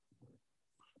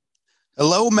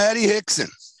Hello, Matti Hixson.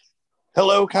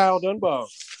 Hello, Kyle Dunbar.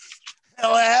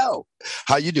 Hello.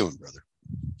 How you doing, brother?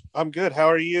 I'm good. How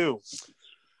are you?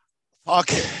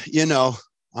 Fuck,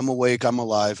 I'm awake. I'm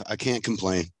alive. I can't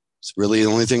complain. It's really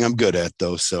the only thing I'm good at,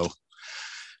 though. So,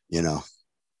 you know,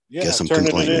 Yeah, guess I'm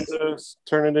complaining.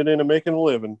 turning it into making a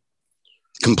living.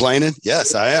 Complaining?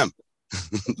 Yes, I am.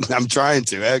 I'm trying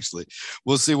to, actually.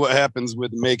 We'll see what happens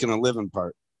with making a living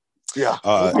part. Yeah.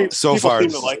 So People far, seem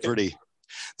this to is like it. pretty.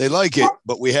 They like it,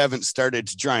 but we haven't started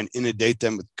to try and inundate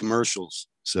them with commercials.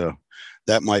 So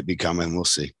that might be coming. We'll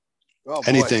see. Oh boy.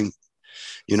 Anything,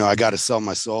 I got to sell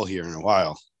my soul here in a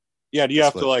while. Yeah. Do you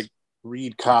have to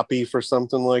read copy for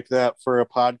something like that for a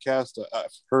podcast?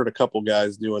 I've heard a couple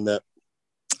guys doing that.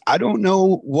 I don't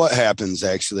know what happens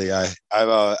actually. I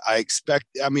expect.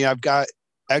 I mean, I've got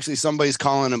actually somebody's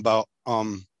calling about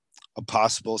a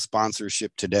possible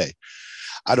sponsorship today.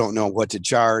 I don't know what to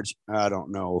charge. I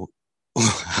don't know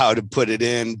how to put it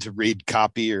in to read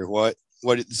copy or what.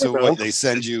 What they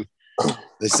send you?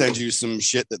 They send you some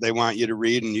shit that they want you to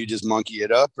read, and you just monkey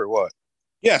it up, or what?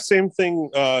 Yeah, same thing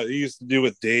you used to do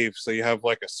with Dave. So you have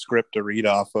like a script to read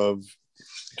off of,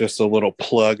 just a little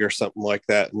plug or something like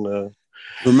that. And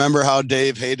remember how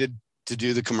Dave hated to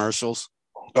do the commercials?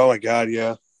 Oh my God,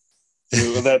 yeah.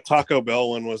 That Taco Bell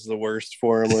one was the worst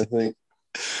for him, I think.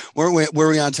 Were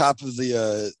we on top of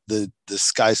the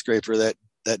skyscraper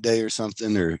that day or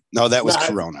something? Or no, that was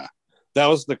Corona. That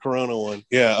was the Corona one.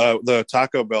 Yeah, the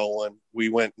Taco Bell one. We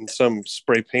went in some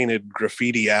spray painted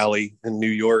graffiti alley in New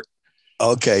York.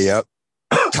 Okay, yep.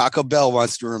 Taco Bell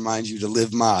wants to remind you to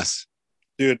live Moss.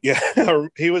 Dude, yeah.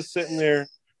 He was sitting there,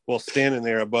 standing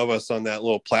there above us on that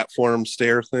little platform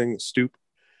stair thing, stoop.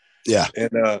 Yeah.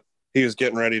 And he was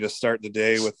getting ready to start the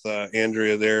day with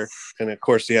Andrea there. And of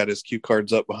course, he had his cue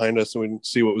cards up behind us and we didn't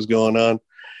see what was going on.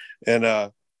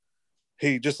 And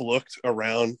he just looked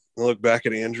around and looked back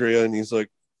at Andrea and he's like,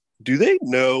 do they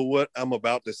know what I'm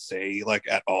about to say, like,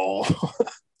 at all?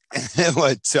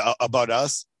 What, about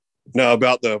us? No,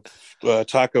 about the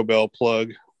Taco Bell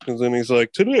plug. And then he's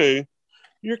like, today,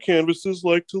 your canvases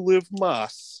like to live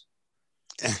Moss.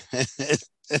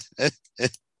 I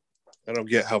don't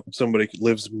get how somebody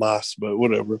lives Moss, but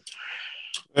whatever.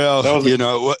 Well,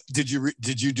 what did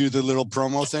you do the little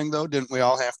promo thing though? Didn't we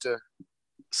all have to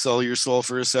sell your soul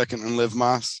for a second and live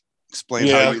Moss? Explain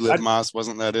how you live Moss.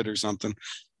 Wasn't that it or something?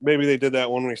 Maybe they did that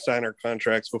when we signed our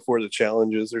contracts before the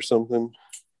challenges or something.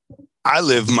 I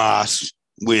live Moss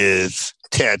with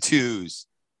tattoos.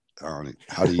 How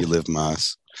do you live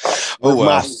Moss? Oh, well.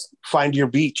 Moss, find your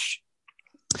beach.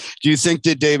 Do you think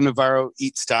that Dave Navarro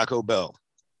eats Taco Bell?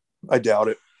 I doubt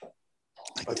it.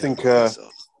 I think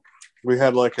we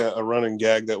had like a running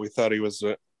gag that we thought he was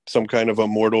some kind of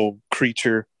immortal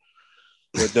creature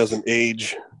that doesn't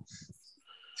age.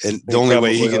 And the only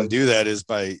way he can do that is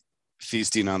by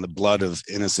feasting on the blood of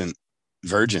innocent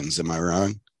virgins. Am I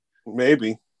wrong?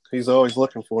 Maybe. He's always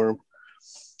looking for him.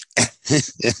 I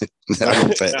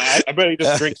bet he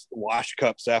just drinks wash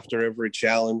cups after every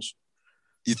challenge.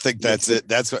 You think that's it?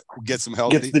 That's what gets him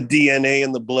healthy? Gets the DNA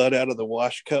and the blood out of the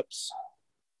wash cups.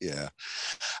 Yeah.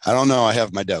 I don't know. I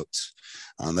have my doubts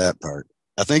on that part.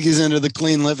 I think he's into the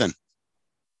clean living.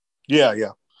 Yeah,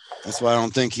 yeah. That's why I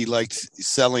don't think he likes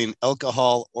selling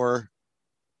alcohol or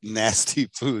nasty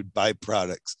food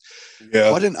byproducts. Yeah.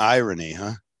 What an irony,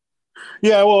 huh?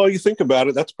 Yeah, well, you think about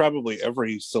it, that's probably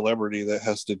every celebrity that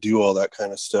has to do all that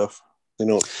kind of stuff. They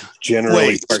don't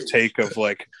generally partake of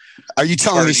like. Are you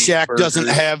telling me Shaq doesn't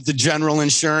have the general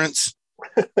insurance?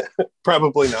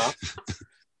 Probably not.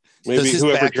 Maybe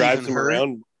whoever drives him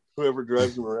around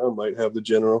might have the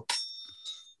general.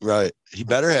 Right. He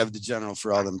better have the general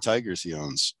for all them tigers he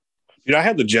owns. I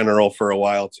had the general for a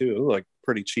while too. It was like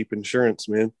pretty cheap insurance,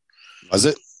 man. Was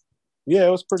it? Yeah,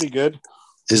 it was pretty good.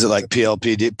 Is it like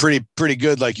PLPD? Pretty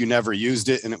good. Like you never used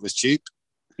it and it was cheap.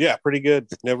 Yeah, pretty good.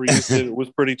 Never used it. It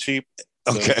was pretty cheap.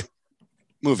 So. Okay.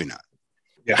 Moving on.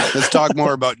 Yeah. Let's talk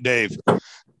more about Dave.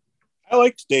 I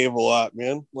liked Dave a lot,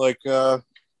 man. Like, I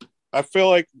feel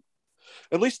like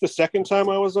at least the second time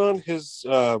I was on, his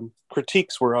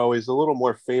critiques were always a little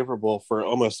more favorable for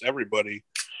almost everybody.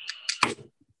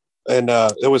 And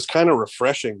it was kind of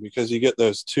refreshing because you get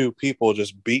those two people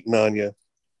just beating on you.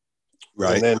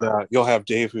 Right. And then you'll have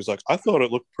Dave who's like, I thought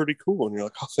it looked pretty cool. And you're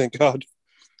like, oh, thank God.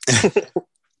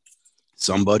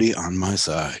 Somebody on my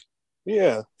side.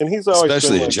 Yeah. And he's always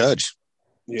especially been a judge.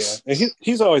 Yeah. And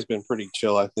he's always been pretty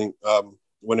chill, I think,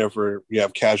 whenever you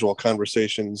have casual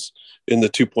conversations in the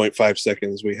 2.5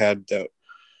 seconds we had that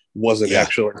wasn't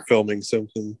actually filming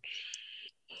something.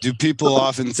 Do people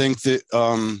often think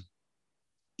that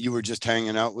you were just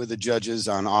hanging out with the judges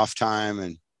on off time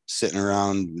and sitting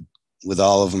around with with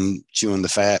all of them chewing the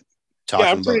fat, Yeah, talking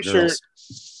I'm about pretty sure girls.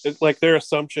 it's like their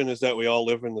assumption is that we all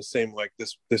live in the same like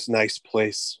this nice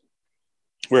place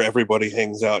where everybody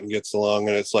hangs out and gets along,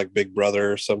 and it's like Big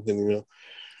Brother or something,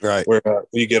 Right. where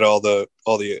you get all the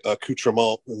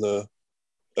accoutrement and the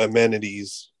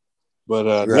amenities. But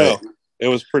Right. no, it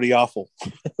was pretty awful.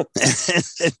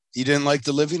 You didn't like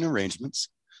the living arrangements?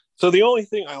 So the only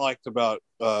thing I liked about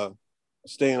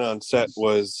staying on set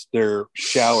was their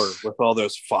shower with all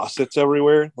those faucets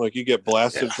everywhere. Like you get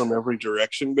blasted from every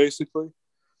direction, basically.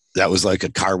 That was like a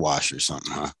car wash or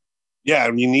something, huh? Yeah,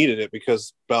 and you needed it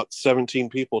because about 17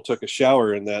 people took a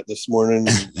shower in that this morning.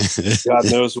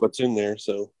 God knows what's in there.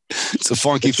 So it's a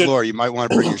funky floor. You might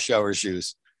want to bring your shower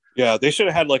shoes. Yeah, they should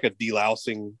have had like a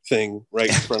delousing thing right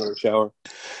in front of the shower.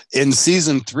 In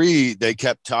season 3, they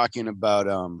kept talking about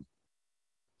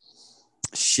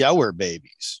shower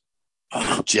babies,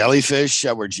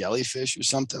 shower jellyfish or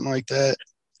something like that.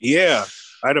 Yeah,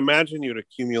 I'd imagine you'd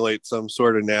accumulate some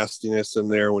sort of nastiness in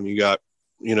there when you got,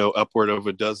 upward of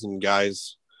a dozen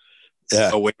guys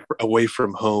away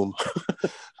from home.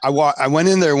 I went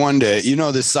in there one day.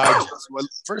 The side. Well,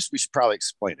 first we should probably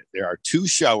explain it. There are 2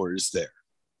 showers there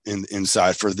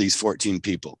inside for these 14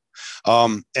 people,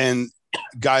 and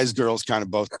guys, girls, kind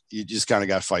of both. You just kind of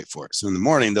got to fight for it. So in the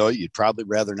morning, though, you'd probably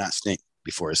rather not stink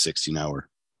before a 16-hour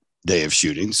day of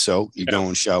shooting. So you go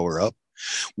and shower up.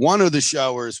 One of the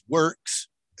showers works,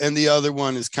 and the other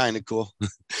one is kind of cool.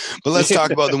 But let's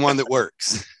talk about the one that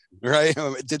works. Right?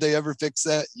 Did they ever fix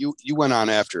that? You went on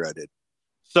after I did.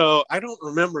 So I don't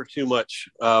remember too much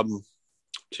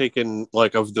taking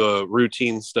like of the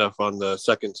routine stuff on the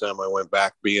second time I went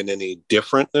back being any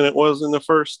different than it was in the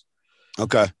first.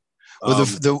 Okay. Well,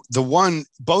 the one,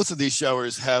 both of these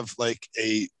showers have like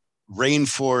a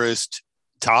rainforest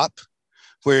top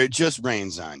where it just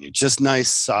rains on you, just nice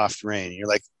soft rain. You're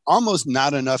like almost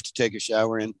not enough to take a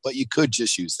shower in, but you could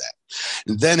just use that.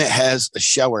 And then it has a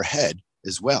shower head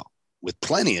as well, with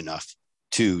plenty enough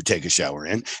to take a shower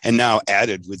in. And now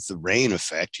added with the rain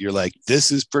effect, you're like, this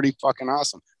is pretty fucking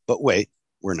awesome. But wait,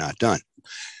 we're not done.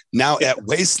 Now at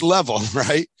waist level,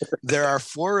 right, there are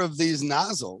 4 of these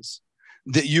nozzles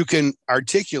that you can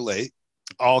articulate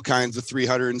all kinds of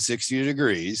 360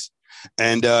 degrees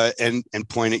and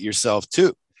point at yourself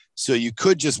too. So you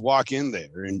could just walk in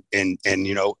there and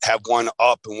have one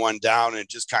up and one down and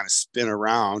just kind of spin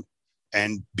around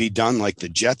and be done like the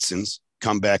Jetsons.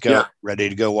 Come back up, ready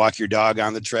to go walk your dog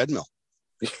on the treadmill.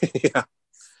 Yeah,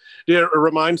 it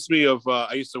reminds me of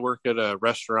I used to work at a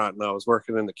restaurant, and I was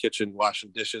working in the kitchen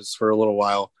washing dishes for a little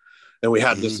while, and we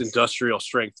had this industrial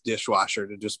strength dishwasher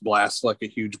to just blast like a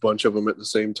huge bunch of them at the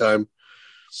same time.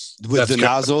 With the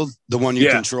nozzle, the one you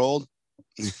controlled?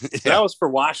 That was for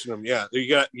washing them. Yeah,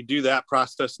 you do that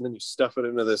process, and then you stuff it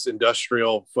into this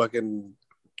industrial fucking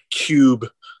cube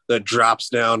that drops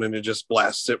down, and it just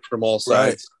blasts it from all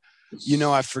sides. Right.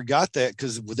 I forgot that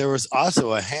because there was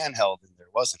also a handheld in there,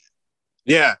 wasn't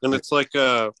it? Yeah, and it's like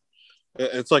an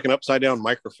upside down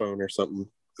microphone or something.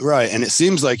 Right, and it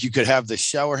seems like you could have the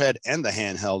shower head and the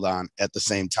handheld on at the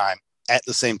same time as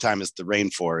the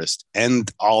rainforest and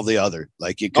all the other.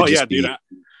 Like it could dude.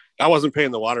 I wasn't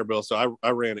paying the water bill, so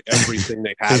I ran everything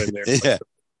they had in there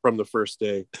from the first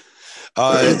day.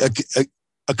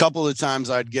 A couple of times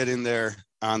I'd get in there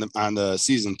on the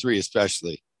season 3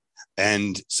 especially.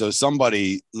 And so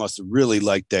somebody must have really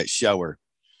liked that shower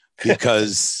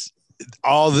because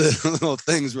all the little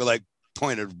things were like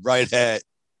pointed right at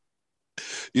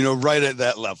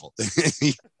that level.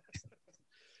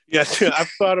 Yeah, I've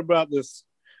thought about this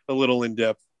a little in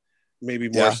depth, maybe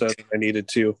more so than I needed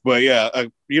to. But yeah,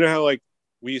 you know how like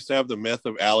we used to have the myth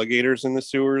of alligators in the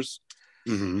sewers?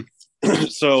 Mm-hmm.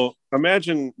 So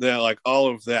imagine that like all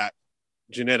of that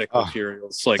genetic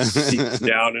materials like seeps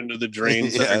down into the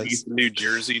drains underneath New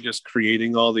Jersey, just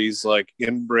creating all these like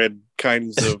inbred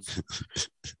kinds of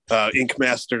ink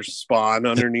master spawn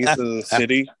underneath the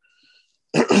city.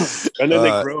 And then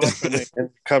they grow up and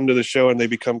come to the show and they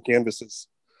become canvases.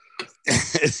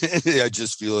 I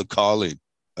just feel a calling.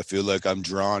 I feel like I'm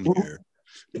drawn here.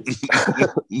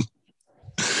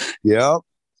 Yeah,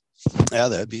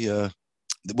 that'd be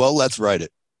well, let's write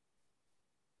it.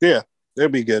 Yeah,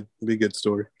 it'd be good. It'd be a good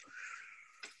story.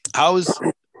 How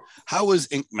was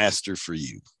Ink Master for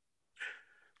you?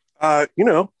 I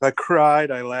cried,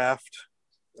 I laughed,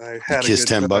 I had kissed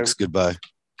 $10 goodbye.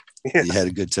 Yeah. You had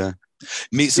a good time.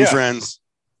 Meet some friends.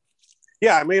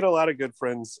 Yeah, I made a lot of good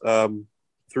friends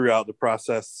throughout the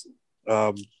process.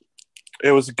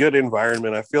 It was a good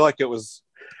environment. I feel like it was,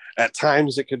 at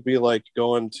times it could be like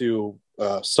going to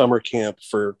summer camp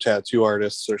for tattoo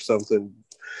artists or something.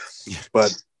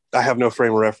 But I have no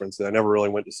frame of reference. I never really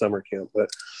went to summer camp, but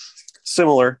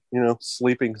similar,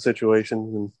 sleeping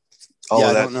situations and all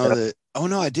of that. I don't know that. Oh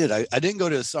no, I did. I didn't go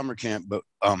to a summer camp, but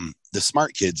the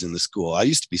smart kids in the school. I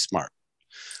used to be smart,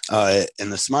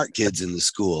 and the smart kids in the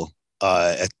school.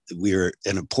 We were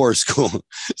in a poor school,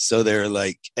 so they're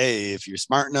like, "Hey, if you're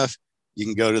smart enough, you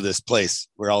can go to this place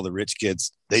where all the rich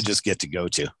kids they just get to go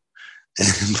to,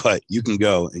 but you can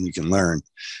go and you can learn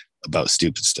about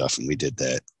stupid stuff." And we did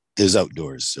that. It was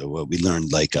outdoors, so we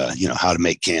learned like how to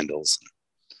make candles.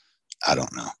 I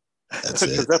don't know. That's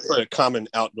it. That's a common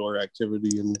outdoor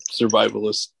activity in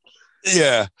survivalist.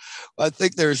 Yeah. I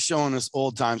think they're showing us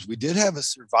old times. We did have a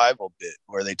survival bit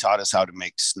where they taught us how to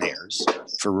make snares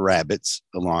for rabbits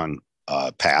along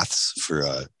paths for,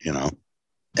 And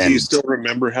do you still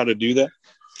remember how to do that?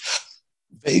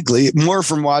 Vaguely, more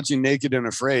from watching Naked and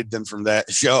Afraid than from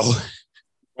that show.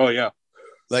 Oh, yeah.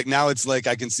 Like now it's like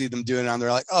I can see them doing it on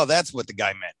there like, oh, that's what the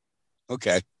guy meant.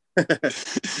 Okay.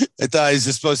 I thought I was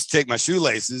just supposed to take my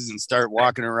shoelaces and start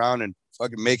walking around and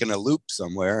fucking making a loop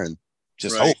somewhere and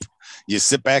just hope. You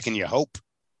sit back and you hope.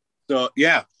 So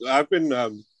yeah, I've been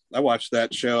I watched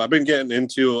that show. I've been getting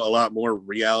into a lot more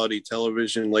reality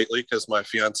television lately because my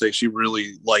fiance, she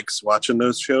really likes watching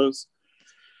those shows.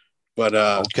 But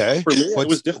okay, for me, it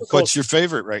was difficult. What's your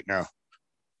favorite right now?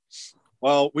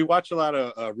 Well, we watch a lot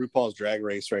of RuPaul's Drag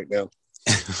Race right now.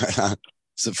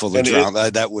 Is it full of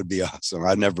drama? That would be awesome.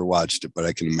 I never watched it, but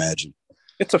I can imagine.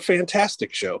 It's a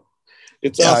fantastic show.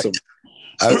 It's awesome.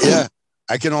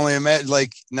 I can only imagine.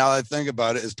 Like now that I think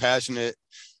about it, as passionate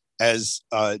as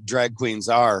drag queens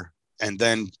are, and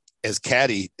then as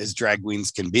catty as drag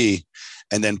queens can be,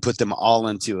 and then put them all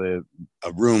into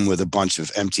a room with a bunch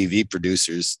of MTV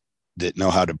producers that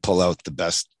know how to pull out the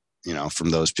best, from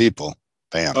those people.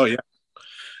 Bam. Oh yeah.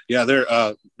 Yeah,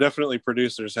 they're definitely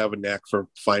producers have a knack for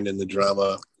finding the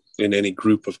drama in any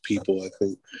group of people, I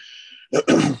think.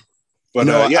 But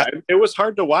it was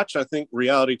hard to watch, I think,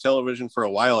 reality television for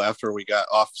a while after we got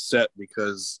offset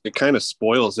because it kind of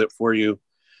spoils it for you.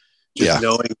 Just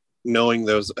knowing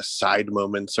those aside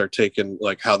moments are taken,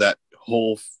 like how that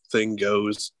whole thing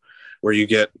goes, where you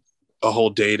get a whole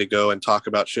day to go and talk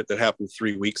about shit that happened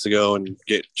 3 weeks ago and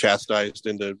get chastised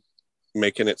into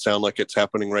making it sound like it's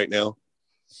happening right now.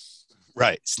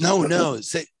 Right. No.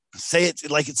 Say it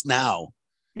like it's now.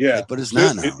 Yeah. But it's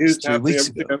not now. It's 3 weeks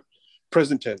ago.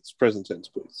 Present tense,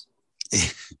 please.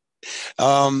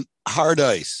 Hard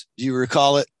Ice. Do you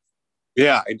recall it?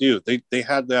 Yeah, I do. They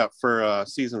had that for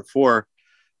season 4.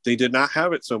 They did not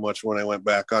have it so much when I went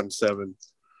back on 7.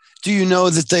 Do you know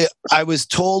that I was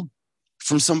told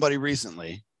from somebody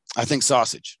recently, I think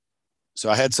Sausage. So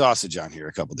I had Sausage on here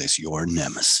a couple of days. Your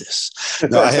nemesis.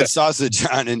 No, I had Sausage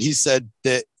on, and he said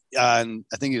that I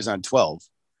think he was on 12,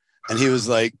 and he was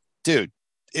like, dude,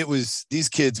 these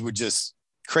kids were just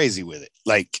crazy with it.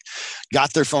 Like,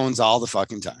 got their phones all the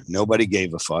fucking time. Nobody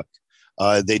gave a fuck.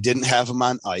 They didn't have them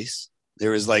on ice.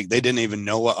 There was like, they didn't even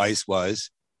know what ice was.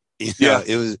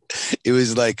 It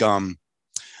was like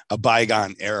a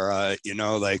bygone era,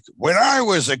 like when I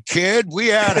was a kid, we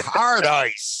had hard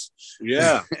ice.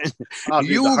 Yeah.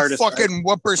 You fucking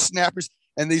whippersnappers.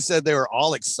 And they said they were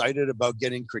all excited about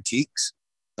getting critiques.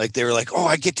 Like they were like, oh,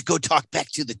 I get to go talk back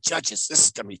to the judges. This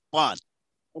is going to be fun.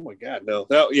 Oh my God, no.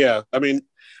 I mean,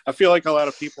 I feel like a lot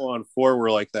of people on 4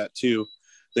 were like that too.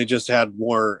 They just had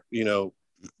more,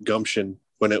 gumption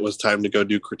when it was time to go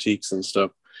do critiques and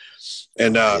stuff.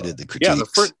 And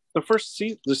the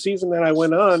season that I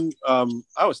went on,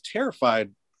 I was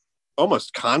terrified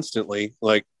almost constantly.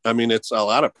 Like, I mean, it's a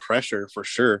lot of pressure for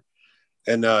sure.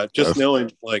 And just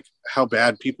knowing like how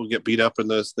bad people get beat up in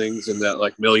those things and that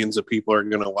like millions of people are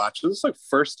going to watch. This is like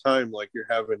first time like you're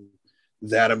having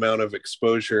that amount of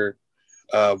exposure,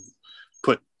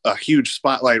 put a huge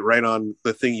spotlight right on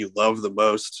the thing you love the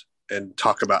most and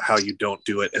talk about how you don't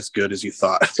do it as good as you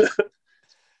thought.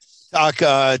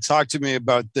 Talk to me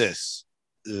about this.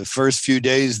 The first few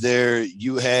days there,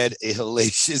 you had a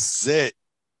hellacious zit.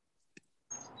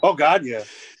 Oh God, yeah.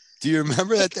 Do you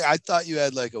remember that thing? I thought you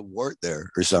had like a wart there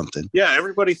or something. Yeah,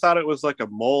 everybody thought it was like a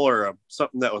mole or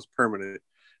something that was permanent.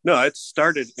 No, it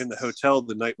started in the hotel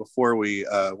the night before we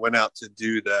went out to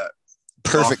do that.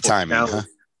 Perfect timing, huh?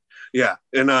 Yeah,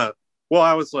 and I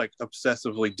was like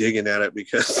obsessively digging at it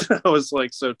because I was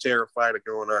like so terrified of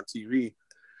going on TV.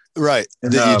 Right.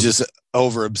 And, that you just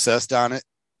over obsessed on it?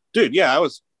 Dude, yeah, I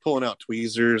was pulling out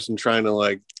tweezers and trying to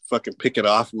like fucking pick it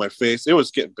off in my face. It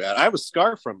was getting bad. I have a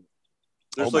scar from it.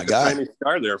 There's a tiny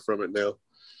scar there from it now.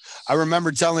 I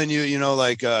remember telling you,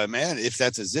 man, if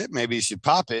that's a zit, maybe you should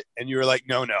pop it. And you were like,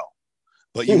 no.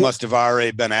 But you must have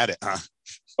already been at it, huh?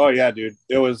 Oh yeah, dude.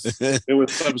 It was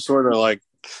some sort of like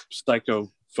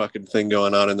psycho fucking thing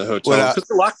going on in the hotel because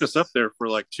they locked us up there for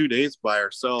like 2 days by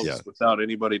ourselves without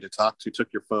anybody to talk to.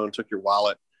 Took your phone, took your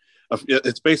wallet.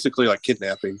 It's basically like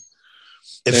kidnapping.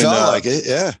 It felt like it,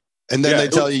 yeah. And then they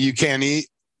tell you can't eat.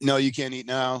 No, you can't eat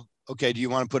now. Okay, do you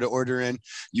want to put an order in?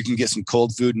 You can get some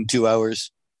cold food in 2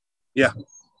 hours. Yeah,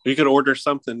 you could order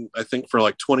something, I think, for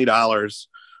like $20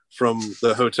 from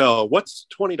the hotel. What's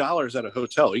 $20 at a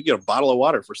hotel? You get a bottle of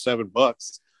water for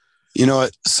 $7. You know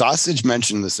what? Sausage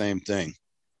mentioned the same thing.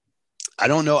 I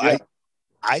don't know. Yeah.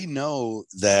 I know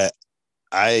that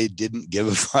I didn't give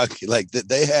a fuck. Like that,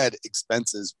 they had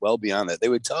expenses well beyond that. They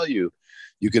would tell you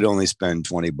could only spend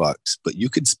 $20, but you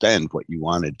could spend what you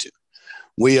wanted to.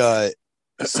 We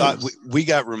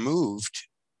got removed.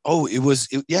 Oh,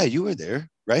 yeah, you were there,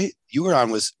 right? You were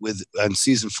on on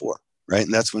season 4, right?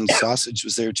 And that's when Sausage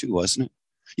was there too, wasn't it?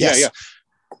 Yes. Yeah.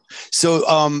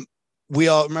 So we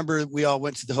all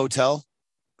went to the hotel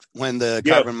when the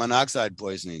carbon monoxide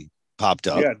poisoning popped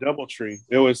up. Yeah, DoubleTree.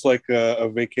 It was like a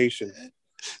vacation.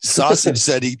 Sausage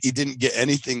said he didn't get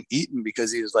anything eaten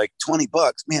because he was like, $20.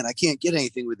 Man, I can't get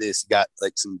anything with this. He got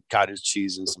like some cottage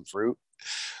cheese and some fruit.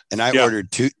 And I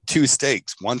ordered two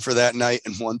steaks, one for that night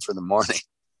and one for the morning.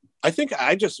 I think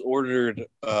I just ordered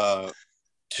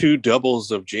 2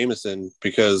 doubles of Jameson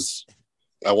because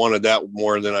I wanted that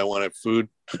more than I wanted food.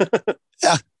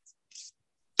 Yeah.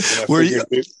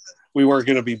 We weren't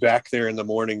going to be back there in the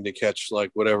morning to catch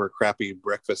like whatever crappy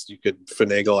breakfast you could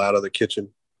finagle out of the kitchen.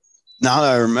 Now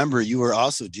I remember you were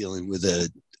also dealing with a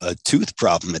tooth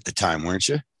problem at the time, weren't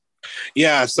you?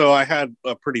 Yeah. So I had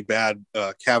a pretty bad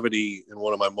cavity in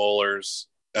one of my molars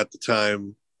at the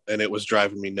time, and it was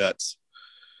driving me nuts.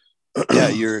 Yeah.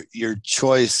 Your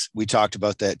choice, we talked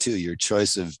about that too. Your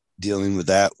choice of dealing with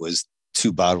that was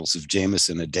 2 bottles of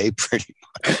Jameson a day, pretty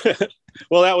much.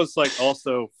 Well, that was like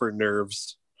also for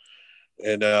nerves.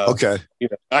 And okay.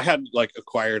 I had like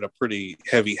acquired a pretty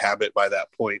heavy habit by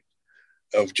that point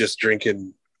of just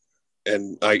drinking,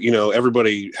 and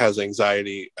everybody has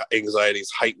anxiety. Anxiety is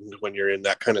heightened when you're in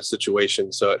that kind of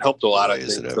situation, so it helped a lot. I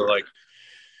think so. Like,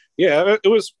 yeah, it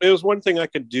was one thing I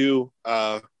could do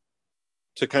to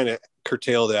kind of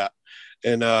curtail that,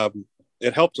 and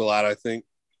it helped a lot. I think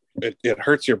it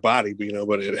hurts your body,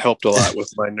 but it helped a lot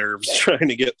with my nerves trying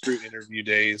to get through interview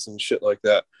days and shit like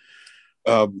that.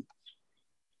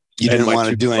 You didn't want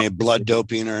to do any blood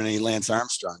doping or any Lance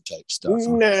Armstrong type stuff.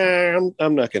 Nah,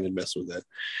 I'm not going to mess with that.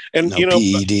 And no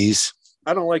PEDs.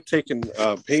 I don't like taking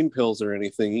pain pills or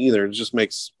anything either. It just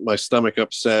makes my stomach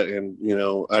upset, and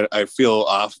I feel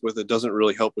off with it. Doesn't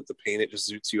really help with the pain. It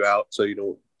just zoots you out, so you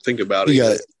don't think about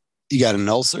it. You got an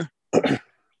ulcer?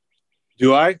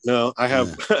 Do I? No, I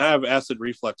have. I have acid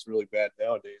reflux really bad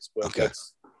nowadays, but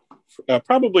that's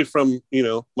probably from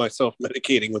myself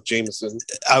medicating with Jameson.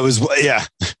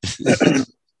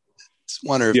 Just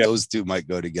wonder if those two might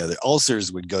go together.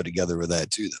 Ulcers would go together with that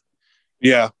too, though.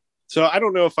 Yeah. So I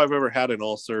don't know if I've ever had an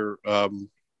ulcer.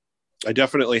 I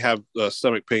definitely have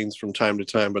stomach pains from time to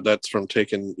time, but that's from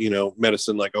taking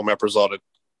medicine like omeprazole to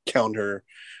counter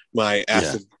my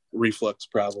acid reflux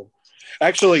problem.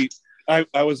 Actually,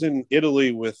 I was in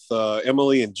Italy with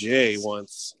Emily and Jay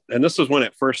once, and this was when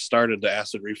it first started, the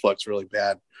acid reflux really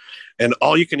bad. And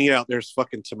all you can eat out there is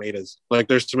fucking tomatoes. Like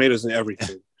there's tomatoes in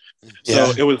everything.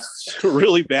 So it was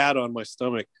really bad on my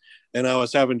stomach. And I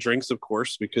was having drinks, of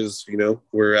course, because,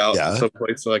 we're out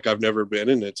someplace like I've never been,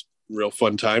 and it's a real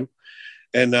fun time.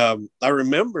 And I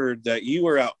remembered that you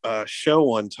were at a show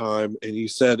one time, and you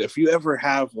said, if you ever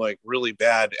have like really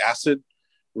bad acid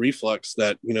reflux,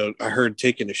 that I heard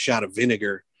taking a shot of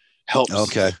vinegar helps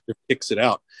fix it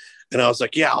out. And I was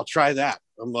like, yeah, I'll try that.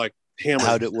 I'm like, hammered.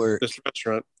 How'd it work? This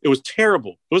restaurant, it was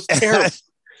terrible. It was terrible.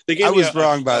 I was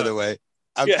wrong, by the way.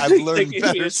 I've learned they gave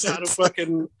better. Me a shot of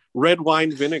fucking red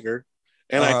wine vinegar,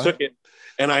 and I took it,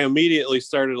 and I immediately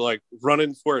started like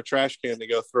running for a trash can to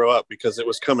go throw up because it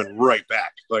was coming right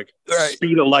back, like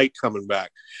speed of light coming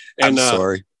back. And I'm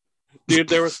sorry. Dude,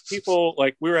 there was people,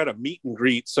 like, we were at a meet and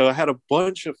greet, so I had a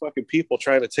bunch of fucking people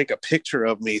trying to take a picture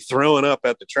of me throwing up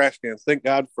at the trash can. Thank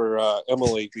God for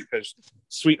Emily, because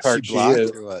sweetheart she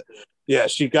is. Yeah,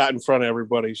 she got in front of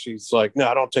everybody. She's like,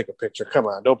 no, don't take a picture. Come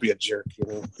on, don't be a jerk.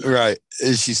 Right.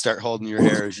 As she start holding your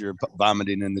hair as you're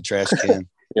vomiting in the trash can.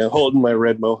 Yeah, holding my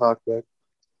red mohawk back.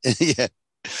 Yeah.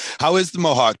 How is the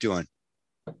mohawk doing?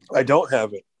 I don't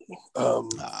have it.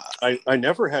 I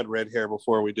never had red hair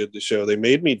before we did the show. They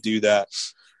made me do that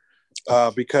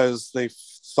because they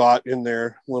thought in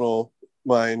their little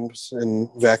minds and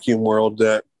vacuum world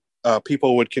that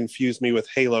people would confuse me with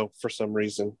Halo for some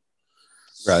reason.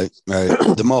 Right.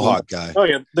 The Mohawk guy. Oh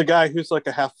yeah, the guy who's like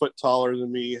a half foot taller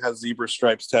than me, has zebra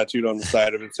stripes tattooed on the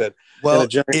side of his head, and a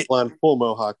giant blonde full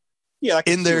mohawk. Yeah.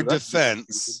 In their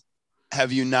defense,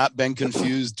 have you not been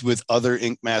confused with other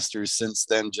ink masters since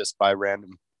then, just by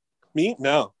random? Me?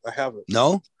 No, I haven't.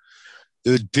 No,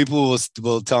 dude. People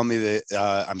will tell me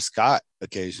that I'm Scott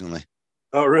occasionally.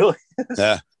 Oh, really?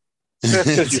 Yeah.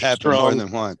 It's happened more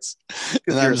than once.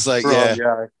 And I'm just like,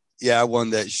 yeah, I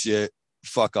won that shit.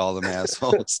 Fuck all them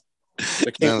assholes.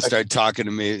 Then they'll start talking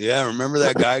to me. Yeah, remember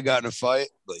that guy got in a fight?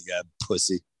 Like, yeah,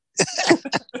 pussy.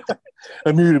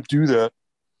 I made him do that.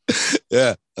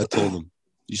 Yeah, I told him.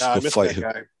 You should go fight him.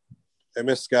 Guy. I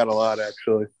miss Scott a lot,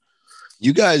 actually.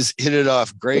 You guys hit it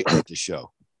off great at the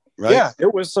show, right? Yeah,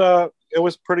 it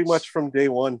was pretty much from day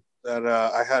one that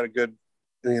I had a good,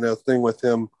 thing with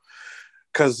him,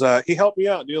 because he helped me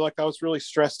out, dude. Like, I was really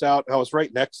stressed out. I was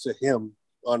right next to him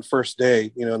on first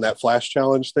day, in that flash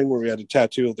challenge thing where we had a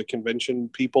tattoo of the convention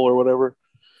people or whatever.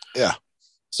 Yeah.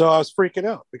 So I was freaking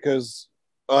out because,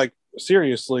 like,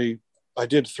 seriously, I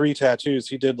did 3 tattoos.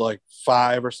 He did like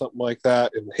 5 or something like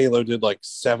that. And Halo did like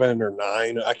 7 or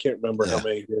 9. I can't remember how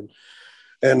many he did.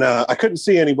 And I couldn't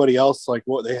see anybody else, like,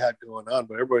 what they had going on,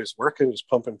 but everybody's working, just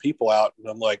pumping people out. And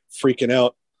I'm like freaking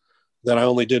out that I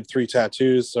only did 3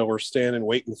 tattoos. So we're standing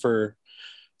waiting for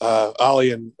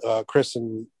Ollie and Chris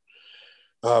and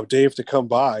Dave to come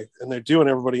by, and they're doing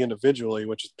everybody individually,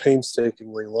 which is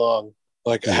painstakingly long,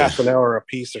 like a half an hour a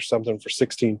piece or something for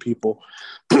 16 people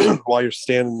while you're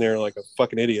standing there like a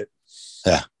fucking idiot.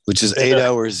 Yeah, which is 8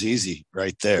 hours easy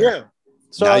right there. Yeah.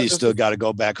 So now you still got to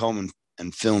go back home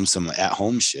and film some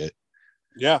at-home shit.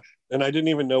 Yeah, and I didn't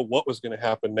even know what was going to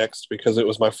happen next because it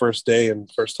was my first day and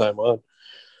first time on.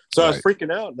 So I was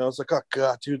freaking out, and I was like, oh,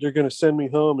 God, dude, they're going to send me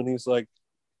home. And he's like,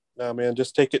 nah, man,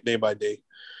 just take it day by day.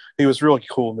 He was really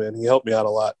cool, man. He helped me out a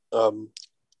lot in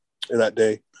that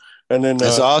day. And then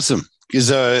that's awesome, because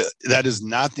that is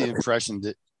not the impression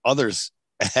that others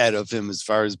had of him as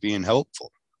far as being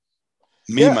helpful.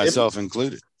 Myself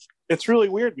included. It's really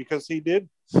weird because he did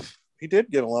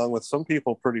get along with some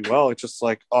people pretty well. It's just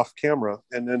like off camera,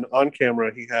 and then on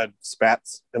camera he had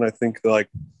spats. And I think like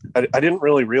I didn't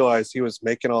really realize he was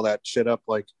making all that shit up,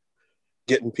 like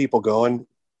getting people going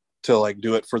to like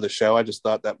do it for the show. I just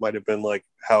thought that might have been like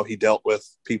how he dealt with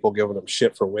people giving him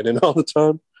shit for winning all the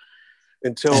time,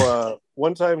 until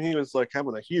one time he was like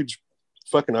having a huge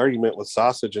fucking argument with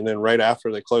Sausage, and then right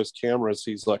after they closed cameras,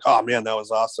 he's like, oh man, that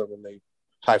was awesome, and they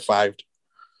high-fived,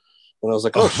 and I was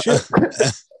like, oh shit.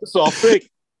 It's all fake.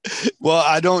 Well,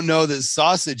 I don't know that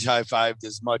Sausage high-fived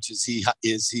as much as he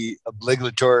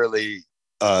obligatorily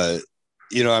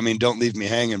don't leave me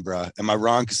hanging, bro. Am I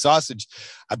wrong? Because Sausage,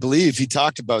 I believe he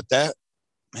talked about that.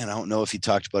 Man, I don't know if he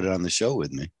talked about it on the show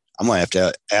with me. I might have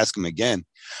to ask him again.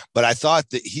 But I thought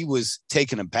that he was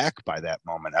taken aback by that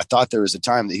moment. I thought there was a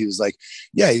time that he was like,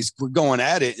 yeah, we're going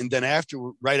at it. And then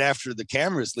right after the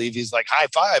cameras leave, he's like, high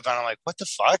five. And I'm like, what the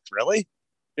fuck? Really?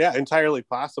 Yeah, entirely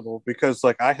possible. Because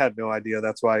like I had no idea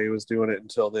that's why he was doing it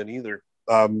until then either.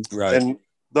 Right. And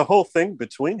the whole thing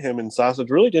between him and Sausage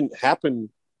really didn't happen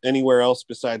anywhere else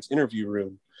besides Interview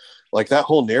Room. Like that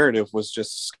whole narrative was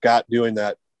just Scott doing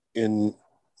that in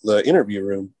the interview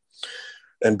room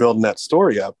and building that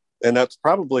story up. And that's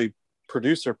probably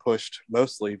producer pushed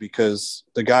mostly, because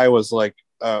the guy was like,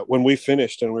 when we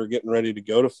finished and we were getting ready to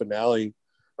go to finale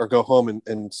or go home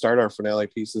and start our finale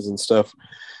pieces and stuff,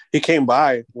 he came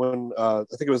by when I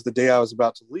think it was the day I was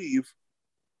about to leave.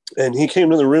 And he came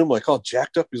to the room like all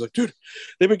jacked up. He's like, dude,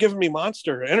 they've been giving me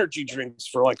Monster energy drinks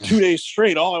for like 2 days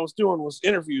straight. All I was doing was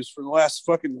interviews for the last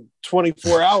fucking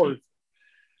 24 hours.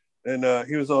 And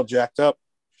he was all jacked up.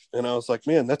 And I was like,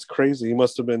 man, that's crazy. He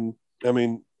must have been,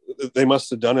 they must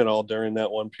have done it all during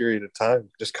that one period of time.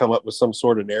 Just come up with some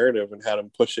sort of narrative and had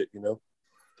him push it,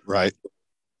 Right.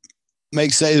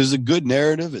 Makes sense. It was a good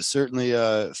narrative. It certainly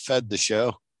fed the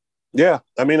show. Yeah.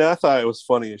 I thought it was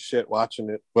funny as shit watching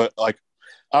it. But like,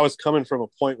 I was coming from a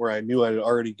point where I knew I had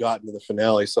already gotten to the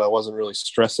finale, so I wasn't really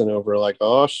stressing over like,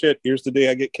 oh shit, here's the day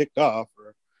I get kicked off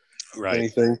or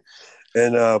anything.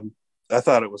 And I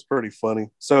thought it was pretty funny.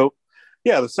 So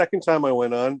yeah, the second time I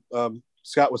went on,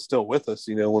 Scott was still with us,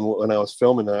 when I was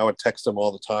filming, and I would text him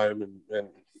all the time and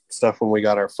stuff when we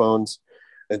got our phones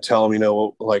and tell him,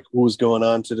 like what was going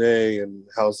on today and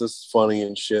how's this funny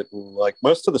and shit. And like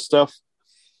most of the stuff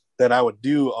that I would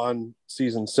do on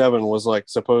season 7 was like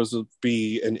supposed to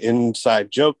be an inside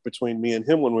joke between me and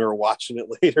him when we were watching it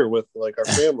later with like our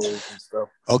families and stuff.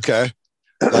 Okay.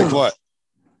 Like what?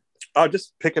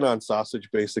 Just picking on Sausage,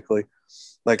 basically.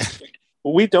 Like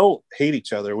we don't hate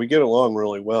each other. We get along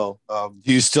really well.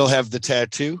 Do you still have the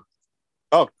tattoo?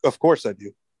 Oh, of course I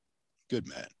do. Good,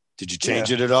 man. Did you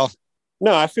change it at all?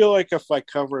 No, I feel like if I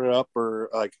covered it up or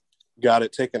like got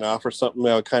it taken off or something,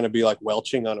 I would kind of be like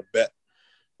welching on a bit.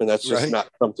 And that's just not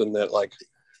something that like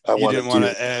I want to do. You didn't want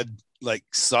to add like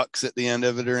sucks at the end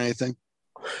of it or anything?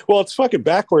 Well, it's fucking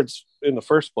backwards in the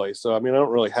first place. So, I mean, I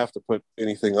don't really have to put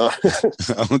anything on.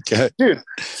 Okay. Dude,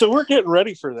 so we're getting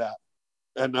ready for that.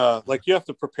 And like you have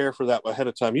to prepare for that ahead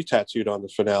of time. You tattooed on the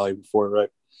finale before, right?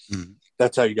 Mm-hmm.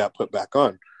 That's how you got put back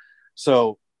on.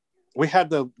 So we had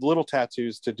the little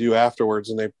tattoos to do afterwards,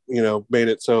 and they, you know, made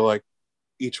it so like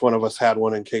each one of us had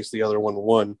one in case the other one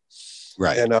won.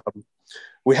 Right. And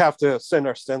we have to send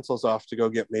our stencils off to go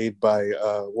get made by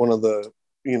one of the,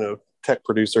 you know, tech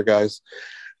producer guys.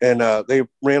 And they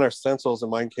ran our stencils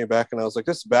and mine came back, and I was like,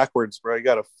 this is backwards, bro. You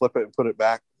got to flip it and put it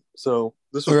back. So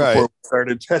this was before we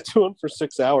started tattooing for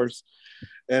 6 hours.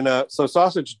 And so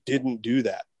Sausage didn't do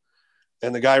that.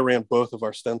 And the guy ran both of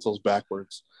our stencils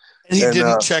backwards. And he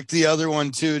didn't check the other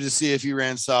one too to see if you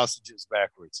ran Sausages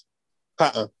backwards.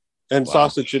 And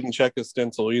Sausage didn't check his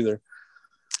stencil either.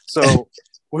 So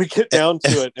we get down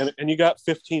to it, and you got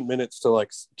 15 minutes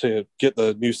to get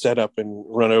the new setup and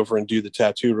run over and do the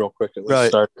tattoo real quick at least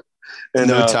start. And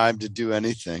no time to do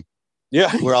anything.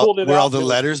 Yeah, were all the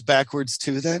letters backwards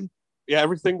too then? Yeah,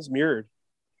 everything's mirrored.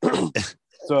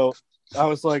 So I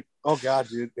was like, oh God,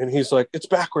 dude. And he's like, it's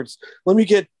backwards. Let me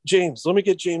get James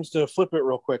to flip it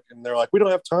real quick. And they're like, we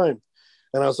don't have time.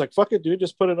 And I was like, fuck it, dude,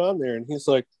 just put it on there. And he's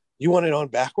like, you want it on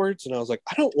backwards? And I was like,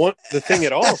 I don't want the thing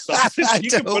at all. So you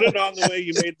can put it on the way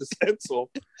you made the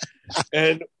stencil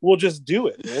and we'll just do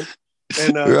it, man.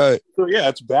 And so yeah,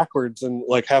 it's backwards. And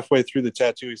like halfway through the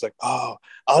tattoo, he's like, oh,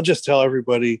 I'll just tell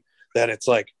everybody that it's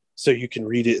like, so you can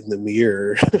read it in the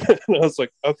mirror. And I was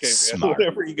like, okay, man, smart.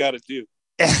 Whatever you got to do.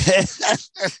 That's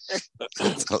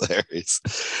hilarious.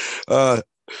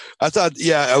 I thought,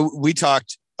 we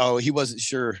talked. Oh, he wasn't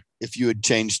sure if you had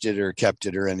changed it or kept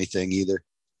it or anything either.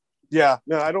 Yeah,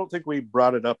 no, I don't think we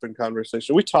brought it up in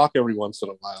conversation. We talk every once in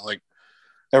a while. Like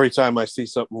every time I see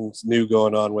something new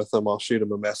going on with them, I'll shoot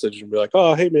him a message and be like,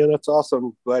 oh, hey, man, that's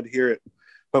awesome. Glad to hear it.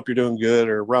 Hope you're doing good.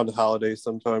 Or around the holidays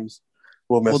sometimes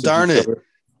we'll message darn each it. other.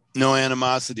 No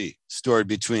animosity stored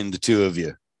between the two of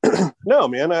you. No,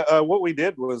 man. What we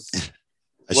did was...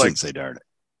 I shouldn't say darn it.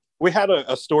 We had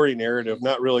a story narrative,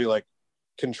 not really like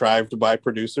contrived by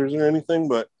producers or anything,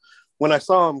 but when I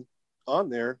saw him on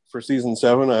there for season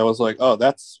 7, I was like, oh,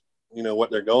 that's, you know,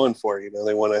 what they're going for. You know,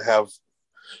 they want to have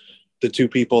the two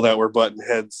people that were button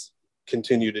heads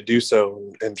continue to do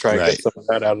so and try to get some of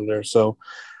that out of there. So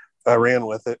I ran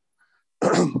with it.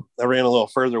 I ran a little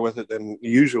further with it than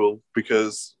usual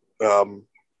because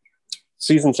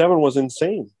season 7 was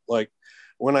insane. Like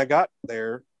when I got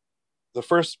there, the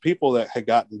first people that had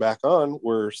gotten back on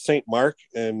were St. Mark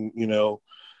and, you know,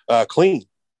 Clean.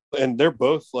 And they're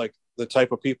both like the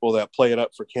type of people that play it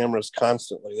up for cameras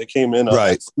constantly. They came in on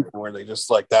that season where they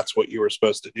just like, that's what you were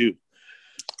supposed to do.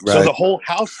 Right. So the whole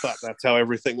house thought that's how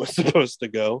everything was supposed to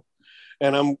go.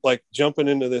 And I'm like jumping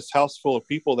into this house full of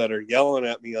people that are yelling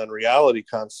at me on reality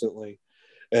constantly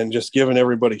and just giving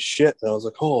everybody shit. And I was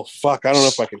like, oh, fuck, I don't know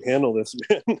if I can handle this,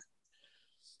 man.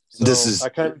 So I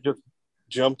kind of just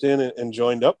jumped in and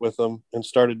joined up with them and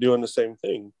started doing the same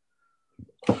thing.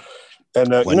 And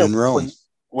you know,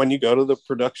 when you go to the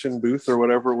production booth or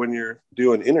whatever, when you're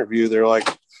doing an interview, they're like,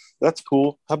 that's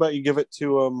cool. How about you give it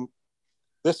to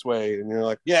this way? And you're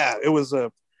like, yeah, it was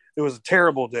a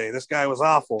terrible day. This guy was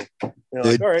awful. And you're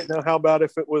like, all right, now how about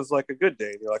if it was like a good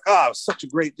day? And you're like, it was such a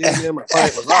great day, man. My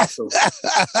client was awesome.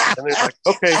 And they're like,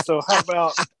 okay, so how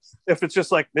about if it's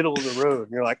just like middle of the road?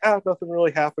 And you're like, nothing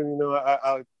really happened. You know,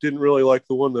 I didn't really like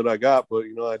the one that I got, but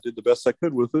you know, I did the best I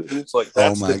could with it. And it's like,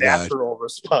 that's the natural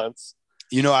response.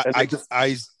 You know,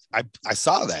 I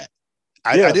saw that.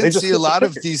 I didn't see a lot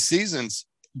of these seasons,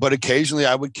 but occasionally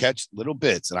I would catch little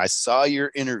bits. And I saw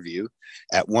your interview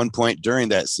at one point during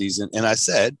that season. And I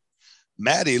said,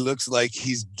 Matti looks like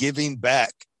he's giving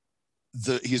back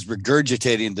he's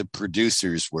regurgitating the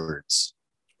producer's words.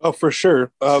 Oh, for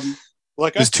sure.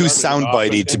 Like it's too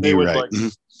soundbitey to be right.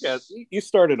 Like, yeah, you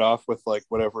started off with like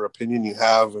whatever opinion you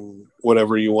have and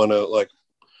whatever you want to like,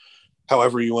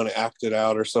 however you want to act it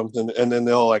out or something, and then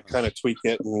they'll like kind of tweak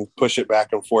it and push it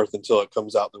back and forth until it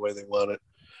comes out the way they want it.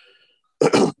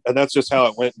 And that's just how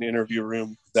it went in the interview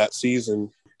room that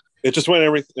season. It just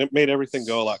it made everything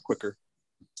go a lot quicker.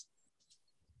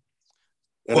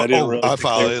 And I didn't really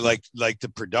follow like the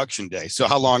production day. So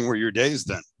how long were your days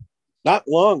then? Not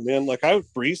long, man. Like I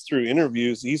would breeze through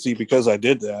interviews easy because I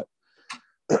did that.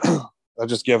 I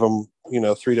just give them, you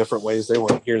know, 3 different ways they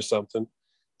want to hear something.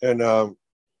 And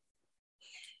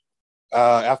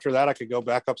after that, I could go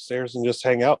back upstairs and just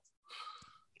hang out.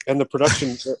 And the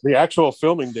production, the actual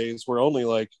filming days were only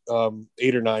like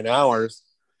 8 or 9 hours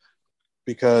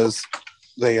because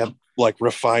they had like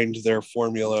refined their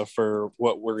formula for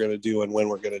what we're going to do and when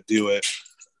we're going to do it.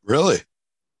 Really?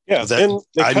 Yeah. That, and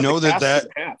they I cut know the that cast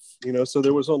in half, you know, so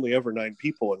there was only ever 9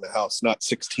 people in the house, not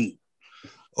 16.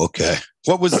 Okay.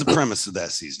 What was the premise of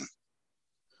that season?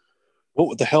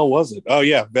 What the hell was it? Oh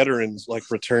yeah, veterans like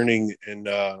returning and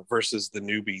versus the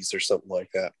newbies or something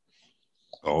like that.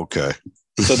 Okay.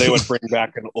 So they would bring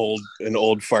back an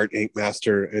old fart ink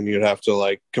master, and you'd have to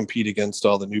like compete against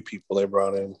all the new people they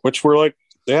brought in, which were like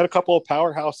they had a couple of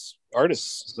powerhouse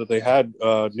artists that they had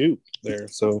new there.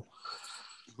 So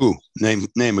who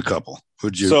name a couple? Who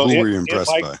were you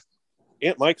impressed by?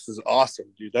 Aunt Mike's is awesome,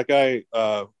 dude. That guy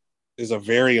is a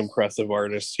very impressive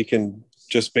artist. He can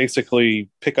just basically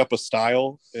pick up a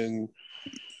style in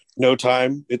no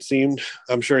time, it seemed.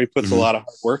 I'm sure he puts a lot of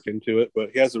hard work into it,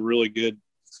 but he has a really good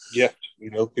gift, you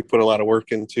know, he put a lot of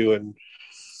work into, and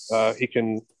he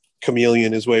can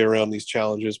chameleon his way around these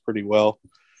challenges pretty well.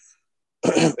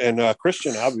 And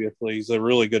Christian, obviously, he's a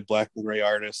really good black and gray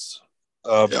artist.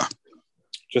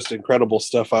 Just incredible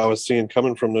stuff I was seeing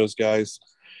coming from those guys.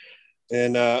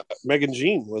 And Megan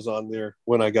Jean was on there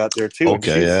when I got there too.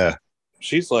 Okay,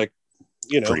 she's like,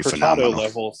 you know, Hurtado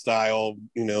level style,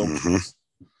 you know.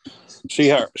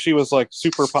 She was like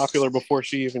super popular before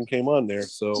she even came on there,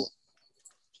 so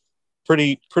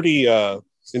pretty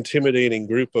intimidating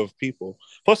group of people.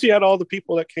 Plus, you had all the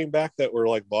people that came back that were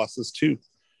like bosses too.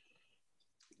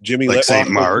 Jimmy like Litwalk St.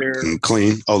 Mark and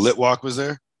Clean. Oh, Litwalk was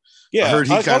there. Yeah, I heard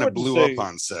he kind of blew up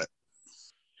on set.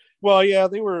 Well, yeah,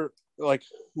 they were like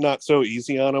not so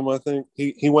easy on him. I think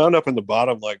he wound up in the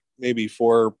bottom like maybe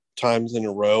 4 times in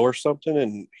a row or something,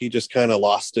 and he just kind of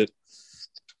lost it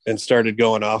and started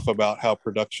going off about how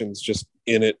production's just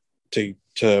in it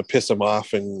to piss him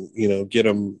off and, you know, get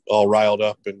him all riled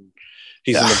up, and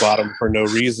he's in the bottom for no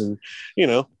reason. You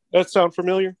know, that sound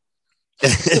familiar?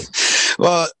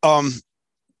 Well,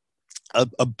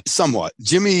 somewhat.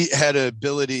 Jimmy had an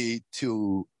ability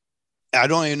to, I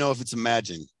don't even know if it's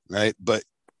imagined, right? But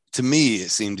to me,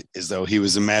 it seemed as though he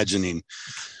was imagining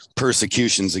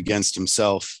persecutions against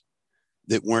himself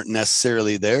that weren't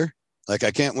necessarily there. Like,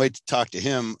 I can't wait to talk to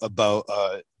him about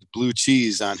blue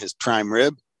cheese on his prime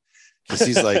rib, because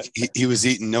he's like, he was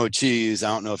eating no cheese. I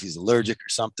don't know if he's allergic or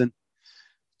something,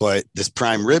 but this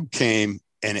prime rib came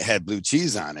and it had blue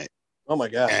cheese on it. Oh my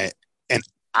God. And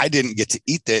I didn't get to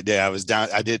eat that day. I was down.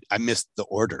 I missed the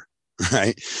order.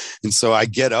 Right. And so I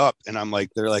get up and I'm like,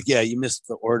 they're like, yeah, you missed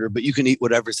the order, but you can eat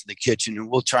whatever's in the kitchen and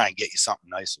we'll try and get you something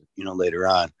nicer, you know, later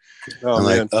on. I'm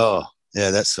like, oh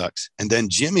yeah, that sucks. And then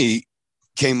Jimmy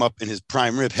came up and his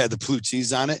prime rib had the blue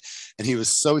cheese on it. And he was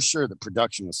so sure the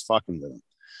production was fucking with him.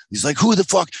 He's like, who the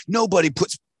fuck? Nobody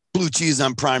puts blue cheese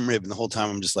on prime rib. And the whole time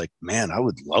I'm just like, man, I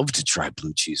would love to try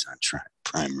blue cheese on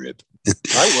prime rib.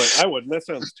 I would. That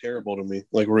sounds terrible to me.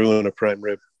 Like ruin a prime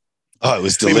rib. Oh, it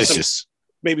was delicious.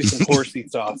 Maybe some horsey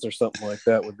sauce or something like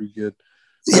that would be good.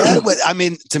 Yeah, but I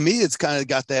mean, to me, it's kind of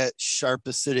got that sharp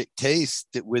acidic taste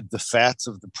that with the fats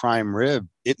of the prime rib,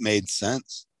 it made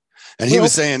sense. And he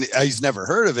was saying he's never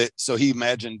heard of it, so he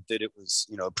imagined that it was,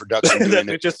 you know, production.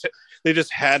 They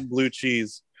just had blue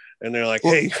cheese, and they're like,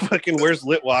 "Hey, fucking, where's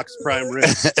Litwalk's prime rib?"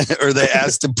 Or they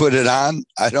asked to put it on.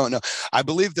 I don't know. I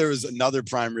believe there was another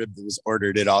prime rib that was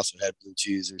ordered. It also had blue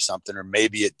cheese or something, or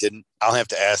maybe it didn't. I'll have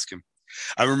to ask him.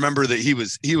 I remember that he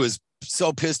was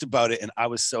so pissed about it, and I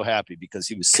was so happy because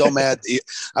he was so mad.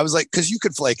 I was like, because you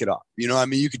could flake it off, you know. I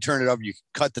mean, you could turn it up, you could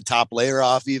cut the top layer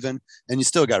off, even, and you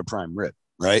still got a prime rib,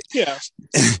 right? Yeah.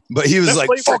 But he was like,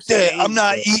 "Fuck that! I'm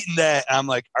not eating that." I'm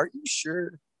like, "Are you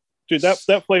sure, dude?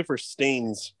 That flavor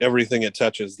stains everything it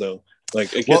touches, though.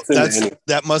 Like, it gets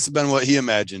that must have been what he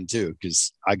imagined too,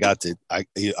 because I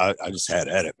just had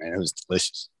at it, man. It was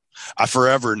delicious. I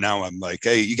forever now I'm like,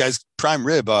 hey, you guys, prime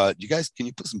rib, can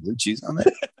you put some blue cheese on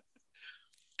that?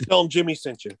 Tell him Jimmy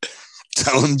sent you.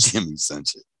 Tell him Jimmy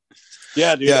sent you.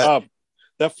 Yeah, dude. Yeah.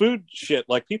 That food shit,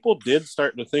 like, people did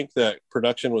start to think that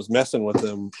production was messing with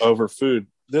them over food.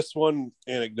 This one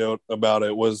anecdote about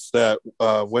it was that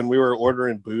when we were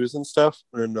ordering booze and stuff,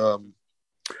 and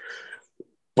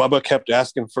Bubba kept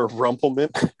asking for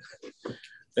Rumplemint,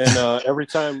 and every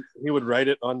time he would write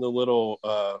it on the little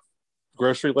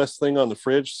grocery list thing on the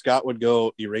fridge, Scott would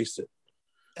go erase it.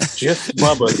 Just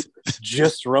Bubba,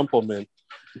 just Rumplemint.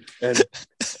 And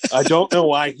I don't know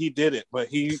why he did it, but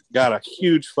he got a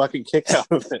huge fucking kick out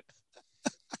of it.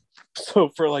 So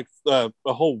for like a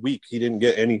whole week, he didn't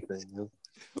get anything.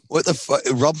 What the fuck?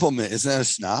 Rumplemint, isn't that a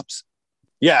schnapps?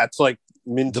 Yeah, it's like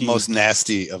minty. The most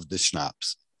nasty of the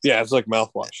schnapps. Yeah, it's like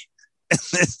mouthwash.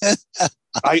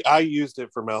 I used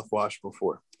it for mouthwash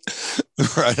before.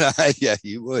 Right? Yeah,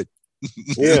 you would.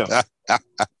 Yeah.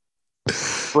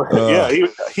 But yeah,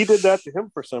 he did that to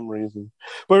him for some reason.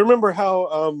 But remember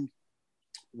how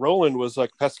Roland was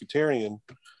like pescatarian,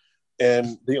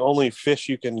 and the only fish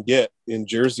you can get in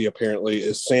Jersey apparently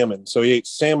is salmon. So he ate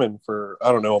salmon for,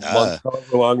 I don't know, a month,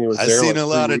 however long he was I've there. seen like a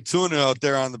lot of tuna out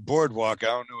there on the boardwalk. I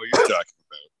don't know what you're talking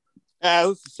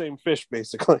about. It's the same fish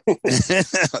basically.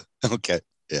 Okay.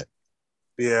 Yeah.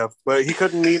 Yeah, but he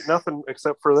couldn't eat nothing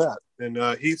except for that. And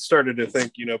he started to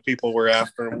think, people were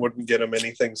after him, wouldn't get him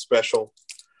anything special.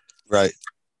 Right.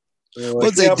 Like,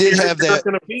 well, they did have that. You're not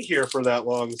going to be here for that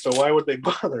long, so why would they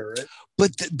bother, right?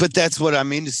 But that's what I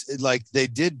mean. Like they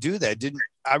did do that, didn't?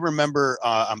 I remember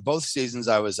on both seasons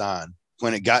I was on,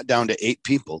 when it got down to 8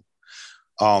 people,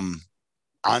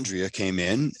 Andrea came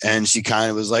in and she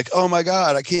kind of was like, "Oh my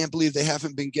God, I can't believe they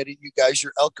haven't been getting you guys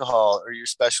your alcohol or your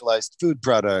specialized food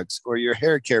products or your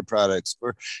hair care products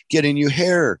or getting you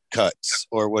haircuts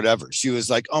or whatever." She was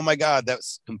like, "Oh my God,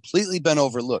 that's completely been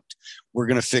overlooked. We're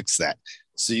going to fix that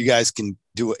so you guys can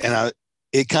do it." And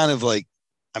it kind of like,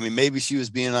 I mean, maybe she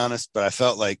was being honest, but I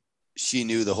felt like she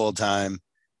knew the whole time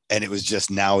and it was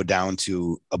just now down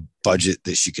to a budget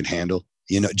that she can handle.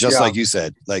 Just like you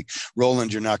said, like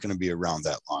Roland, you're not going to be around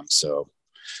that long. So,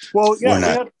 well,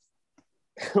 yeah,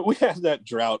 we had that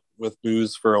drought with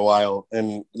booze for a while,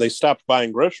 and they stopped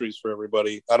buying groceries for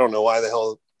everybody. I don't know why the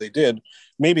hell they did.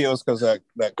 Maybe it was because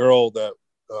that girl that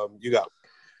you got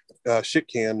shit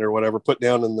canned or whatever put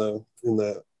down in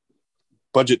the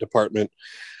budget department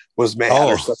was mad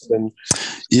or something.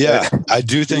 Yeah, I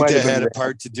do think that had a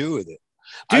part to do with it.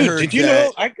 Dude, did you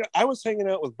know I was hanging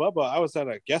out with Bubba? I was at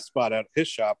a guest spot at his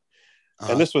shop,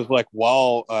 and this was like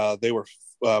while they were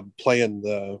playing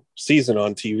the season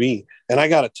on TV, and I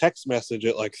got a text message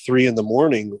at like 3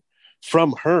 a.m.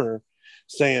 from her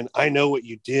saying, "I know what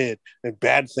you did, and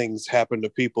bad things happen to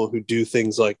people who do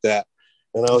things like that."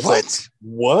 And I was like,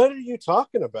 "What are you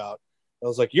talking about?" I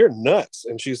was like, "You're nuts."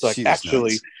 And she's like,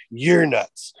 "Actually, you're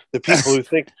nuts. The people who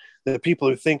think the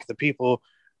people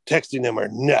texting them are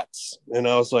nuts." And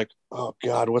I was like, "Oh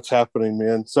God, what's happening,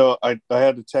 man?" So I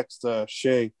had to text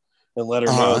Shay and let her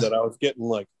know that I was getting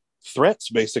like threats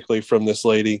basically from this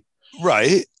lady.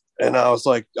 Right. And I was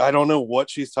like, I don't know what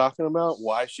she's talking about,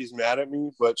 why she's mad at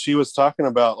me, but she was talking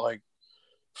about like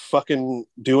fucking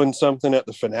doing something at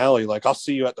the finale. Like, "I'll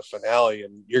see you at the finale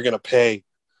and you're going to pay."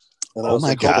 And I was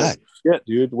like, God. Shit,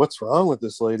 dude, what's wrong with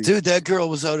this lady? Dude, that girl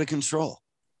was out of control.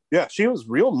 Yeah, she was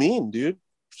real mean, dude.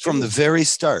 From the very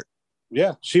start.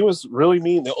 Yeah, she was really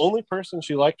mean. The only person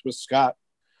she liked was Scott.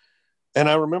 And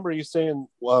I remember you saying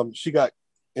she got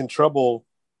in trouble,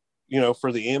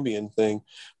 for the Ambien thing.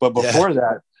 But before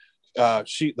that,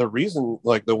 the reason,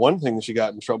 like the one thing she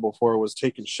got in trouble for was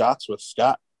taking shots with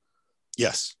Scott.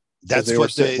 Yes. That's they what were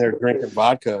sitting there drinking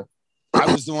vodka.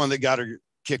 I was the one that got her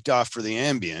kicked off for the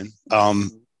Ambien.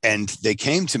 And they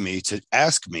came to me to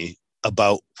ask me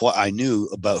about what I knew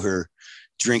about her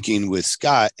drinking with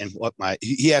Scott and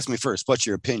he asked me first, "What's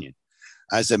your opinion?"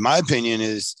 I said, "My opinion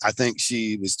is I think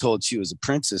she was told she was a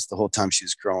princess the whole time she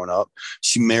was growing up.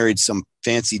 She married some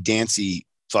fancy dancy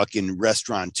fucking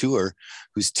restaurateur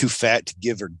who's too fat to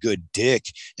give her good dick.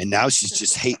 And now she's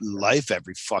just hating life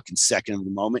every fucking second of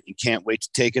the moment and can't wait to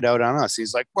take it out on us."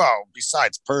 He's like, "Well,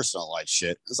 besides personal life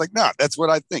shit." I was like, "No, that's what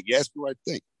I think. You ask me what I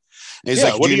think." And he's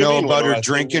like, "Do you know about her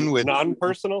drinking with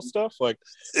non-personal stuff?" Like,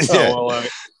 "Oh, well,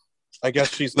 I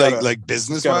guess she's got like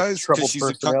business wise, because she's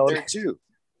a cunt there too."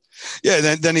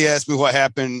 Yeah. Then he asked me what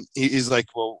happened. He's like,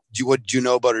 "Well, what do you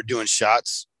know about her doing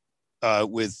shots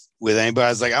with anybody?" I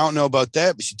was like, "I don't know about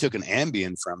that, but she took an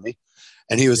Ambien from me."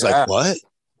 And he was like, "What?"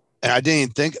 And I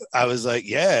didn't think. I was like,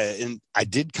 "Yeah." And I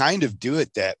did kind of do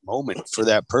it that moment for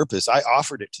that purpose. I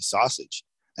offered it to Sausage,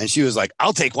 and she was like,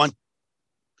 "I'll take one."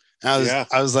 And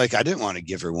I was like, I didn't want to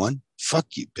give her one.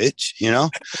 Fuck you, bitch.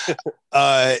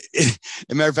 As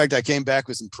a matter of fact, I came back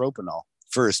with some propanol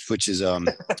first, which is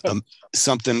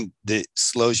something that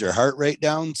slows your heart rate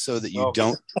down so that you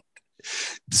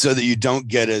don't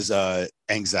get as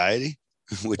anxiety.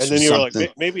 Which and then you were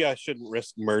like, maybe I shouldn't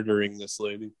risk murdering this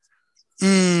lady.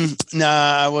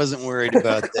 Nah, I wasn't worried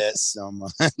about that so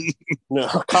much. No,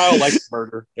 Kyle likes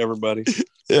murder, everybody.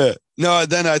 Yeah. No,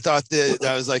 then I thought that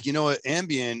I was like, you know what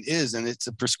Ambien is, and it's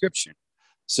a prescription.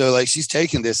 So like she's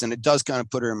taking this and it does kind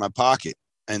of put her in my pocket.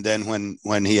 And then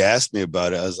when he asked me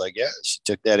about it, I was like, "Yeah, she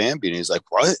took that Ambien." He's like,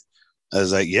 "What?" I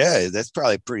was like, "Yeah, that's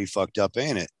probably pretty fucked up,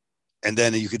 ain't it?" And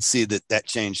then you could see that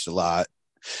changed a lot.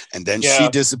 And then she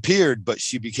disappeared, but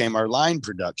she became our line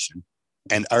production.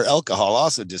 And our alcohol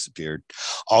also disappeared.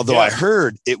 Although I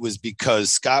heard it was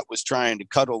because Scott was trying to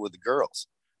cuddle with the girls.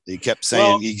 He kept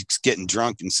saying he's getting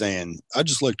drunk and saying, I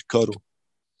just like to cuddle.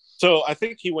 So I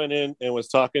think he went in and was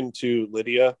talking to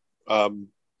Lydia, and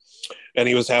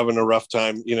he was having a rough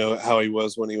time, how he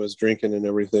was when he was drinking and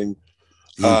everything.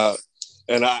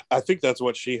 And I think that's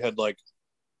what she had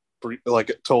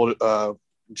told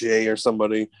Jay or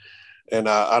somebody. And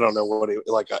I don't know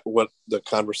what the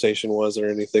conversation was or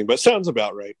anything, but sounds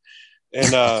about right.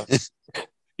 And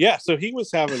yeah, so he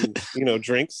was having,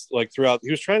 drinks throughout.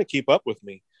 He was trying to keep up with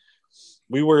me.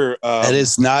 We were. That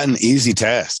is not an easy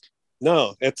task.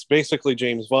 No, it's basically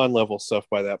James Bond level stuff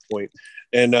by that point.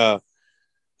 And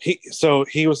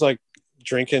he was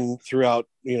drinking throughout,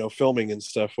 filming and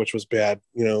stuff, which was bad,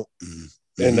 Mm-hmm.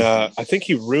 And I think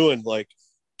he ruined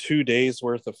 2 days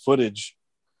worth of footage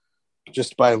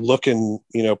just by looking,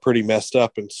 pretty messed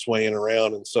up and swaying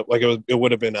around and stuff. It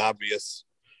would have been obvious,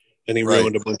 and he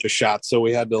ruined a bunch of shots. So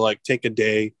we had to take a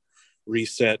day,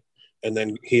 reset, and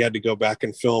then he had to go back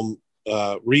and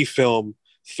refilm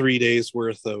 3 days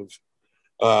worth of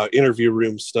interview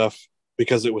room stuff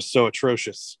because it was so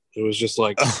atrocious. It was just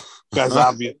guys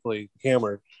obviously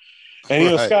hammered.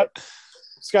 And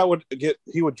Scott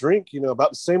would drink,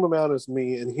 about the same amount as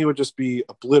me, and he would just be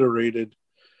obliterated.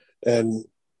 And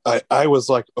I was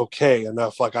okay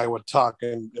enough. I would talk,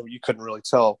 and you couldn't really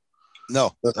tell.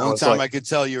 No, the only time I could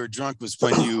tell you were drunk was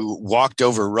when you walked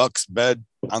over Ruck's bed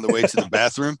on the way to the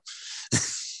bathroom.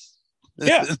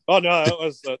 Yeah. Oh no,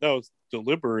 that was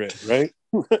deliberate, right?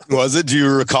 Was it? Do you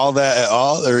recall that at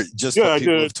all, or just what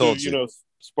people have told you?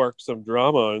 Spark some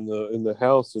drama in the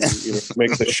house and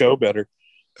make the show better.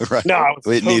 Right. No,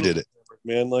 it needed it,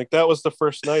 man. That was the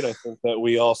first night I think that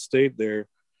we all stayed there,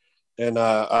 and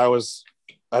I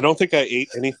don't think I ate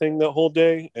anything that whole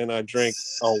day, and I drank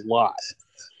a lot.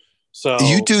 So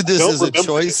you do this as a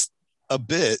choice a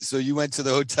bit. So you went to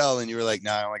the hotel and you were like,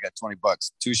 "No, I only got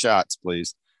 $20. 2 shots,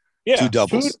 please." Yeah, 2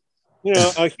 doubles.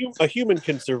 Food, a human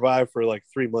can survive for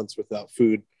 3 months without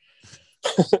food.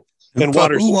 And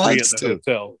water's free at the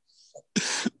hotel.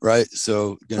 Right.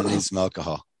 So gonna need some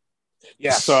alcohol.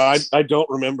 Yeah, so I don't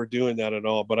remember doing that at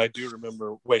all, but I do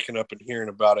remember waking up and hearing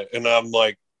about it. And I'm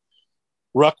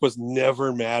Ruck was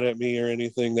never mad at me or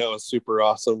anything. That was super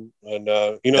awesome. And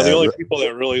the only people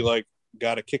that really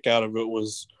got a kick out of it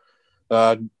was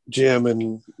Jim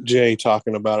and Jay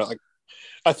talking about it.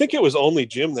 I think it was only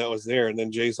Jim that was there, and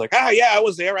then Jay's yeah, I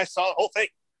was there. I saw the whole thing.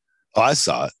 Oh, I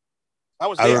saw it. I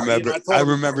was there. I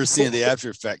remember seeing the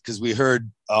after effect because we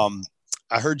heard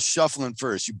I heard shuffling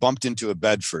first. You bumped into a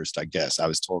bed first, I guess. I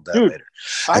was told that later.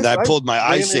 And I pulled my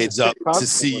eye shades up to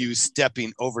see you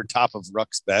stepping over top of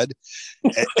Ruck's bed.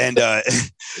 No,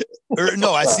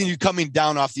 I seen you coming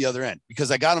down off the other end because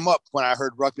I got him up when I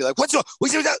heard Ruck be like, "What's up?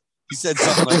 What's up?" He said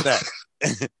something like that.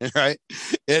 Right.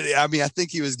 I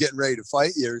think he was getting ready to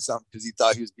fight you or something because he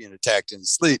thought he was being attacked in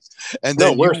his sleep. And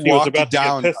then he was about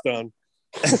down. To get pissed on.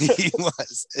 He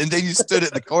was. And then you stood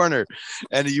at the corner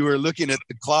and you were looking at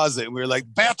the closet and we were like,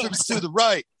 "Bathroom's to the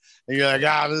right." And you're like,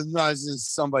 this is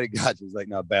somebody got you. It's like,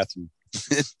 "No, bathroom."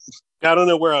 I don't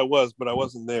know where I was, but I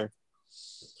wasn't there.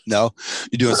 No,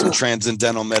 you're doing some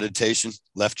transcendental meditation,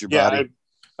 left your body.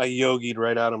 I yogied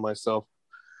right out of myself.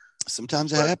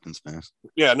 Sometimes that happens, man.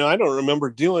 Yeah, no, I don't remember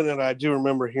doing it. I do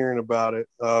remember hearing about it.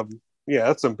 Yeah,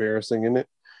 that's embarrassing, isn't it?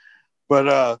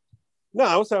 But no,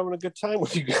 I was having a good time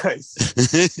with you guys.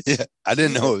 Yeah, I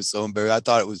didn't know it was so embarrassing. I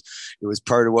thought it was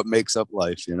part of what makes up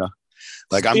life,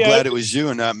 I'm glad it was you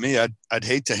and not me. I'd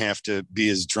hate to have to be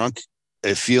as drunk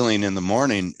a feeling in the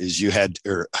morning as you had,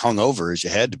 or hungover as you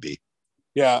had to be.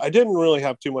 Yeah, I didn't really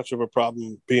have too much of a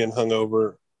problem being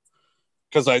hungover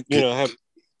because I have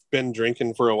been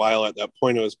drinking for a while. At that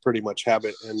point, it was pretty much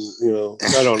habit, and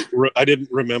I didn't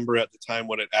remember at the time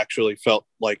what it actually felt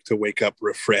like to wake up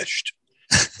refreshed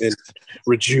and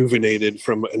rejuvenated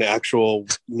from an actual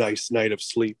nice night of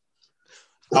sleep.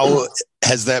 How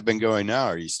has that been going now?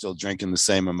 Are you still drinking the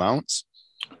same amounts?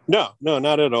 No,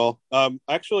 not at all. I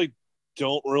actually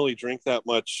don't really drink that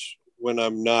much when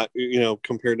I'm not,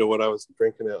 compared to what I was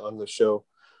drinking it on the show,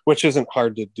 which isn't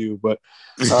hard to do, but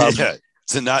yeah,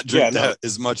 to not drink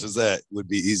as much as that would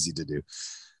be easy to do.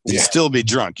 You'd still be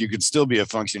drunk. You could still be a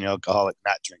functioning alcoholic,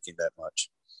 not drinking that much.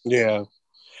 Yeah.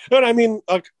 But I mean,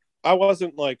 I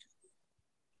wasn't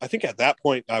I think at that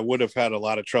point I would have had a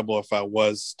lot of trouble if I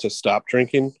was to stop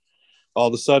drinking all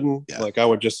of a sudden. Yeah. I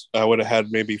would have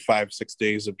had maybe 5-6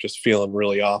 days of just feeling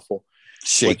really awful.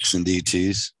 Shakes and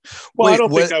DTs. Well, I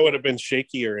don't think I would have been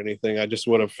shaky or anything. I just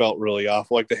would have felt really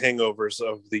awful. The hangovers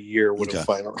of the year would have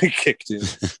finally kicked in.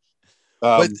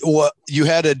 But you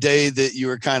had a day that you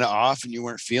were kind of off and you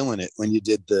weren't feeling it when you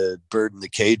did the bird in the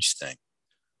cage thing.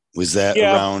 Was that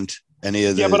around Any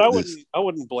of the? Yeah, but I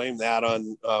wouldn't blame that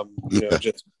on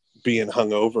just being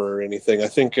hungover or anything. I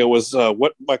think it was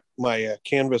what my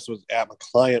canvas was at. My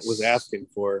client was asking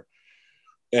for,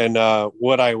 and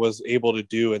what I was able to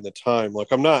do in the time. Like,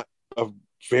 I'm not a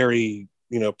very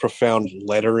profound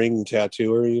lettering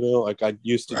tattooer. Like I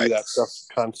used to do that stuff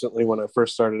constantly when I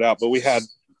first started out. But we had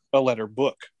a letter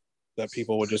book that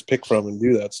people would just pick from and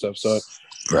do that stuff. So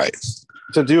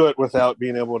to do it without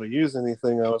being able to use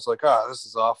anything, I was like, this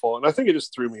is awful. And I think it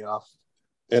just threw me off.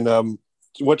 And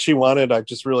what she wanted, I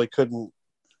just really couldn't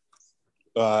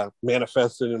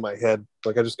manifest it in my head.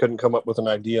 Like, I just couldn't come up with an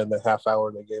idea in the half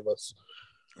hour they gave us.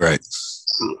 Right.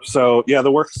 So yeah,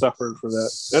 the work suffered for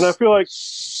that. And I feel like,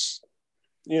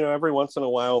 every once in a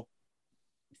while,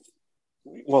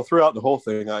 well, throughout the whole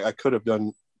thing, I could have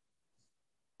done,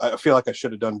 I feel like I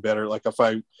should have done better. Like, if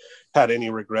I had any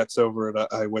regrets over it,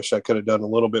 I wish I could have done a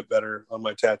little bit better on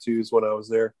my tattoos when I was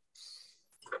there.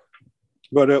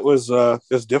 But it was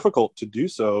difficult to do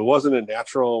so. It wasn't a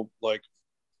natural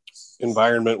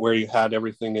environment where you had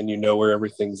everything and where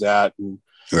everything's at, and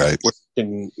right,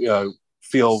 and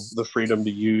feel the freedom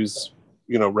to use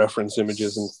reference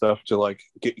images and stuff to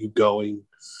get you going.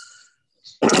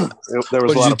 There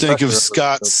was what did you think of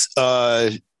Scott's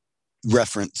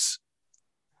reference?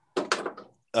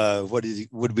 What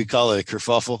would we call it? A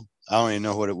kerfuffle? I don't even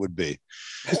know what it would be,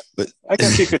 but I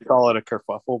guess you could call it a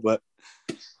kerfuffle. But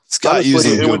Scott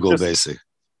honestly, using Google basic.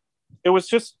 It was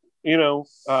just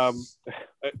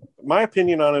my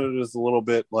opinion on it is a little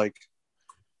bit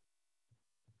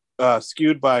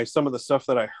skewed by some of the stuff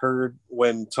that I heard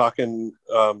when talking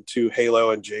to Halo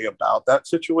and Jay about that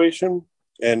situation,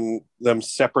 and them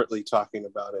separately talking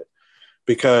about it,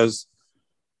 because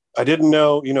I didn't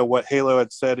know, what Halo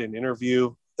had said in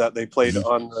interview that they played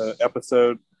on the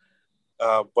episode,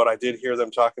 but I did hear them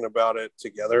talking about it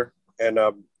together. And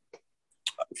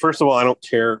first of all, I don't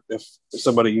care if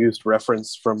somebody used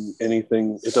reference from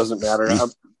anything; it doesn't matter.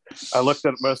 I looked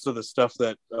at most of the stuff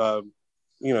that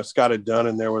Scott had done,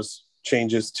 and there was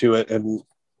changes to it, and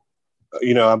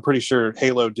I'm pretty sure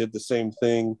Halo did the same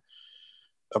thing.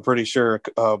 I'm pretty sure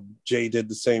Jay did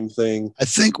the same thing. I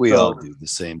think we all do the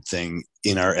same thing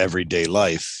in our everyday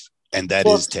life, and that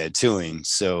is tattooing.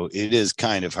 So it is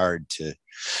kind of hard to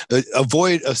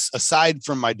avoid, aside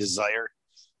from my desire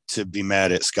to be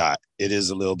mad at Scott. It is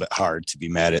a little bit hard to be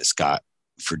mad at Scott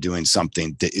for doing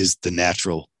something that is the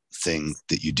natural thing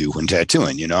that you do when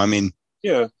tattooing. I mean,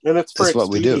 yeah, and it's for what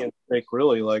we do.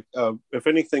 Really, if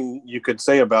anything you could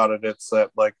say about it, it's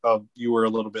that you were a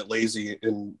little bit lazy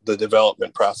in the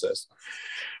development process,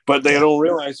 but they don't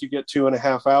realize you get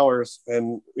 2.5 hours,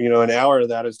 and an hour of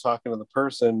that is talking to the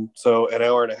person. So an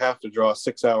hour and a half to draw a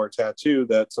 6-hour tattoo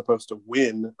that's supposed to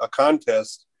win a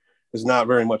contest is not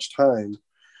very much time.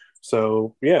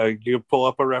 So yeah, you pull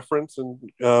up a reference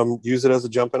and use it as a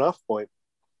jumping off point.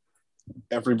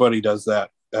 Everybody does that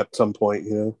at some point,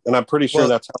 and I'm pretty sure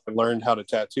that's how I learned how to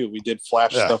tattoo. We did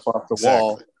flash stuff off the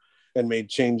wall and made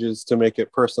changes to make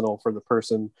it personal for the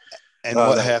person. And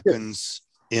what happens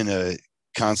in a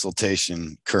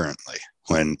consultation currently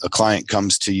when a client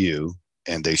comes to you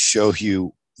and they show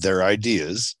you their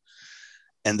ideas,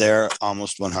 and they're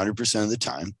almost 100% of the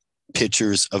time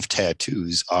pictures of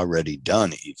tattoos already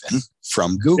done, even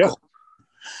from Google.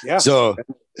 Yeah. So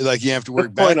you have to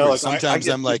work backwards. Sometimes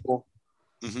I'm like,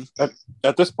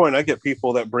 at this point, I get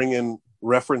people that bring in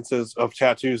references of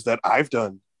tattoos that I've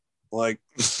done. I've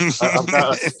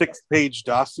got a 6-page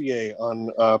dossier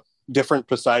on different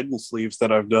Poseidon sleeves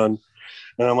that I've done,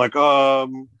 and I'm like, I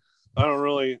don't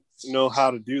really know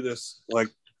how to do this,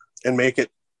 and make it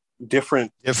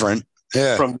different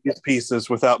from these pieces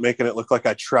without making it look like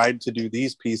I tried to do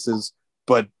these pieces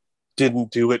but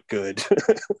didn't do it good.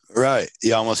 Right.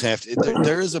 You almost have to.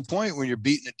 There is a point when you're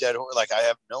beating a dead horse. I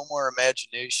have no more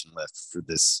imagination left for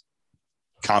this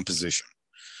composition.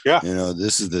 Yeah.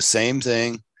 This is the same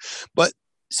thing, but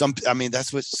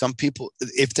that's what some people,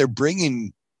 if they're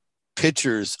bringing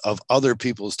pictures of other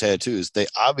people's tattoos, they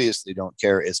obviously don't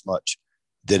care as much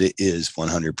that it is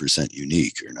 100%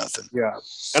 unique or nothing. Yeah.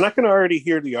 And I can already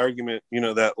hear the argument,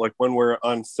 that when we're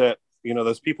on set,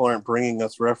 those people aren't bringing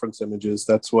us reference images.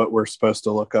 That's what we're supposed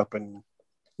to look up and,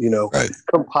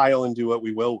 compile and do what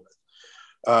we will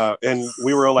with. And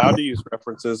we were allowed to use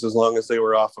references as long as they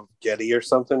were off of Getty or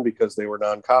something, because they were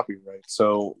non-copyright.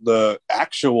 So the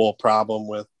actual problem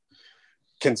with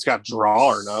can Scott draw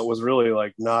or not was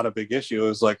really not a big issue. It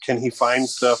was can he find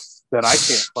stuff that I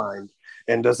can't find?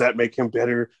 And does that make him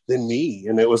better than me?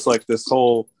 And it was this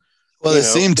whole... Well, it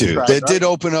seemed to. It did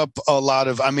open up a lot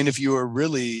of... if you were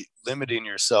really limiting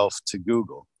yourself to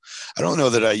Google, I don't know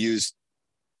that I used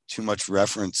too much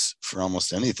reference for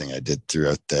almost anything I did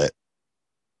throughout that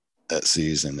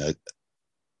season.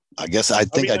 I guess I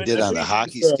think I did on the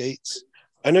hockey skates.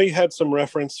 I know you had some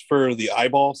reference for the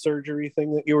eyeball surgery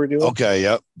thing that you were doing. Okay,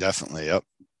 yep, definitely, yep.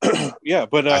 Yeah,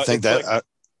 but I think that. like,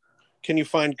 can you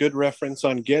find good reference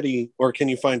on Getty, or can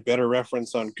you find better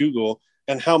reference on Google?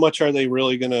 And how much are they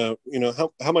really going to,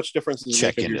 how much difference is it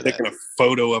make if you're taking a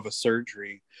photo of a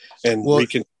surgery and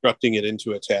reconstructing it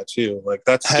into a tattoo? Like,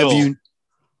 that's still.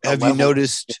 Have you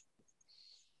noticed?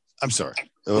 I'm sorry.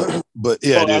 But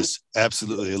yeah, it is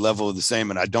absolutely a level of the same.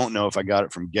 And I don't know if I got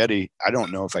it from Getty. I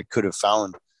don't know if I could have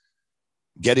found.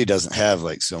 Getty doesn't have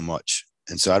like so much.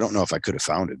 And so I don't know if I could have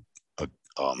found a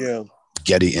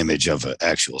Getty image of an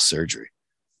actual surgery.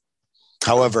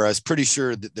 However, I was pretty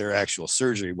sure that their actual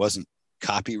surgery wasn't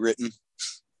copywritten.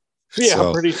 Yeah,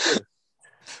 so, pretty sure.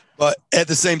 But at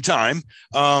the same time,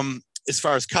 as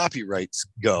far as copyrights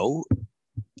go,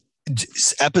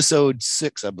 episode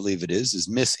 6, I believe it is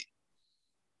missing.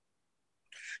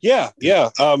 Yeah.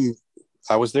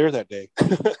 I was there that day.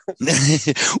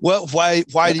 Well,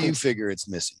 why do you figure it's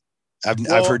missing?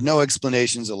 I've heard no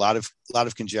explanations, a lot of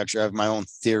conjecture. I have my own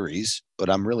theories, but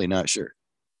I'm really not sure.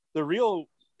 The real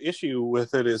issue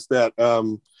with it is that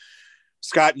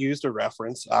Scott used a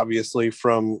reference, obviously,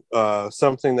 from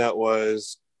something that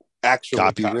was actually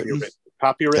copywritten.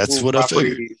 That's what I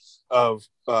figured. Of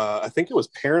I think it was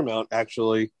Paramount,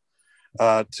 actually,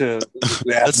 to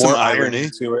add more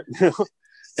irony to it.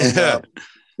 And,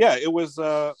 it was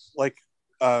what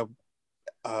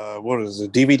is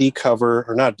it, DVD cover,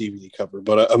 or not DVD cover,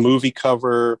 but a movie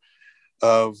cover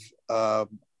of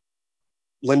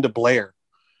Linda Blair,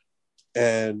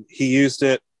 and he used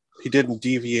it. He didn't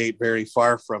deviate very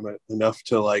far from it enough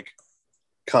to like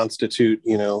constitute,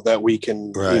 that we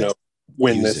can,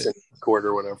 win this in court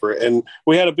or whatever. And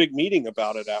we had a big meeting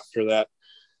about it after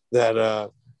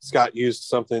that Scott used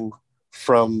something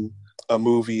from a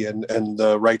movie, and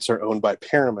the rights are owned by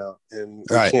Paramount, and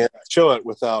we can't show it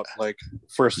without like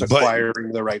first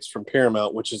acquiring the rights from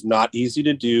Paramount, which is not easy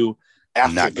to do.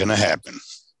 Not going to happen.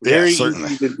 Very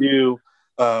easy to do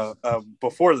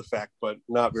before the fact, but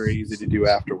not very easy to do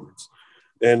afterwards.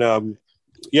 And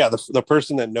the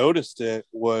person that noticed it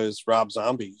was Rob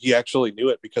Zombie. He actually knew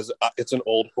it because it's an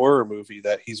old horror movie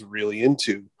that he's really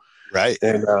into. Right.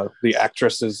 And the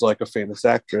actress is like a famous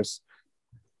actress.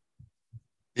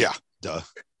 Yeah. Duh.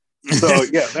 So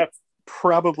that's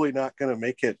probably not going to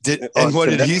make it. And what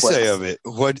did Netflix. He say of it?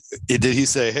 What did he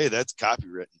say? Hey, that's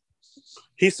copywritten.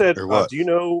 He said, do you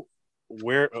know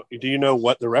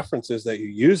what the reference is that you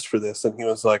used for this? And he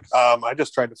was like, I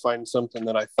just tried to find something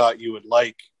that I thought you would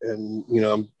like, and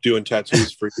I'm doing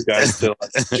tattoos for you guys to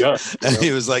like judge. And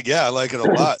he was like, yeah, I like it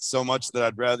a lot, so much that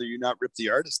I'd rather you not rip the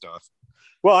artist off.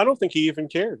 Well, I don't think he even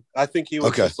cared. I think he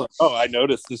was just like, I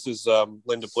noticed this is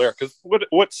Linda Blair. Because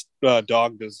what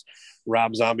dog does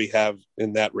Rob Zombie have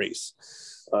in that race,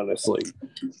 honestly?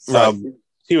 Right.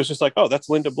 He was just like, that's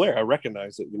Linda Blair. I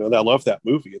recognize it. I love that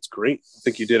movie. It's great. I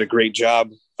think you did a great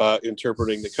job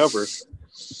interpreting the cover.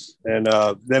 And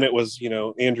then it was,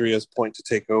 Andrea's point to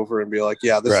take over and be like,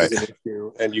 this is an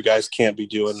issue, and you guys can't be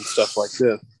doing stuff like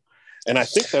this. And I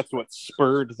think that's what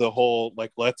spurred the whole,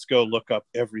 like, let's go look up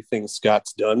everything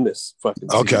Scott's done this fucking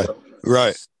season.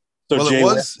 Right. So Jay it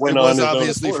was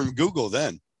obviously from Google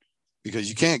then, because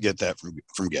you can't get that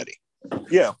from Getty.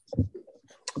 Yeah.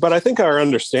 But I think our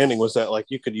understanding was that, like,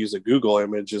 you could use a Google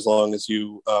image as long as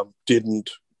you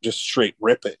didn't just straight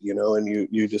rip it, and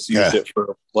you just used it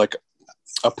for, like,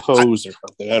 a pose or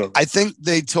something. I don't know. I think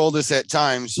they told us at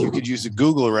times you could use a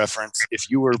Google reference if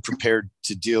you were prepared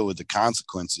to deal with the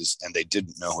consequences, and they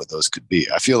didn't know what those could be.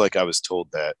 I feel like I was told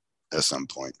that at some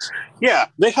point. Yeah,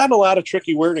 they had a lot of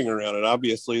tricky wording around it.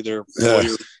 Obviously, they're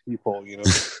lawyer people,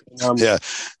 yeah,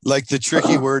 like the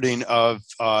tricky wording of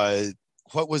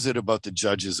what was it about the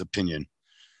judge's opinion?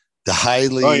 The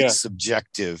highly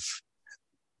subjective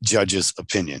judge's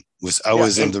opinion was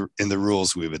always in the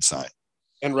rules we would sign.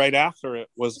 And right after it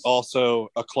was also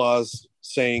a clause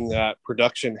saying that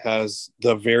production has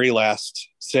the very last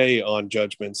say on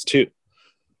judgments too.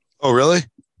 Oh, really?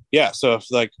 Yeah. So if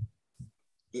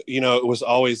it was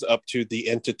always up to the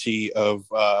entity of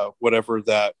whatever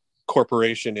that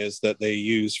corporation is that they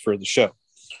use for the show.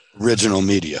 Original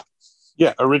Media.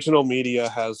 Yeah. Original Media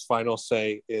has final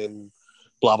say in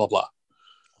blah, blah, blah.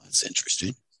 That's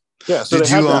interesting. Yeah. So they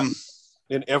had that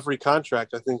in every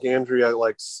contract. I think Andrea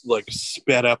like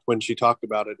sped up when she talked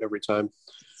about it every time.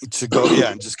 To go,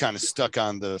 and just kind of stuck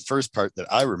on the first part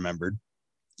that I remembered.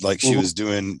 Like she was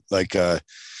doing like,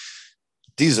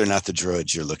 these are not the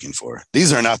droids you're looking for.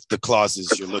 These are not the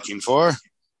clauses you're looking for.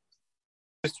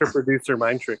 Mr. Producer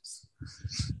mind tricks.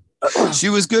 She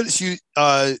was good. She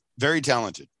very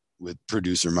talented with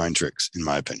producer mind tricks, in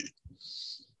my opinion.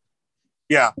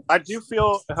 Yeah, I do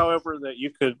feel, however, that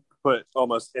you could put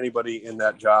almost anybody in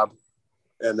that job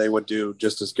and they would do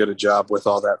just as good a job with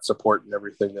all that support and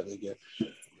everything that they get.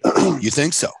 You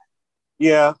think so?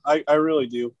 Yeah, I really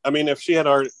do. I mean, if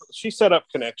she set up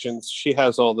connections, she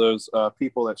has all those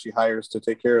people that she hires to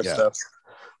take care of stuff,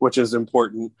 which is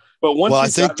important. But once I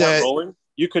think that rolling,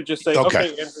 you could just say, okay,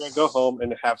 Andrea, go home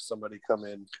and have somebody come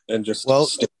in and just. Well,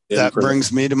 that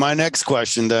brings me to my next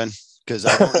question then, because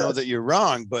I don't know that you're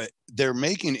wrong, but they're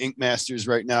making Ink Masters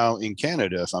right now in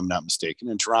Canada, if I'm not mistaken,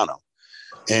 in Toronto.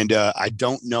 And I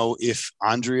don't know if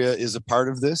Andrea is a part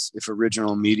of this, if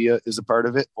Original Media is a part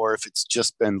of it, or if it's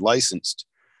just been licensed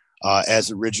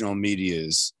as Original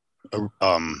Media's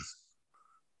copywritten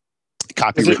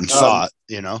thought,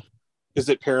 you know? Is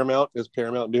it Paramount? Is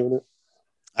Paramount doing it?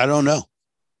 I don't know.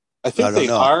 I think they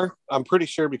are. I'm pretty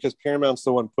sure because Paramount's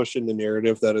the one pushing the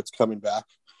narrative that it's coming back.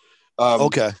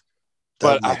 Okay.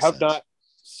 But I have not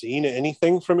seen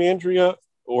anything from Andrea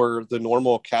or the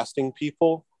normal casting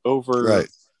people over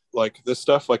like this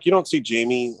stuff. Like you don't see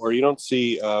Jamie or you don't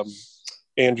see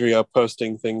Andrea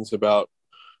posting things about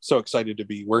so excited to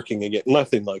be working again.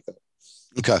 Nothing like that.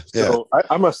 Okay. Yeah. So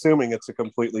I'm assuming it's a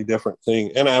completely different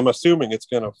thing. And I'm assuming it's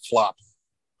going to flop.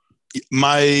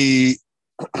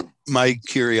 My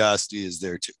curiosity is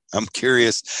there too. I'm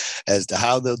curious as to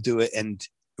how they'll do it. And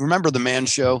remember the Man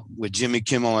Show with Jimmy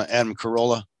Kimmel and Adam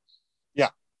Carolla? Yeah.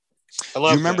 Do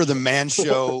you remember the Man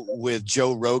Show with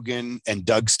Joe Rogan and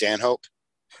Doug Stanhope?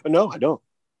 No, I don't.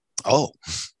 Oh,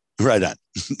 right on.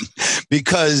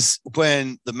 Because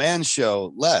when the Man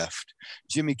Show left,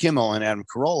 Jimmy Kimmel and Adam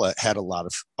Carolla had a lot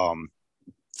of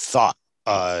thought.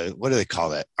 What do they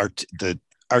call that? The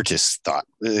artist's thought.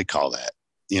 What do they call that?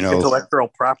 You know,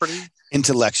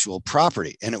 intellectual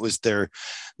property. And it was their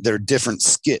different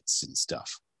skits and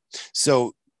stuff.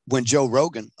 So when Joe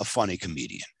Rogan, a funny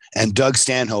comedian, and Doug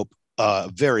Stanhope, a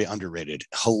very underrated,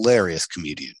 hilarious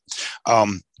comedian,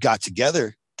 got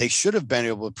together, they should have been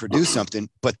able to produce something,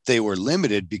 but they were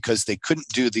limited because they couldn't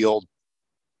do the old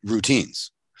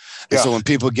routines. And so when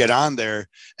people get on there,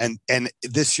 and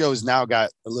this show's now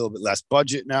got a little bit less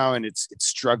budget now, and it's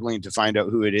struggling to find out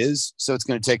who it is. So it's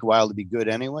going to take a while to be good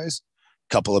anyways.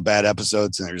 A couple of bad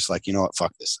episodes, and they're just like, you know what,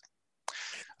 fuck this thing.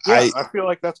 Yeah, I feel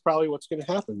like that's probably what's going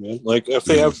to happen, man. Like if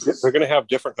they're going to have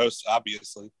different hosts,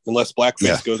 obviously, unless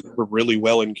blackface goes over really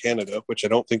well in Canada, which I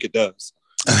don't think it does.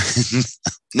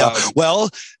 No,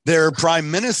 well, their prime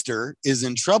minister is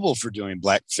in trouble for doing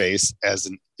blackface as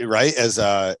an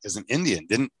Indian.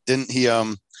 Didn't he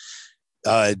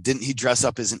dress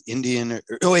up as an Indian?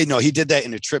 He did that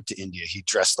in a trip to India. He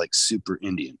dressed like super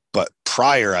Indian. But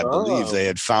prior, I believe they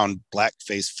had found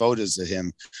blackface photos of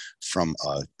him from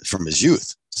his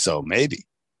youth. So maybe.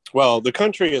 Well, the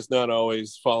country is not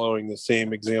always following the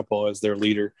same example as their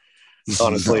leader.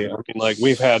 Honestly, I mean, like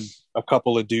we've had a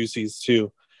couple of doozies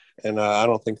too, and I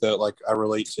don't think that like I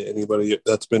relate to anybody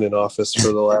that's been in office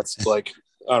for the last like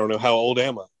I don't know how old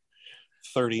am I,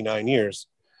 39 years.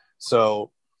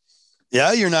 So,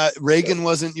 yeah, you're not. Reagan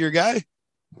wasn't your guy.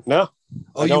 No.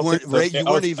 Oh, you weren't. You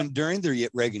weren't even during the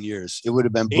Reagan years. It would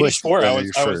have been Bush. I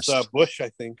was Bush, I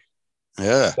think.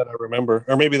 Yeah, that I remember,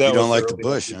 or maybe that you don't like the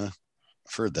Bush, huh?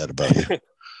 I've heard that about you.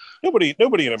 Nobody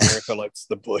in America likes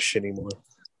the Bush anymore.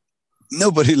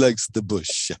 Nobody likes the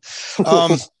Bush.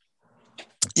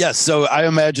 Yeah, so I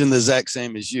imagine the exact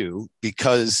same as you.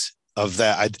 Because of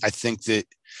that, I think that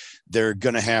they're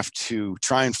going to have to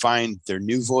try and find their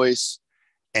new voice,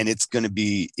 and it's going to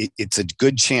be. It's a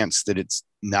good chance that it's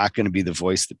not going to be the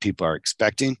voice that people are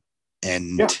expecting,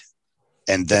 and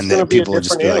then people will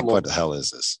just be like, "What the hell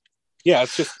is this?" Yeah,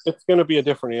 it's going to be a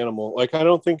different animal. Like I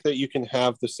don't think that you can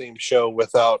have the same show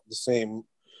without the same.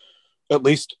 At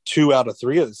least 2 out of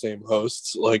 3 of the same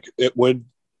hosts. Like it would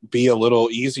be a little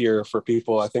easier for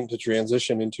people, I think, to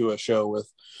transition into a show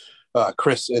with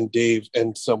Chris and Dave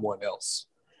and someone else.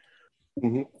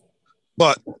 Mm-hmm.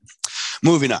 But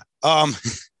moving on.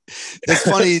 It's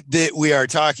funny that we are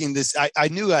talking this. I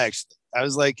knew I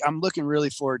was like, I'm looking really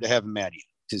forward to having Matti,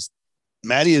 because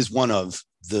Matti is one of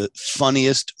the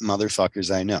funniest motherfuckers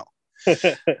I know.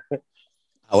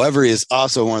 However, he is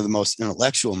also one of the most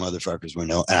intellectual motherfuckers we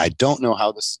know. And I don't know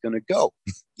how this is going to go.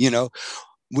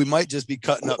 We might just be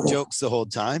cutting up jokes the whole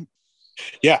time.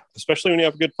 Yeah, especially when you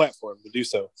have a good platform to do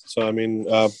so. So, I mean,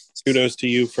 kudos to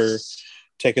you for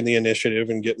taking the initiative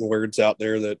and getting words out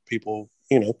there that people,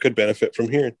 could benefit from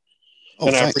hearing.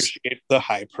 And thanks. I appreciate the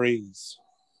high praise.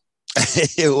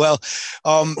 Well,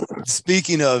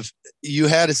 speaking of, you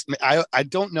had I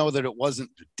don't know that it wasn't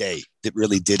the day that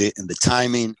really did it and the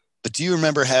timing. But do you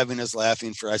remember having us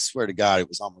laughing for, I swear to God, it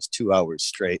was almost 2 hours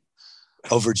straight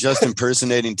over just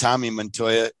impersonating Tommy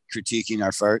Montoya critiquing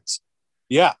our farts?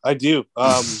 Yeah, I do.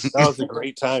 That was a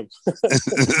great time.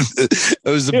 It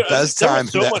was the best time.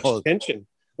 There was so much tension.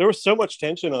 There was so much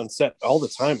tension on set all the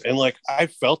time, and like I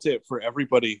felt it for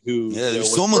everybody who.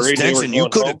 There's so much tension. You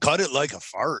could have cut it like a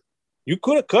fart. You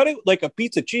could have cut it like a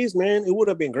piece of cheese, man. It would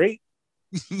have been great.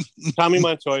 Tommy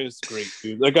Montoya is great,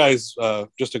 dude. That guy's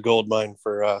just a gold mine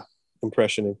for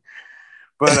impressioning.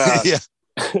 But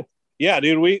yeah,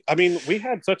 dude. We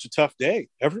had such a tough day.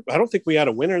 I don't think we had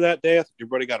a winner that day. I think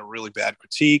everybody got a really bad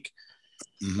critique,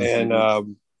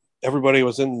 and everybody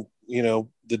was in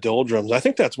the doldrums. I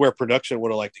think that's where production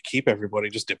would have liked to keep everybody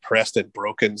just depressed and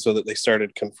broken, so that they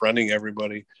started confronting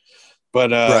everybody.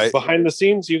 But behind the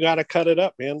scenes, you got to cut it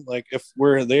up, man. Like if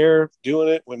we're there doing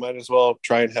it, we might as well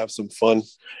try and have some fun.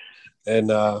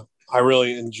 And I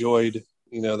really enjoyed,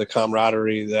 the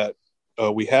camaraderie that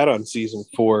we had on season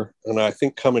 4. And I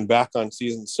think coming back on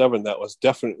season 7, that was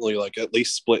definitely like at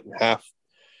least split in half.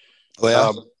 Oh,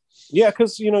 yeah. Yeah,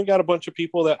 because, you got a bunch of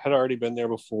people that had already been there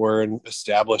before and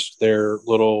established their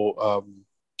little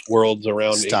worlds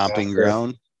around. Stomping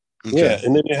ground. Okay. Yeah,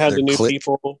 and then you had the new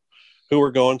people who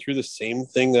were going through the same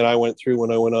thing that I went through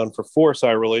when I went on for 4. So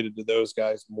I related to those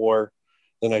guys more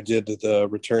than I did to the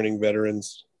returning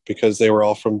veterans, because they were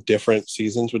all from different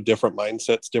seasons with different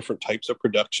mindsets, different types of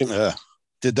production. Yeah.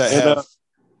 Did that have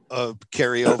a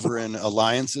carryover in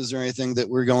alliances or anything that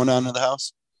were going on in the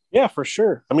house? Yeah, for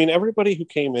sure. I mean, everybody who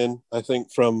came in, I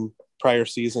think from prior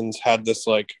seasons had this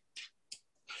like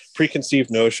preconceived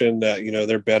notion that,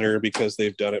 they're better because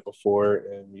they've done it before.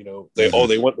 And, they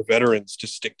want the veterans to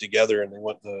stick together and they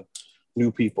want the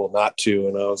new people not to.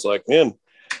 And I was like, man,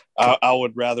 I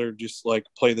would rather just like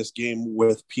play this game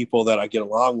with people that I get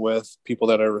along with, people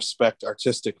that I respect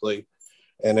artistically.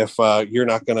 And if you're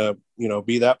not going to,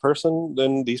 be that person,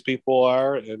 then these people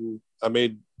are. And I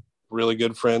made really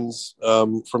good friends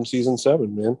from season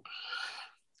 7, man.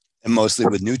 And mostly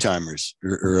with new timers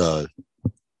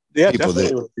yeah,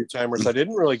 definitely with new timers. I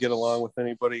didn't really get along with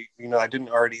anybody. I didn't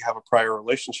already have a prior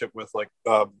relationship with like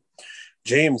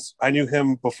James. I knew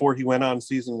him before he went on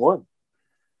season 1.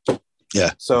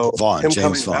 Yeah. So Vaughn,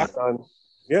 James Vaughn.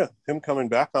 Him coming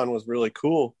back on was really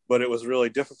cool, but it was really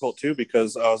difficult too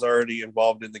because I was already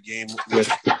involved in the game with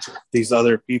these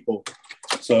other people.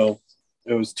 So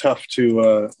it was tough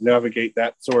to navigate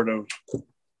that sort of.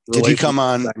 Did he come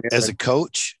on as a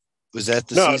coach? Was that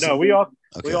the season? No, we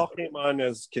all came on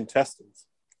as contestants.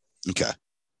 Okay.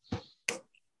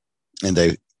 And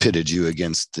they pitted you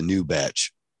against the new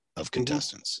batch of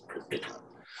contestants.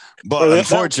 But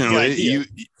unfortunately,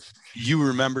 you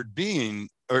remembered being,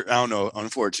 or I don't know,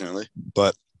 unfortunately,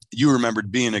 but you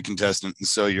remembered being a contestant, and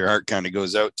so your heart kind of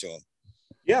goes out to him.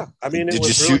 Yeah, I mean,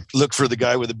 did you look for the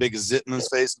guy with the biggest zit in his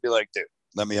face and be like, dude,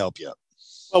 let me help you out?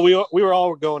 Well, we were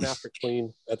all going after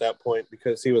Clean at that point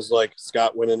because he was like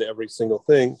Scott winning every single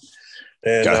thing,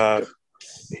 and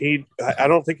I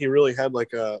don't think he really had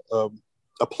like a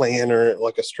plan or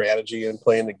like a strategy in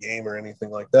playing the game or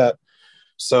anything like that.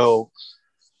 So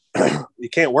you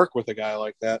can't work with a guy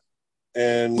like that,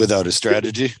 and without a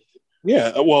strategy.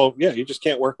 Yeah, well, yeah, you just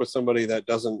can't work with somebody that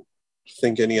doesn't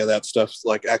think any of that stuff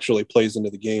like actually plays into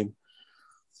the game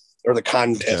or the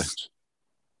contest.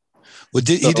 Okay. Well,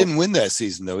 he didn't win that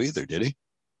season though either, did he?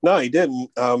 No, he didn't.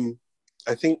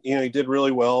 I think he did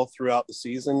really well throughout the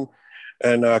season,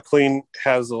 and Clean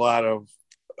has a lot of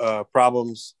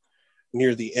problems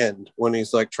near the end when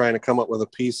he's like trying to come up with a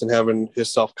piece and having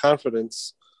his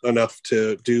self-confidence enough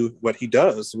to do what he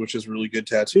does, which is really good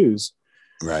tattoos.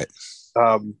 Right.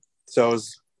 So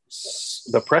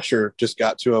the pressure just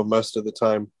got to him most of the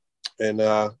time, and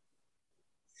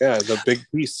the big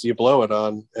piece you blow it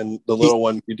on, and the little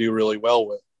one you do really well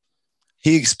with.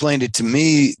 He explained it to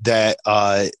me that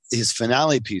his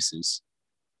finale pieces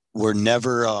were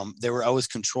never they were always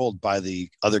controlled by the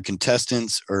other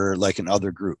contestants or like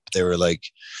another group. They were like,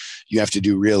 you have to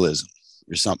do realism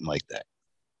or something like that.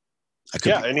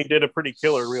 And he did a pretty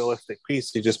killer realistic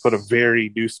piece. He just put a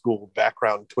very new school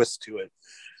background twist to it,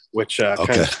 which kind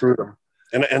of screwed him.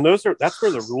 And that's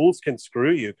where the rules can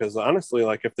screw you, because honestly,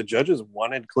 like if the judges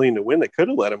wanted Clean to win, they could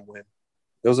have let him win.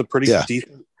 It was a pretty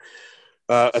decent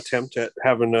attempt at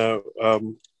having a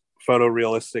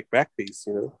photorealistic back piece,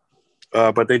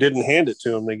 but they didn't hand it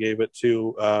to him. They gave it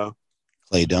to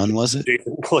Clay Dunn, was it?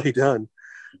 Jason Clay Dunn,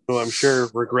 who I'm sure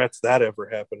regrets that ever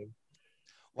happening.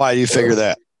 Why do you figure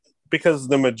that? Because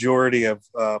the majority of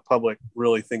public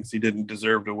really thinks he didn't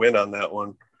deserve to win on that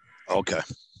one. Okay.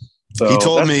 So he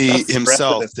told me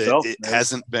himself that it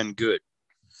hasn't been good,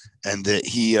 and that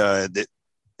he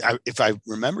if I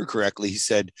remember correctly, he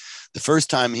said the first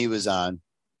time he was on,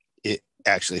 it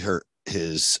actually hurt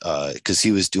his because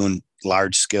he was doing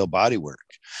large scale body work,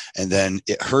 and then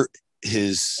it hurt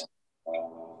his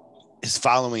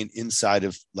following inside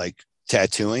of like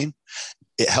tattooing.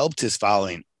 It helped his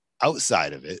following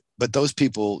outside of it, but those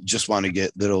people just want to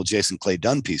get little Jason Clay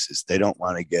Dunn pieces. They don't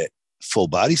want to get full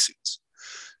body suits.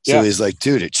 So he's like,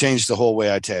 dude, it changed the whole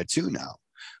way I tattoo now,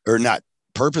 or not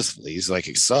purposefully. He's like,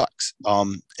 it sucks.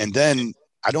 And then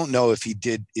I don't know if he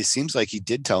did. It seems like he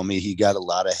did tell me he got a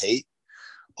lot of hate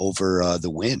over the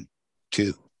win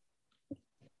too.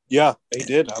 Yeah, he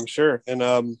did, I'm sure.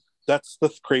 And that's the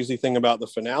crazy thing about the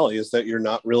finale is that you're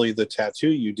not really the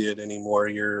tattoo you did anymore.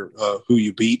 You're who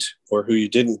you beat or who you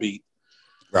didn't beat.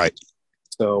 Right.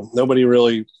 So nobody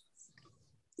really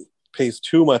pays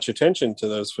too much attention to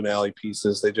those finale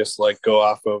pieces. They just like go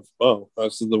off of, oh,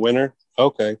 this is the winner.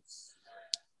 Okay.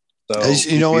 So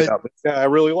you know what? Yeah, I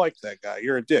really liked that guy.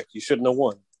 You're a dick. You shouldn't have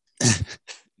won.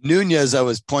 Nunez, I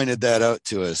was pointed that out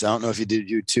to us. I don't know if he did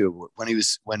you too. When he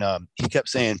kept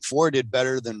saying 4 did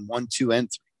better than 1, 2,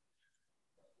 and 3.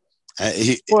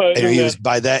 He was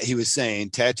by that he was saying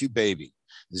Tattoo Baby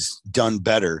is done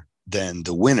better than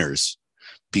the winners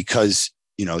because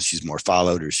she's more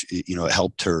followed, or it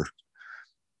helped her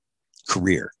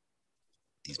career.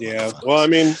 Yeah, well, I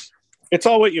mean, it's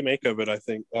all what you make of it. I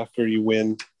think after you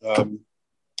win,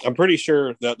 I'm pretty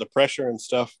sure that the pressure and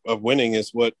stuff of winning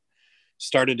is what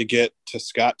started to get to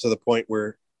Scott to the point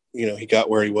where he got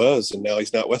where he was, and now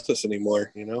he's not with us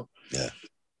anymore. Yeah.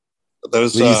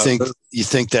 Those. You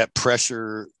think that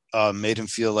pressure made him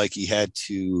feel like he had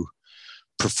to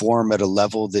perform at a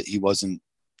level that he wasn't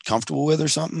comfortable with, or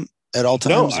something at all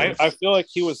times? No, I feel like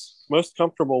he was most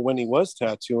comfortable when he was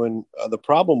tattooing. The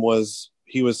problem was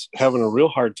he was having a real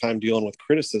hard time dealing with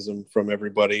criticism from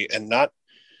everybody, and not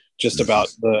just about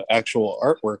the actual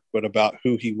artwork, but about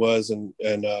who he was, and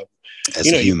as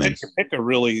a human. You pick a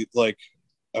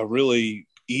really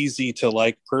easy to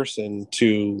like person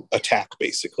to attack,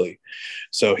 basically.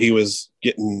 So he was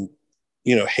getting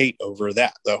hate over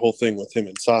that whole thing with him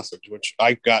and Sausage, which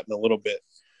I've gotten a little bit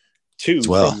too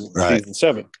from season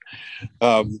 7.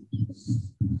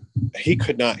 He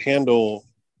could not handle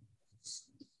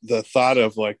the thought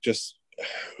of like just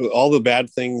all the bad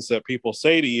things that people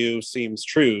say to you seems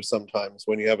true sometimes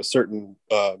when you have a certain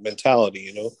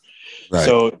mentality, Right.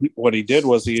 So what he did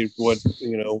was he would,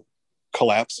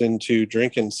 collapse into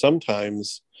drinking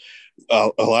sometimes.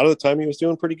 A lot of the time he was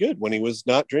doing pretty good. When he was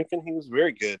not drinking, he was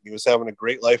very good. He was having a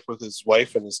great life with his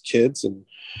wife and his kids. And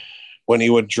when he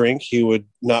would drink, he would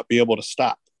not be able to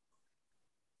stop.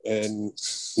 And,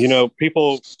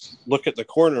 people look at the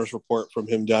coroner's report from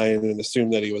him dying and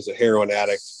assume that he was a heroin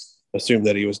addict, assume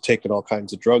that he was taking all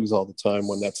kinds of drugs all the time,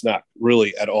 when that's not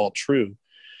really at all true.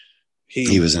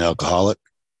 He was an alcoholic.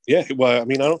 Yeah. Well, I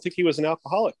mean, I don't think he was an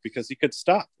alcoholic because he could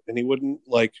stop and he wouldn't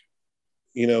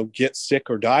get sick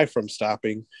or die from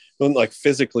stopping. He wasn't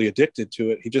physically addicted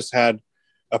to it. He just had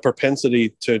a propensity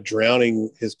to drowning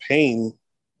his pain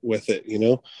with it,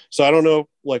 So I don't know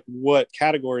what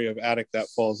category of addict that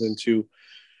falls into,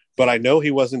 but I know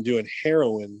he wasn't doing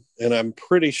heroin. And I'm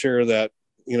pretty sure that,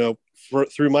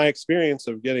 through my experience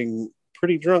of getting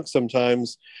pretty drunk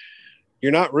sometimes,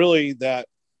 you're not really that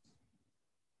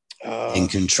in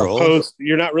control.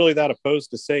 You're not really that opposed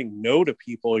to saying no to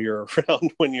people you're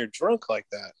around when you're drunk like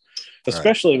that,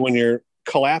 especially when you're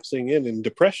collapsing in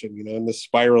depression, in the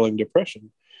spiraling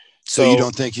depression. So you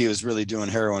don't think he was really doing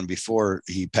heroin before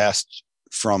he passed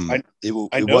from it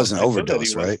wasn't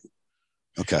overdose, right?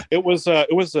 Okay. It was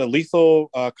a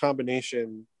lethal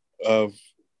combination of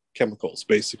chemicals,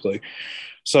 basically.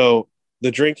 So the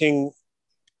drinking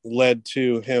led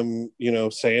to him,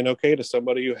 saying okay to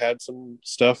somebody who had some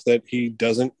stuff that he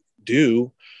doesn't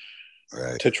do,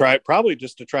 right, to try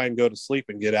and go to sleep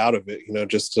and get out of it,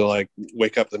 just to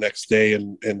wake up the next day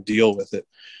and deal with it.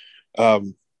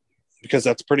 Because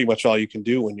that's pretty much all you can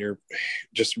do when you're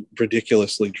just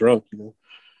ridiculously drunk,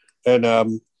 And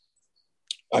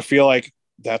I feel like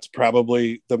that's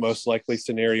probably the most likely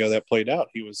scenario that played out.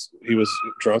 He was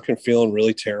drunk and feeling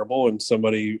really terrible, and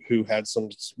somebody who had some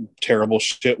terrible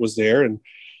shit was there and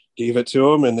gave it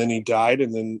to him, and then he died,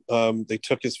 and then they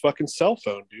took his fucking cell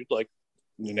phone, dude.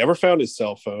 They never found his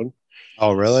cell phone.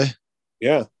 Oh, really?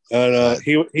 Yeah. And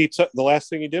he took, the last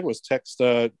thing he did was text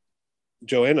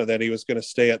Joanna that he was going to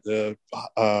stay at the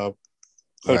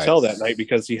hotel that night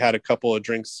because he had a couple of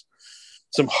drinks,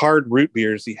 some hard root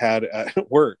beers he had at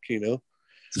work, Is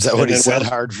that what he said?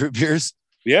 Hard root beers?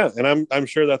 Yeah. And I'm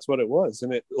sure that's what it was.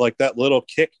 And it that little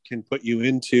kick can put you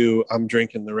into, I'm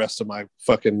drinking the rest of my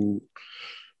fucking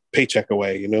paycheck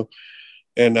away,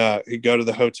 And he'd go to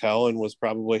the hotel and was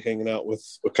probably hanging out with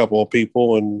a couple of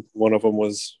people, and one of them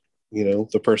was,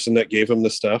 the person that gave him the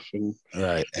stuff. And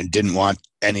right, and didn't want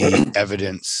any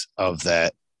evidence of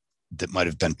that might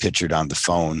have been pictured on the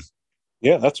phone.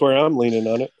 Yeah, that's where I'm leaning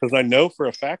on it, because I know for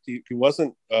a fact he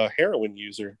wasn't a heroin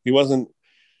user. He wasn't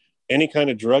any kind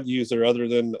of drug user other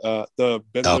than the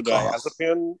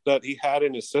benzodiazepine that he had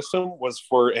in his system was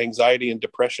for anxiety and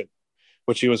depression,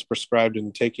 which he was prescribed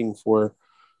and taking for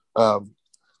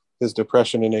his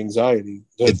depression and anxiety.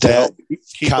 Did that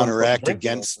counteract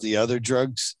against the other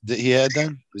drugs that he had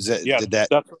then?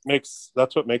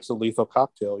 That's what makes a lethal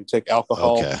cocktail. You take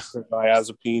alcohol,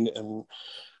 diazepine, and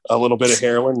a little bit of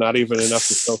heroin, not even enough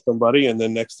to kill somebody, and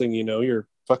then next thing you know, your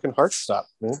fucking heart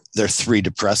stopped, man. They're 3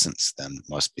 depressants then,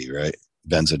 must be, right?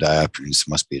 Benzodiazepines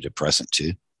must be a depressant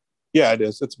too. Yeah, it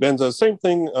is. It's benzo. Same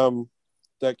thing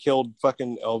that killed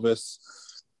fucking Elvis.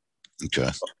 Okay.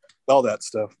 All that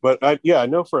stuff. But I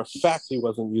know for a fact he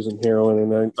wasn't using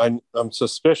heroin, and I'm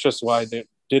suspicious why they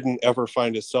didn't ever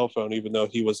find his cell phone, even though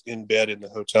he was in bed in the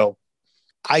hotel.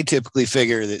 I typically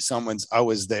figure that someone's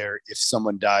always there if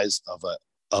someone dies of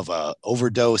a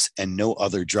overdose and no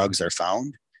other drugs are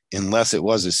found, unless it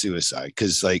was a suicide.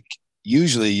 Because like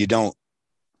usually you don't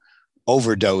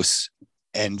overdose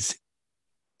and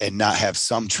not have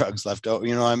some drugs left over.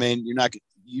 You know what I mean?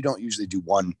 You don't usually do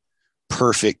one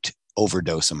perfect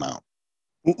overdose amount.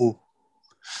 Uh-uh.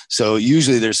 So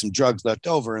usually there's some drugs left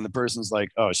over and the person's like,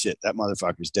 oh shit, that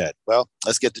motherfucker's dead. Well,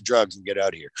 let's get the drugs and get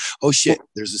out of here. Oh shit,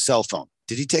 there's a cell phone.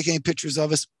 Did he take any pictures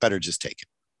of us? Better just take it.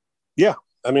 Yeah.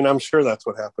 I mean, I'm sure that's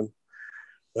what happened.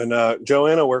 And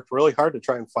Joanna worked really hard to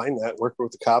try and find that, worked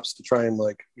with the cops to try and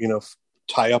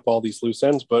tie up all these loose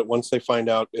ends. But once they find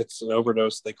out it's an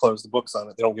overdose, they close the books on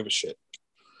it. They don't give a shit.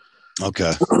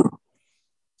 Okay.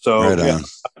 So right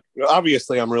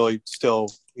obviously I'm really still,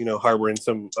 harboring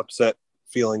some upset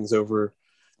feelings over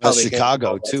how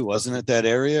Chicago too, stuff. Wasn't it that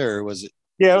area, or was it?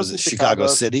 Yeah, was it Chicago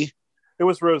City? It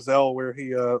was Roselle where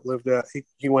he lived at.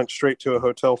 He went straight to a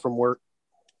hotel from work.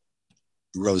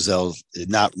 Roselle,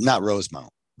 not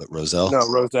Rosemount, but Roselle. No,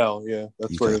 Roselle. Yeah,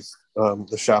 that's where his,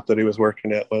 the shop that he was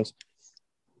working at was.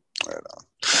 Right on.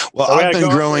 Well, I've been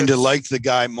growing to like the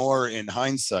guy more in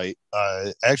hindsight.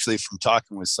 Actually, from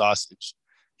talking with Sausage,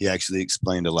 he actually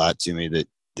explained a lot to me that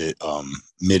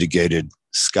mitigated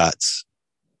Scott's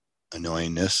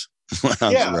annoyingness.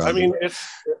 I mean,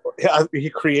 he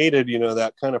created,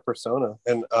 that kind of persona,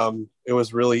 and it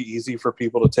was really easy for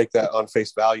people to take that on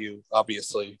face value,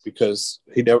 obviously, because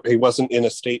he wasn't in a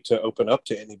state to open up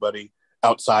to anybody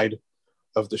outside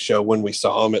of the show. When we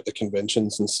saw him at the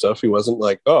conventions and stuff, he wasn't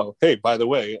like, oh, hey, by the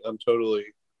way, I'm totally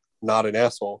not an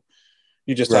asshole.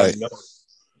 You just had to know.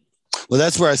 Well,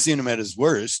 that's where I seen him at his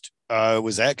worst.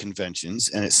 Was at conventions,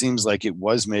 and it seems like it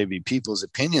was maybe people's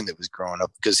opinion that was growing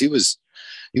up, because he was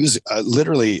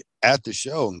literally at the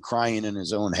show and crying in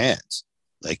his own hands,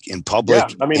 like in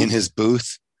public, in his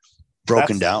booth,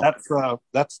 broken down.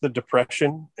 That's the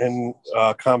depression and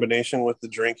combination with the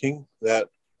drinking that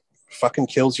fucking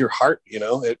kills your heart.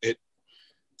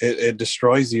 It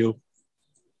destroys you.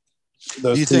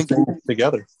 Those two things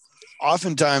together.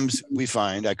 Oftentimes we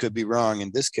find, I could be wrong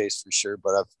in this case for sure,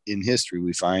 but in history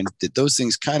we find that those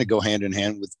things kind of go hand in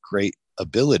hand with great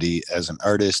ability as an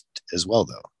artist as well,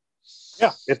 though.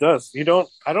 Yeah, it does.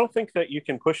 I don't think that you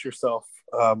can push yourself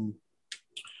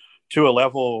to a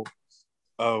level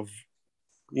of,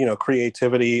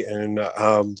 creativity and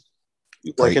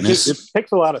like it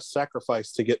takes a lot of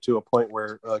sacrifice to get to a point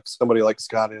where somebody like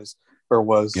Scott is or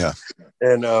was. Yeah.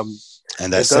 And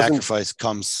that sacrifice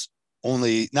comes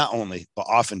not only, but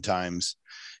oftentimes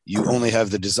you only have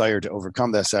the desire to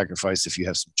overcome that sacrifice if you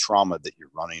have some trauma that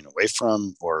you're running away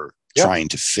from or trying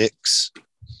to fix.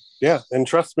 Yeah. And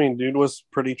trust me, dude was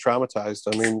pretty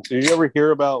traumatized. I mean, did you ever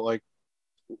hear about like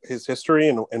his history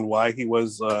and why he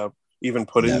was even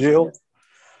put in jail?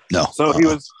 No. So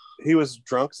he was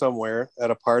drunk somewhere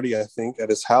at a party, I think, at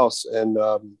his house. And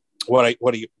what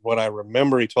I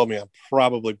remember, he told me, I'm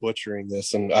probably butchering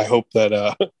this, and I hope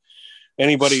that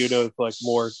anybody who knows like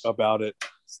more about it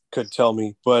could tell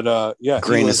me. But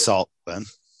grain of salt, then.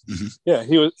 Mm-hmm.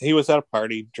 Yeah, he was at a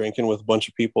party drinking with a bunch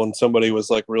of people, and somebody was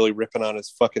like really ripping on his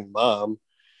fucking mom,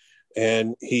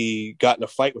 and he got in a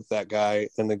fight with that guy,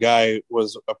 and the guy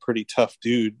was a pretty tough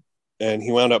dude, and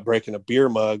he wound up breaking a beer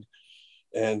mug,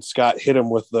 and Scott hit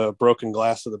him with the broken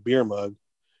glass of the beer mug,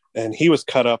 and he was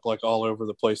cut up like all over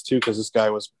the place too, because this guy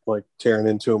was like tearing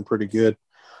into him pretty good,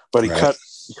 but he cut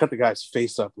the guy's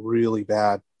face up really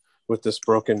bad with this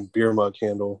broken beer mug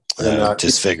handle, and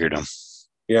disfigured him.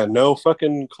 Yeah, no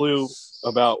fucking clue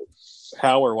about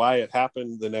how or why it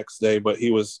happened the next day, but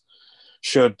he was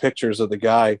showed pictures of the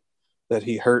guy that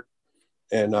he hurt,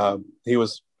 and he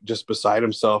was just beside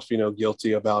himself,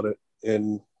 guilty about it.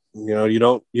 And you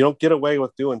don't get away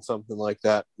with doing something like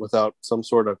that without some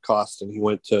sort of cost. And he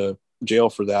went to jail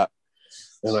for that.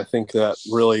 And I think that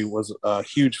really was a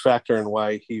huge factor in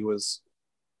why he was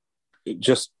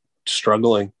just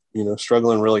struggling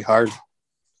really hard.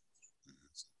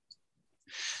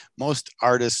 Most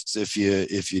artists, if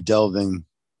you delve in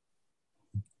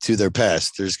to their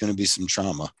past, there's going to be some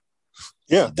trauma.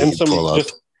 Yeah, and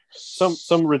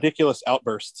some ridiculous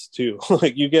outbursts too.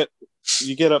 Like you get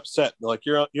upset, like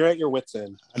you're at your wit's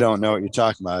end. I don't know what you're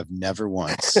talking about. I've never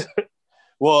once.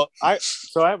 Well, I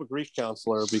have a grief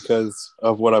counselor because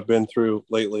of what I've been through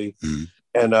lately,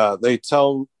 and they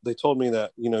told me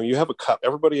that you have a cup.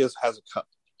 Everybody has a cup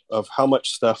of how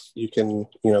much stuff you can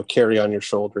carry on your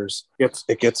shoulders.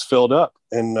 It gets filled up,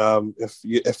 and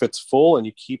if it's full and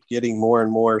you keep getting more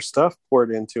and more stuff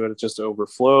poured into it, it just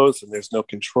overflows, and there's no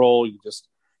control. You just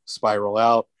spiral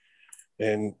out.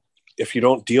 And if you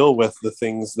don't deal with the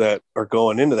things that are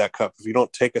going into that cup, if you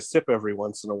don't take a sip every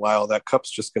once in a while, that cup's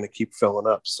just going to keep filling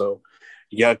up. So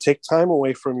you got to take time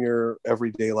away from your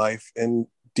everyday life and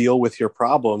deal with your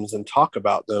problems and talk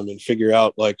about them and figure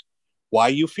out like why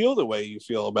you feel the way you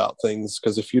feel about things.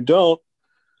 Because if you don't,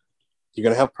 you're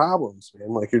going to have problems, man.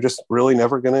 Like you're just really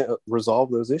never going to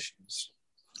resolve those issues.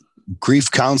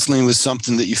 Grief counseling was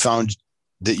something that you found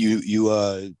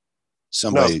that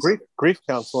somebody. No, grief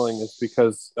counseling is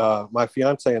because my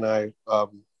fiance and I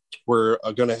were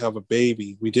going to have a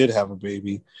baby. We did have a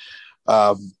baby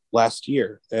last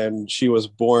year, and she was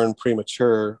born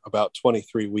premature about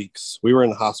 23 weeks. We were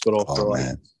in the hospital for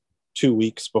 2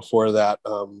 weeks before that,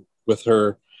 with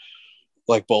her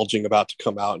like bulging about to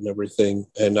come out and everything.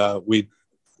 And we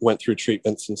went through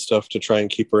treatments and stuff to try and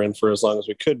keep her in for as long as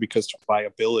we could, because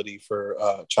viability for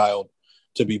a child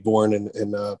to be born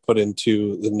and put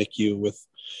into the NICU with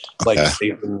like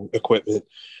saving equipment.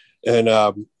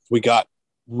 And we got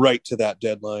right to that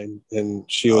deadline, and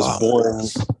she was born.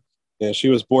 Yeah, she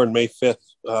was born May 5th.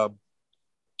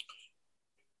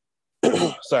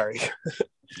 Sorry.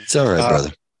 It's all right,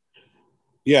 brother.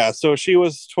 Yeah, so she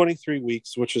was 23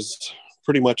 weeks, which is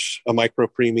pretty much a micro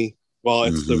preemie. Well,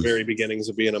 it's the very beginnings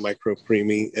of being a micro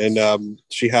preemie. And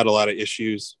she had a lot of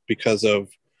issues because of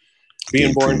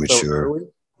being born premature. So early.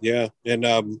 Yeah,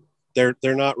 and they're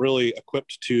not really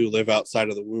equipped to live outside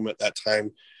of the womb at that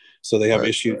time. So they have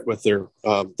issues with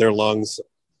their lungs,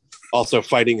 also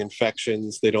fighting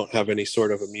infections. They don't have any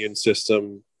sort of immune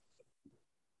system.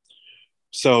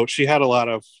 So she had a lot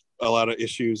of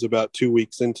issues about 2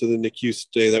 weeks into the NICU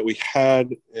stay that we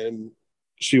had, and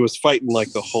she was fighting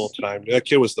like the whole time. That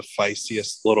kid was the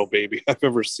feistiest little baby I've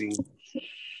ever seen.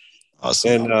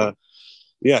 Awesome. And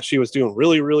yeah, she was doing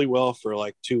really, really well for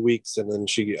like 2 weeks, and then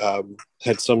she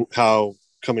had somehow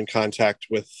come in contact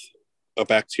with a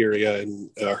bacteria, and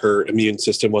her immune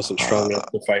system wasn't strong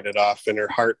enough to fight it off, and her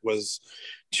heart was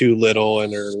too little,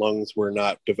 and her lungs were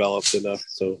not developed enough.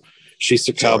 So she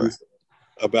succumbed.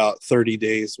 About 30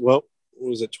 days. Well,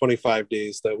 was it 25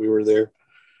 days that we were there?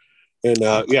 And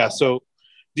yeah, so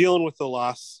dealing with the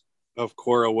loss of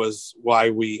Cora was why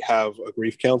we have a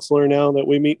grief counselor now that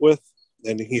we meet with.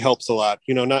 And he helps a lot,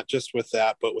 not just with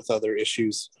that, but with other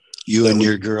issues. You and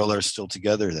your girl are still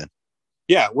together then?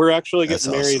 Yeah, we're actually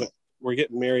getting married. Awesome. We're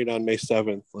getting married on May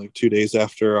 7th, like 2 days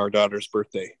after our daughter's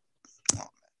birthday.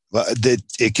 Well,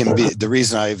 it can be, the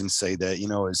reason I even say that,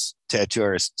 is tattoo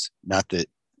artists, not that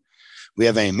we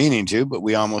have any meaning to, but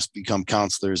we almost become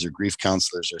counselors or grief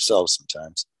counselors ourselves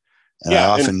sometimes. And I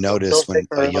often notice when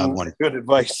a young one. Good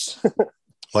advice.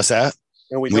 What's that?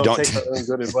 And we don't take our own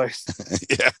good advice.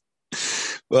 Yeah.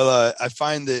 Well, I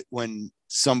find that when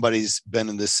somebody's been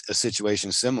in a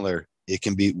situation similar, it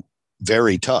can be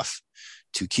very tough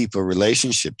to keep a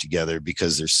relationship together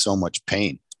because there's so much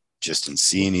pain just in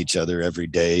seeing each other every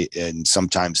day. And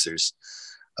sometimes there's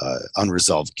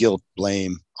unresolved guilt,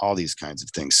 blame, all these kinds of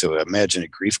things. So imagine a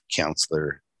grief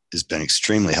counselor has been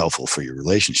extremely helpful for your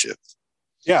relationship.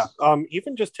 Yeah.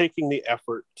 Even just taking the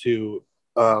effort to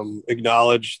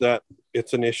acknowledge that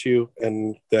it's an issue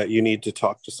and that you need to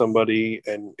talk to somebody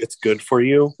and it's good for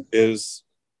you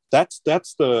that's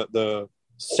the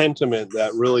sentiment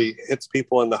that really hits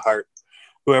people in the heart,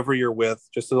 whoever you're with,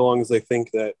 just as long as they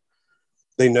think that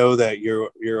they know that you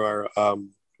are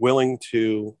willing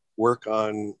to work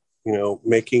on,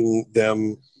 making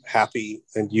them happy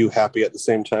and you happy at the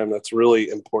same time. That's really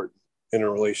important in a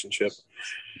relationship.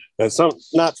 That's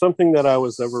not something that I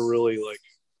was ever really like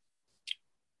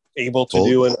able to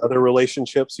do in other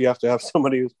relationships. You have to have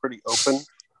somebody who's pretty open,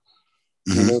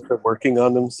 to working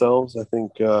on themselves. I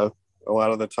think a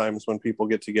lot of the times when people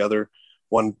get together,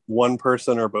 one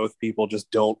person or both people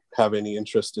just don't have any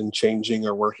interest in changing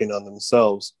or working on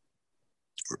themselves.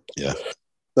 Yeah.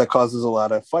 That causes a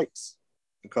lot of fights.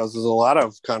 It causes a lot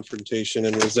of confrontation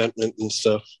and resentment and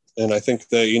stuff. And I think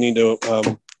that you need to,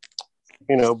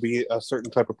 be a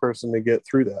certain type of person to get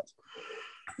through that.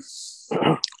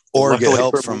 Or get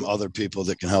help from other people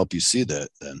that can help you see that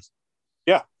then.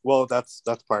 Yeah. Well, that's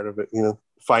part of it,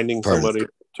 finding somebody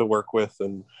to work with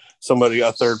and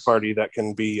a third party that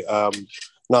can be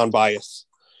non-biased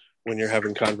when you're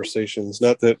having conversations.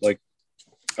 Not that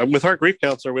with our grief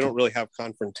counselor, we don't really have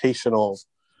confrontational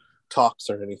talks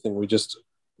or anything. We just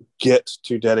get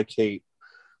to dedicate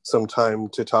some time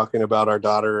to talking about our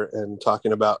daughter and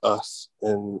talking about us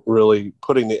and really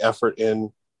putting the effort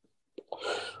in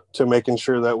to making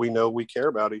sure that we know we care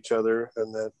about each other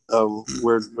and that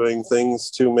we're doing things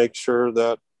to make sure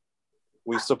that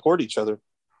we support each other.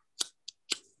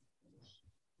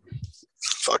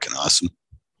 Fucking awesome.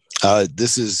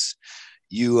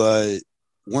 You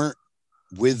weren't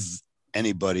with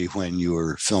anybody when you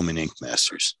were filming Ink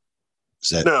Masters.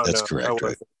 That's correct,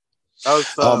 right?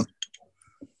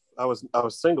 I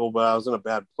was single, but I was in a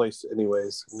bad place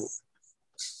anyways.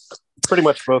 Pretty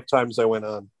much both times I went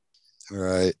on.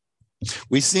 Right.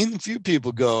 We've seen a few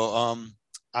people go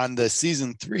on the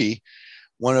season 3.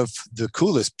 One of the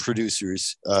coolest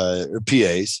producers or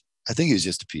PAs, I think he was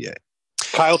just a PA.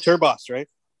 Kyle Turbos, right?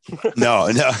 No.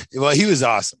 Well, he was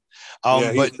awesome.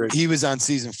 But he was on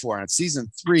season 4. On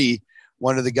season 3,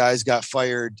 one of the guys got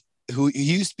fired he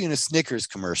used to be in a Snickers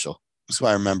commercial. That's what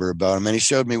I remember about him. And he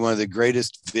showed me one of the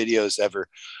greatest videos ever.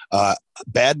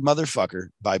 Bad Motherfucker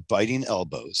by Biting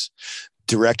Elbows,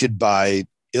 directed by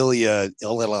Ilya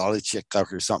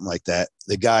Ilyichik or something like that.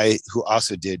 The guy who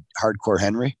also did Hardcore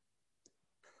Henry.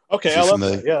 Okay, I love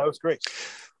that. Yeah, that was great.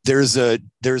 There's a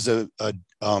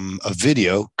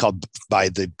video called by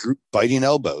the group Biting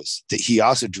Elbows that he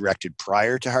also directed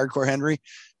prior to Hardcore Henry,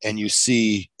 and you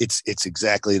see it's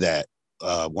exactly that,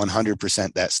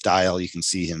 100% that style. You can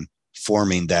see him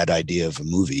forming that idea of a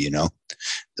movie,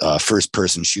 first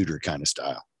person shooter kind of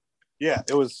style. Yeah,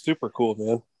 it was super cool,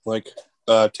 man. Like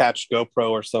attached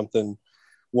GoPro or something,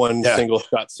 single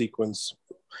shot sequence.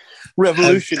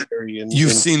 Revolutionary.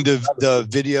 You've seen the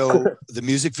video, the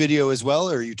music video as well,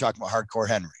 or are you talking about Hardcore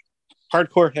Henry?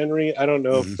 Hardcore Henry, I don't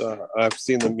know if I've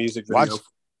seen the music video.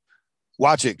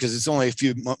 Watch it because it's only a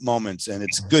few moments and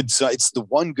it's good. So it's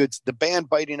the band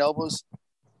Biting Elbows.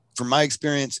 From my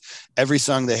experience, every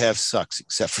song they have sucks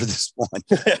except for this one.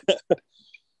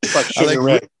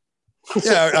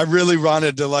 I really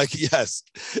wanted to yes,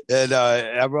 and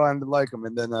I wanted to like them,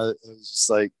 and then I was just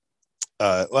like,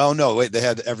 they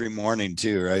had Every Morning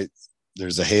too, right?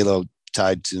 There's a halo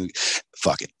tied to.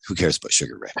 Fuck it, who cares about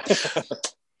Sugar Ray?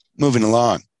 Moving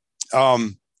along,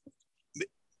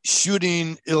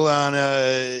 shooting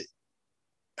Ilana,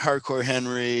 Hardcore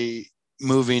Henry,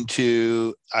 moving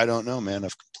to I don't know, man.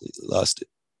 I've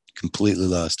completely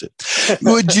lost it.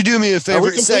 Would you do me a favor? Are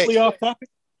we completely off topic?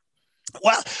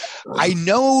 Well, I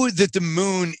know that the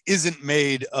moon isn't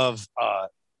made of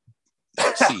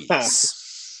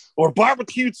cheese or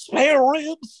barbecued spare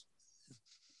ribs.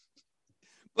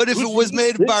 But if it was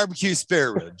made of barbecue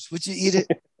spare ribs, would you eat it?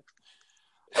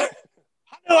 I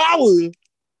know I would.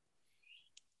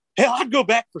 Hell, I'd go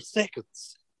back for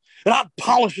seconds and I'd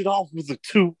polish it off with a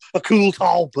cool,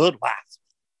 tall Budweiser.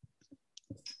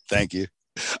 Thank you.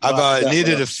 I've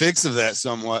needed a fix of that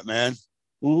somewhat, man.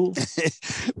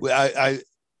 Mm-hmm.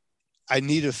 I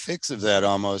need a fix of that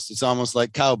almost. It's almost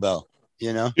like cowbell,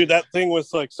 Dude, that thing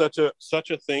was like such a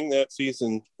thing that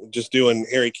season, just doing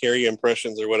Harry Carey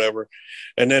impressions or whatever.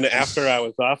 And then after I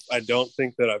was off, I don't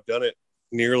think that I've done it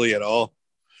nearly at all.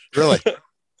 Really?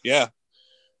 Yeah.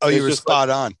 Oh, you were spot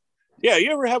on. Yeah,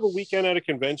 you ever have a weekend at a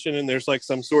convention and there's like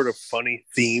some sort of funny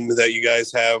theme that you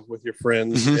guys have with your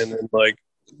friends, and then like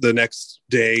the next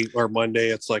day or Monday,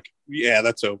 it's like, yeah,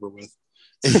 that's over with.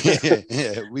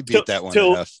 Yeah, we beat that one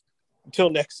enough. Until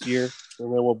next year,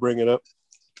 and then we'll bring it up.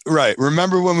 Right.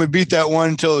 Remember when we beat that one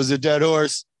until it was a dead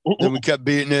horse? Then we kept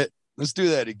beating it. Let's do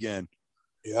that again.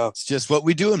 Yeah. It's just what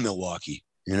we do in Milwaukee,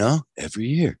 every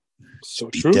year. So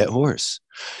beat true. that horse.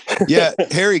 Yeah,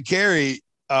 Harry Carey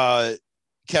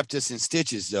kept us in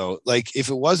stitches, though. Like, if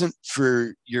it wasn't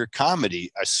for your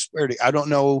comedy, I swear I don't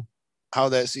know how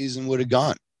that season would have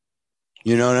gone.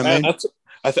 You know what I mean?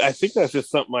 I think that's just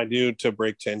something I do to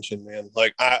break tension, man.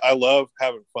 Like, I love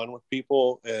having fun with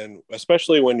people, and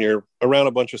especially when you're around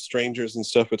a bunch of strangers and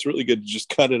stuff, it's really good to just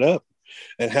cut it up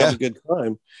and have a good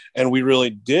time. And we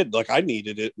really did. Like, I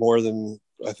needed it more than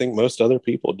I think most other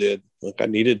people did. Like I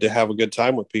needed to have a good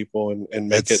time with people and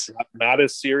make it not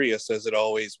as serious as it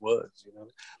always was. You know,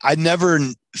 I never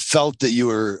felt that you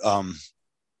were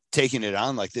taking it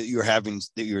on like that.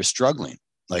 You were struggling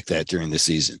like that during the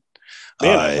season.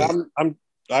 Man,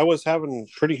 I was having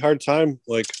a pretty hard time,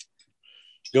 like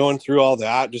going through all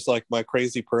that, just like my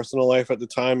crazy personal life at the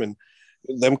time, and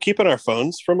them keeping our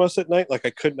phones from us at night. Like I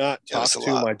could not talk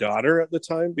to my daughter at the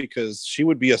time because she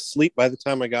would be asleep by the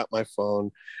time I got my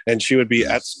phone, and she would be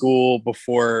at school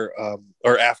before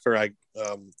or after I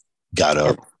got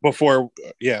up. Before,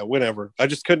 whenever. I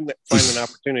just couldn't find an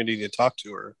opportunity to talk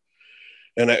to her.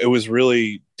 And it was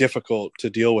really difficult to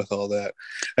deal with all that.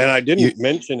 And I didn't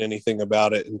mention anything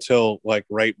about it until like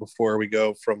right before we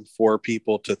go from 4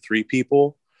 people to 3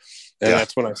 people. And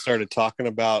that's when I started talking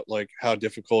about like how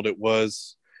difficult it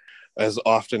was as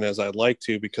often as I'd like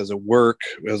to because of work,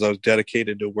 as I was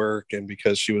dedicated to work, and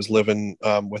because she was living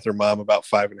with her mom about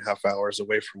 5.5 hours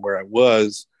away from where I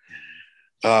was.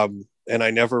 And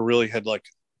I never really had like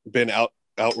been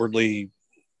outwardly,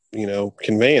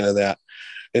 conveying of that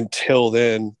until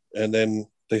then. And then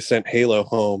they sent Halo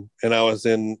home, and I was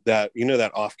in that,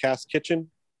 that off-cast kitchen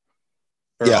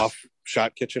or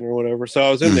off-shot kitchen or whatever. So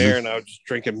I was in there and I was just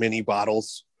drinking mini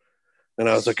bottles. And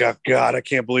I was like, oh, God, I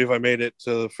can't believe I made it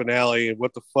to the finale. And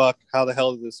what the fuck? How the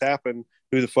hell did this happen?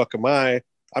 Who the fuck am I?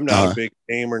 I'm not a big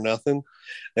name or nothing.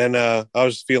 And I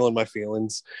was just feeling my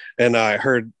feelings. And I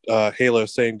heard Halo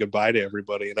saying goodbye to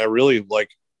everybody. And I really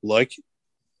like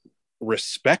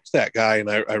respect that guy.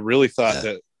 And I really thought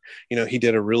that, he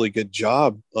did a really good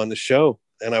job on the show.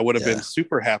 And I would have been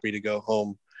super happy to go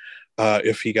home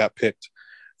if he got picked.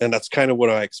 And that's kind of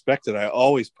what I expected. I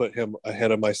always put him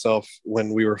ahead of myself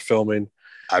when we were filming.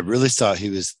 I really thought he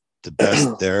was the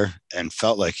best there and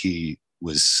felt like he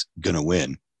was going to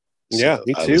win. So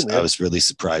me too. I was really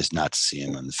surprised not to see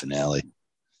him on the finale.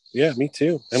 Yeah, me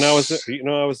too. And I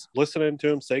was listening to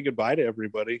him say goodbye to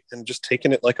everybody and just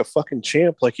taking it like a fucking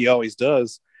champ, like he always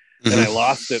does. And I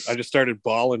lost it. I just started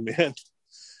bawling, man.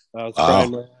 I was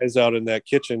crying my eyes out in that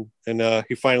kitchen, and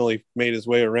he finally made his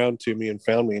way around to me and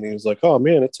found me, and he was like, "Oh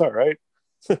man, it's all right.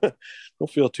 Don't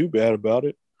feel too bad about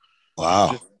it."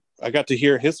 Wow. I got to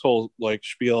hear his whole like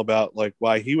spiel about like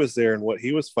why he was there and what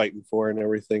he was fighting for and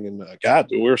everything. And God,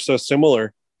 we were so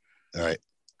similar. All right.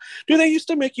 Dude, they used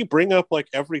to make you bring up like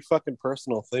every fucking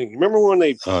personal thing. You remember when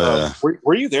they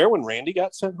were you there when Randy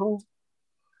got sent home?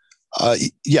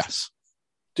 Yes.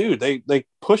 Dude, they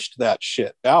pushed that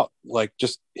shit out. Like,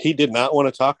 just he did not want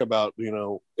to talk about,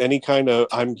 any kind of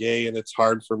I'm gay and it's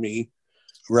hard for me.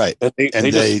 Right. And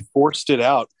they just forced it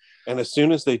out. And as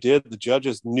soon as they did, the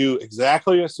judges knew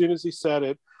exactly as soon as he said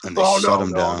it. And they shut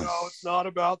him down. No, it's not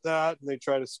about that. And they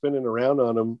tried to spin it around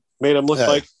on him. Made him look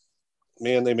like,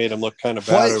 man, they made him look kind of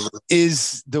bad. What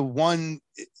is the one,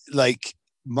 like,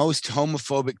 most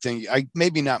homophobic thing?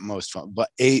 Maybe not most, but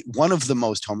one of the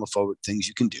most homophobic things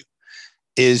you can do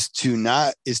is to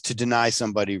deny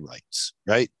somebody rights,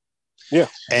 right? Yeah.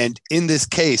 And in this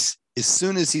case, as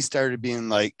soon as he started being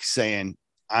like saying,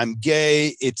 I'm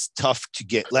gay, it's tough to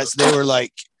get they were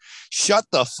like, shut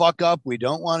the fuck up. We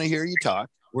don't want to hear you talk.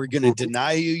 We're going to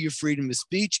deny you your freedom of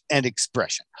speech and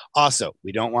expression. Also,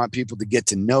 we don't want people to get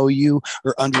to know you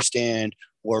or understand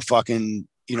or fucking,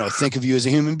 think of you as a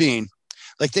human being.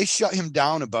 Like, they shut him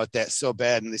down about that so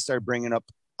bad. And they started bringing up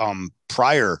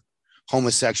prior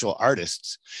homosexual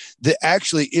artists that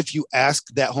actually, if you ask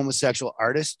that homosexual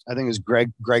artist, I think it was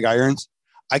Greg Irons,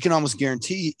 I can almost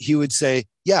guarantee he would say,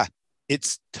 yeah,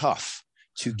 it's tough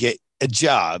to get a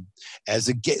job as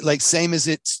a gay, like same as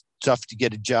it's tough to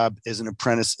get a job as an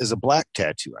apprentice, as a black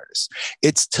tattoo artist.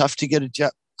 It's tough to get a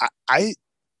job. I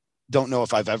don't know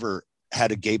if I've ever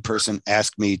had a gay person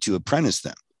ask me to apprentice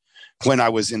them when I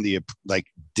was in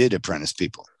did apprentice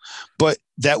people. But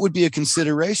that would be a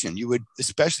consideration. You would,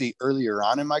 especially earlier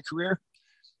on in my career,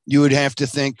 you would have to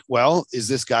think, well, is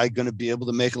this guy going to be able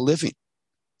to make a living,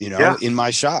 in my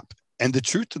shop? And the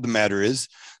truth of the matter is,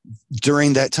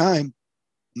 during that time,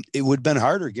 it would have been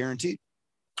harder, guaranteed.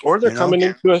 Or they're coming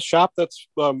into a shop that's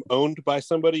owned by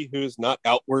somebody who's not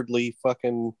outwardly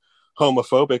fucking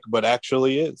homophobic, but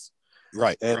actually is.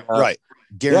 Right. And, right.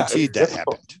 Guaranteed that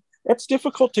happened. It's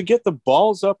difficult to get the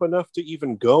balls up enough to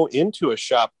even go into a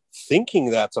shop thinking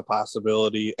that's a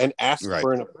possibility and ask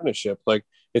for an apprenticeship. Like,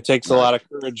 it takes a lot of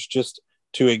courage just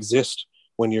to exist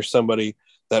when you're somebody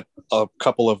that a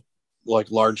couple of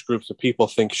like large groups of people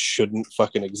think shouldn't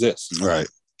fucking exist. Right.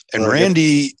 And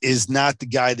Randy is not the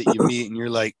guy that you meet and you're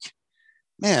like,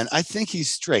 man, I think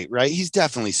he's straight, right? He's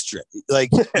definitely straight.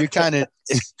 Like, you're kind of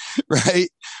right.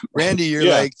 Randy, you're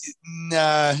like,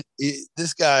 nah,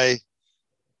 this guy,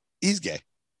 he's gay.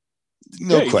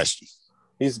 No question.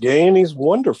 He's gay and he's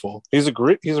wonderful. He's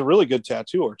a really good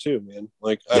tattooer too, man.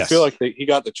 Like I feel like he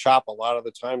got the chop a lot of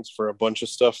the times for a bunch of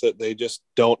stuff that they just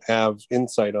don't have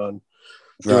insight on.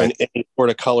 Doing any sort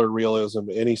of color realism,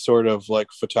 any sort of like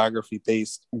photography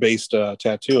based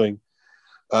tattooing.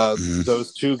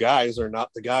 Those two guys are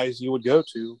not the guys you would go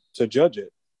to judge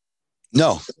it.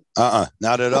 No,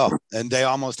 not at all. And they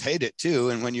almost hate it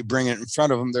too. And when you bring it in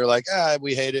front of them, they're like,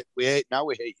 we hate it. We hate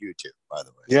you too, by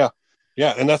the way. Yeah.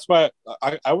 Yeah. And that's why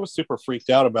I was super freaked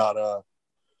out about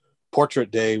Portrait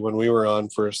Day when we were on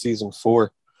for season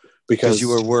 4. Because you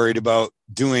were worried about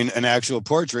doing an actual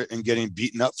portrait and getting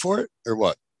beaten up for it, or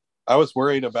what? I was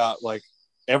worried about like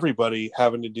everybody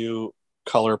having to do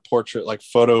color portrait, like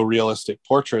photorealistic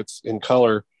portraits in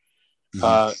color,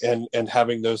 and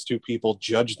having those two people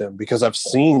judge them, because I've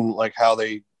seen like how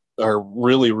they are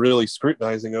really, really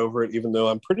scrutinizing over it, even though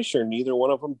I'm pretty sure neither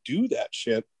one of them do that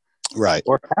shit, right?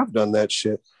 Or have done that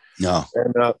shit. No,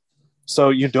 and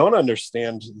so you don't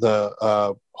understand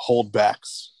the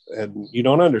holdbacks. And you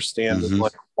don't understand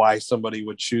like why somebody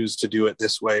would choose to do it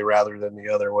this way rather than the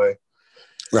other way.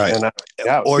 Right. And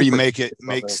or you make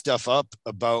stuff up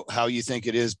about how you think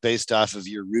it is based off of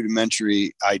your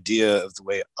rudimentary idea of the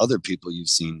way other people you've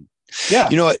seen. Yeah.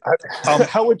 You know what?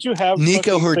 How would you have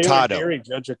Nico Hurtado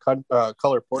judge a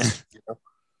color portrait? You know?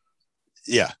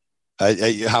 Yeah.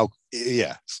 How,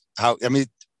 I mean,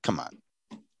 come on.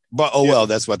 But, well,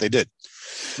 that's what they did.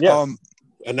 Yeah.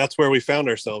 And that's where we found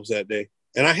ourselves that day.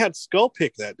 And I had skull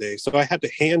pick that day, so I had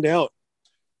to hand out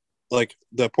like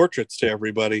the portraits to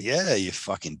everybody. Yeah, you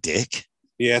fucking dick.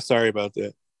 Yeah, sorry about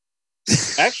that.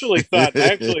 I actually thought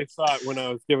when I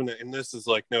was giving it, and this is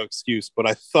like no excuse, but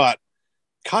I thought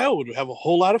Kyle would have a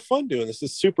whole lot of fun doing this.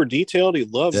 It's super detailed. He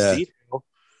loves detail.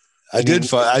 I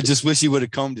just wish he would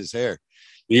have combed his hair.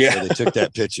 Yeah, so they took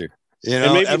that picture. You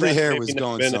know, every hair was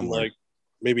going somewhere.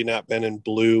 Maybe not been in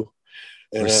blue.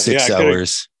 And, for 6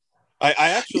 hours. I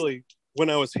actually, when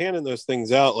I was handing those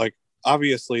things out, like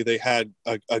obviously they had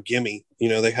a gimme, you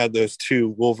know, they had those 2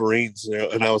 Wolverines, you know,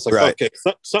 and I was like, okay,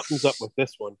 something's up with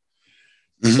this one.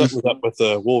 Something's up with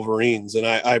the Wolverines. And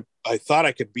I thought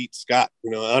I could beat Scott,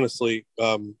 you know, honestly.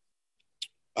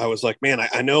 I was like, man,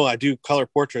 I know I do color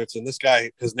portraits, and this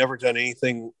guy has never done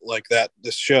anything like that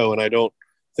this show, and I don't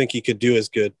think he could do as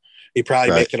good. He'd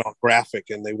probably make it all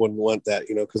graphic, and they wouldn't want that,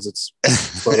 you know, because it's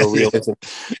photorealism.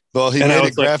 Well, he made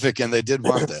it graphic, and they did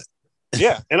want that.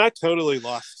 Yeah, and I totally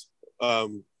lost.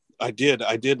 I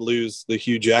did lose the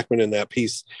Hugh Jackman in that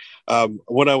piece.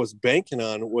 What I was banking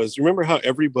on was, remember how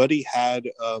everybody had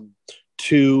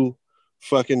 2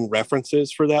 fucking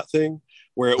references for that thing,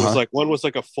 where it was like one was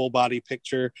like a full body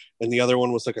picture, and the other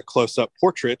one was like a close up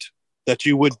portrait that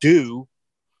you would do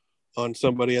on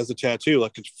somebody as a tattoo,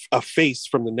 like a face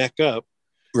from the neck up.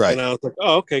 Right. And I was like,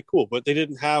 oh, okay, cool. But they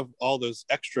didn't have all those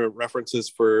extra references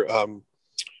for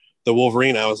the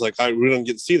Wolverine. I was like, we didn't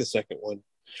get to see the second one.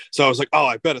 So I was like, oh,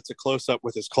 I bet it's a close up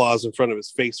with his claws in front of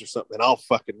his face or something, and I'll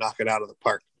fucking knock it out of the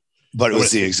park. But it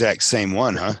was the exact same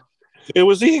one, huh? It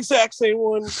was the exact same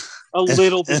one, a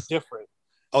little bit different.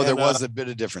 Oh, there was a bit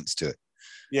of difference to it.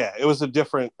 Yeah, it was a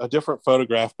different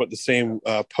photograph, but the same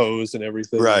pose and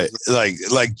everything. Right, like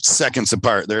seconds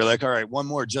apart. They're like, all right, one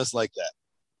more just like that.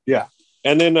 Yeah,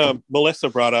 and then Melissa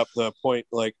brought up the point,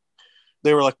 like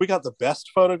they were like, we got the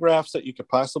best photographs that you could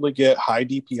possibly get, high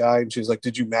DPI, and she's like,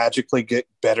 did you magically get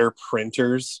better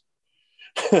printers?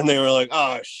 And they were like,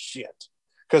 oh shit,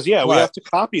 because we have to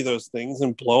copy those things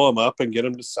and blow them up and get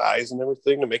them to size and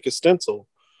everything to make a stencil.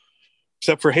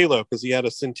 Except for Halo, because he had a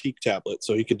Cintiq tablet,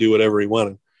 so he could do whatever he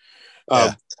wanted.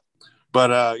 So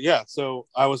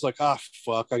I was like,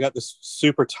 fuck, I got this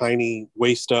super tiny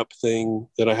waist up thing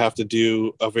that I have to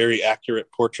do a very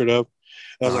accurate portrait of.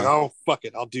 And I was like, oh, fuck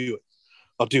it, I'll do it.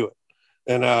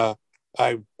 And I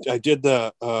did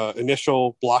the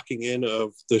initial blocking in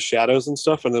of the shadows and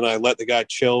stuff, and then I let the guy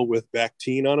chill with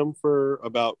Bactine on him for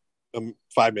about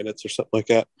 5 minutes or something like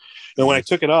that. And when I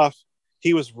took it off,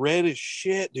 he was red as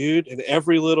shit, dude. And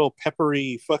every little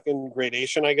peppery fucking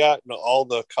gradation I got and all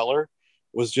the color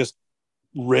was just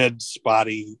red,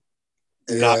 spotty,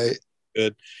 not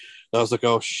good. And I was like,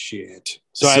 oh shit.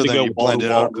 So I had to go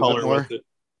wall-to-wall color with it.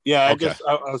 Yeah,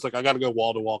 I was like, I got to go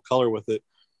wall-to-wall color with it.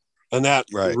 And that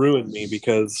ruined me,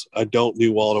 because I don't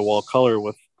do wall-to-wall color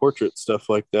with portrait stuff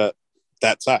like that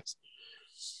size.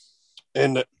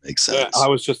 And makes sense. I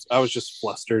was just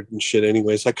flustered and shit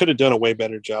anyways. I could have done a way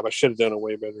better job. I should have done a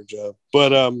way better job.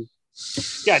 But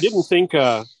I didn't think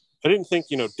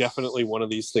definitely one of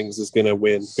these things is gonna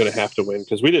have to win,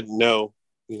 because we didn't know,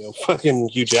 fucking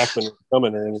Hugh Jackman was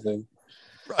coming or anything.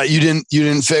 Right. You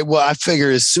didn't say, well, I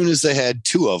figure as soon as they had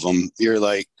 2 of them, you're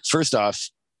like, first off,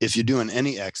 if you're doing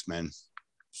any X-Men,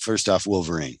 first off,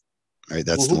 Wolverine, right?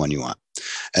 That's the one you want.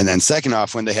 And then second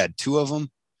off, when they had two of them,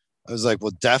 I was like,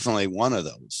 well, definitely one of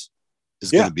those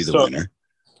is going to be the winner.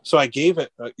 So I gave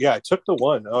it, I took the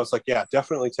one. I was like, yeah,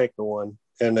 definitely take the one.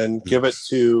 And then give it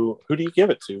to, who do you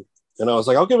give it to? And I was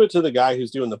like, I'll give it to the guy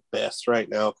who's doing the best right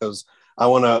now because I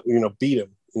want to, beat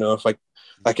him. If I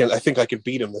think I could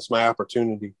beat him. This is my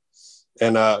opportunity.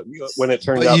 And when it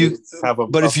turned out to have a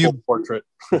full portrait,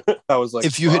 I was like,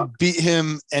 if you had beat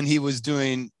him and he was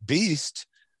doing Beast,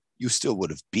 you still would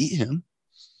have beat him.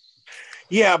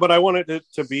 Yeah, but I wanted it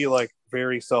to be like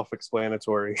very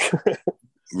self-explanatory.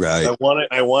 Right.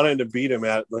 I wanted to beat him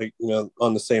at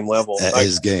on the same level. At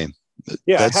his game.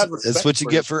 Yeah, that's what you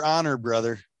get for honor,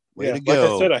 brother. Way to go. Like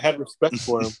I said, I had respect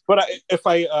for him. But if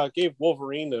I gave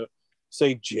Wolverine to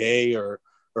say Jay or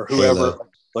whoever,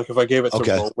 like if I gave it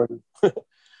to Roman,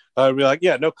 I'd be like,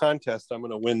 yeah, no contest. I'm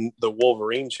going to win the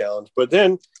Wolverine challenge. But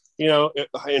then,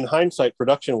 in hindsight,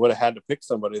 production would have had to pick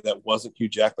somebody that wasn't Hugh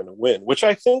Jackman to win, which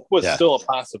I think was still a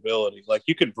possibility. Like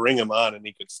you could bring him on and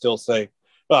he could still say,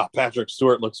 Patrick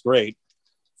Stewart looks great.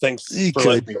 Thanks for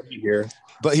letting me be here.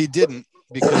 But he didn't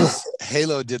because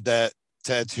Halo did that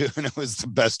tattoo and it was the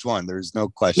best one. There's no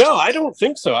question. No, I don't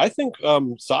think so. I think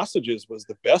Sausages was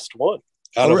the best one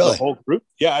out of the whole group.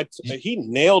 Yeah, he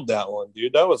nailed that one,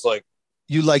 dude. That was like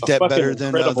you like that better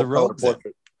than the Rogue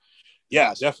portrait.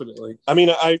 Yeah, definitely. I mean,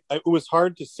 it was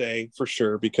hard to say for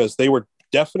sure because they were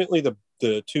definitely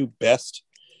the two best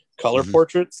color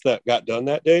portraits that got done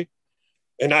that day.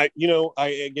 And I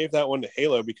gave that one to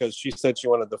Halo because she said she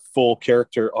wanted the full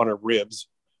character on her ribs,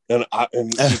 and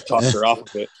he talked her off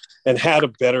of it and had a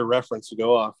better reference to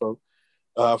go off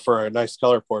of for a nice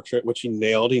color portrait, which he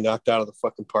nailed. He knocked out of the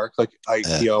fucking park like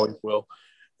he always will.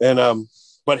 And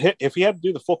but if he had to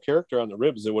do the full character on the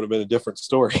ribs, it would have been a different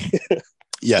story.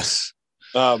 Yes.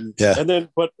 And then,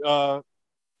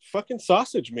 fucking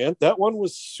Sausage, man, that one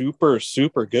was super,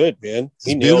 super good, man.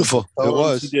 He beautiful. It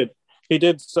was. He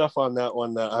did stuff on that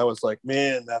one that I was like,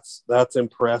 man, that's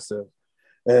impressive.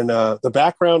 And the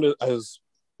background is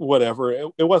whatever.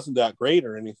 It wasn't that great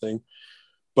or anything,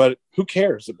 but who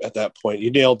cares at that point?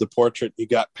 You nailed the portrait. You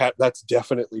got That's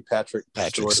definitely Patrick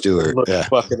Stewart. Yeah.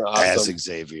 Fucking awesome. As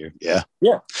Xavier. Yeah.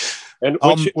 Yeah. And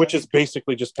which is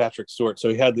basically just Patrick Stewart. So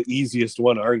he had the easiest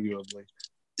one, arguably.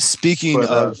 Speaking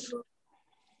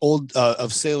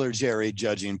of Sailor Jerry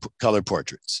judging color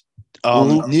portraits,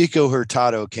 Nico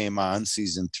Hurtado came on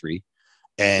season 3.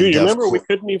 And dude, you remember we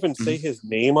couldn't even say his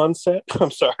name on set?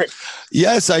 I'm sorry.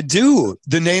 Yes, I do.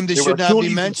 The name that should not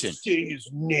be mentioned. Say his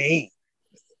name.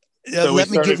 So let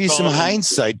me give you some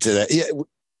hindsight to that. Yeah.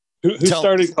 Who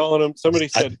started calling him? Somebody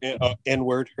said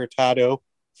N-word Hurtado.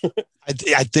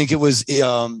 I think it was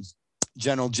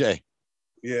General J.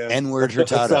 Yeah, N-word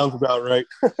Hurtado. That sounds about right.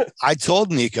 I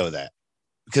told Nico that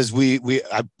because we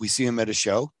see him at a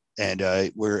show and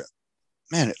it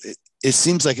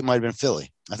seems like it might have been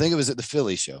Philly. I think it was at the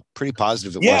Philly show. Pretty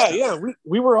positive it was. Yeah.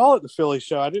 We were all at the Philly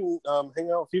show. I didn't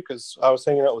hang out with you because I was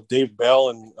hanging out with Dave Bell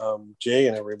and Jay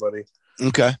and everybody.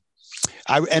 Okay.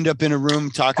 I end up in a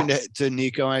room talking to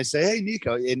Nico and I say, hey,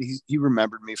 Nico. And he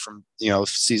remembered me from,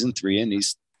 season 3. And he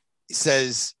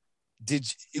says,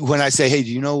 when I say, hey, do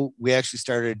you know, we actually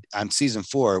started on season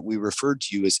 4, we referred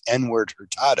to you as N-word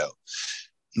Hurtado,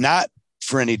 not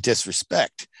for any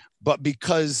disrespect, but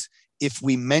because if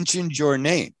we mentioned your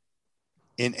name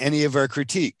in any of our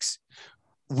critiques,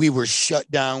 we were shut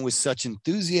down with such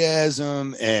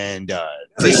enthusiasm and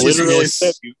they literally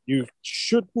said you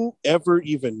shouldn't ever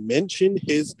even mention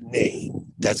his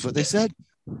name. That's what they said.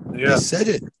 Yeah, they said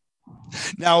it.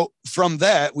 Now from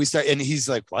that we start, and he's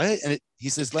like, "What?" And he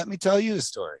says, "Let me tell you a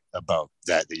story about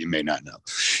that you may not know."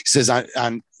 He says,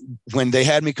 "On when they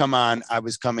had me come on, I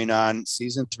was coming on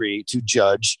season 3 to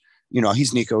judge.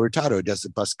 He's Nico Hurtado, does the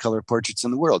best color portraits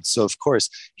in the world, so of course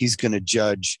he's going to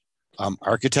judge."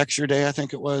 Architecture Day, I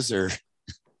think it was, or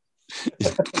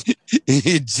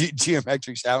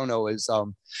geometrics. I don't know. It was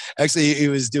actually he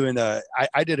was doing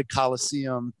I did a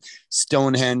Coliseum.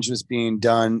 Stonehenge was being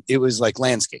done. It was like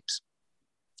landscapes.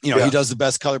 He does the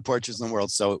best color portraits in the world,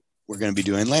 so we're going to be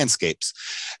doing landscapes.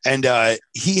 And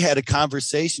he had a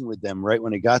conversation with them right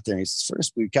when he got there. And he says,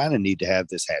 first, we kind of need to have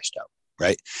this hashed out.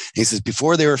 Right. And he says,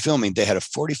 before they were filming, they had a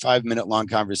 45-minute long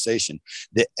conversation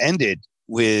that ended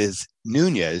with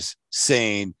Nunez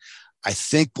saying, I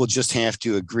think we'll just have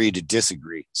to agree to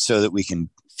disagree so that we can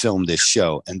film this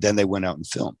show. And then they went out and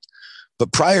filmed.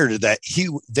 But prior to that,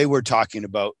 they were talking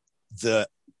about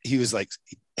he was like,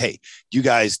 hey, you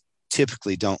guys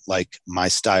typically don't like my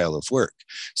style of work.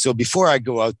 So before I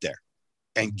go out there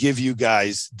and give you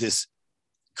guys this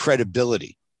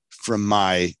credibility from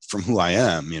who I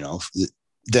am,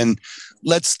 then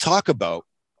let's talk about,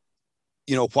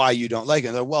 why you don't like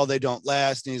it. They're, well, they don't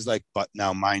last. And he's like, but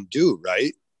now mine do,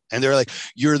 right? And they're like,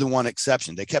 you're the one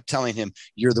exception. They kept telling him,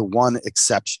 you're the one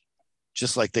exception.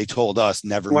 Just like they told us,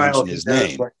 never mention his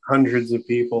name. Like hundreds of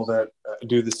people that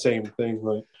do the same thing.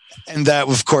 Like, and that,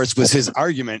 of course, was his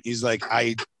argument. He's like,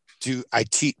 I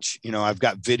teach, I've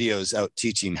got videos out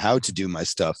teaching how to do my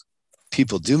stuff.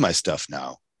 People do my stuff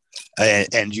now.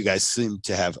 And you guys seem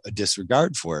to have a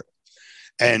disregard for it.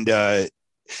 And I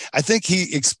think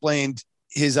he explained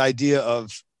his idea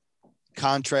of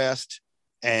contrast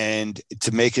and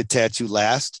to make a tattoo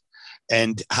last,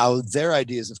 and how their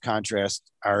ideas of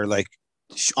contrast are like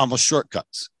almost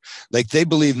shortcuts. Like they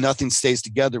believe nothing stays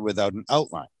together without an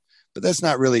outline, but that's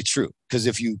not really true. Because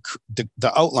if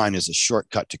the outline is a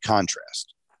shortcut to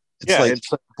contrast.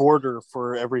 It's a border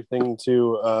for everything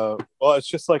to, it's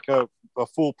just like a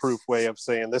foolproof way of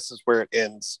saying this is where it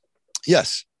ends.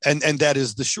 Yes. And that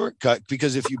is the shortcut,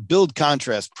 because if you build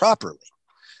contrast properly,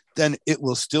 then it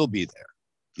will still be there,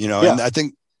 and I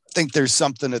think there's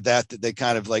something of that they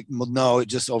kind of like, well, no, it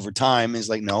just over time is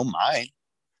like, no, mine.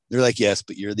 They're like, yes,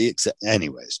 but you're the exception.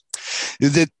 Anyways,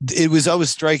 it was always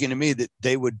striking to me that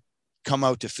they would come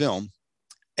out to film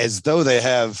as though they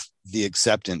have the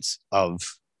acceptance of,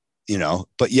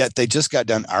 but yet they just got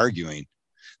done arguing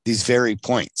these very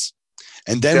points.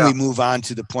 And then we move on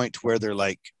to the point where they're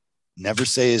like, never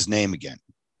say his name again,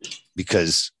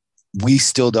 because we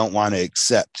still don't want to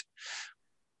accept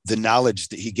the knowledge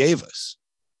that he gave us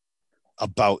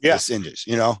about this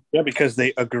industry, Yeah, because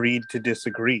they agreed to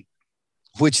disagree.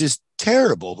 Which is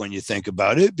terrible when you think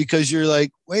about it, because you're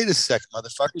like, wait a second,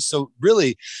 motherfucker. So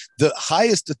really, the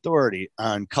highest authority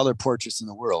on color portraits in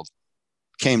the world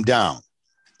came down,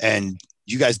 and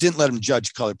you guys didn't let him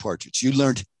judge color portraits. You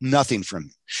learned nothing from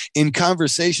him. In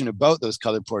conversation about those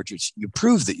color portraits, you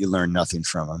proved that you learned nothing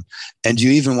from him. And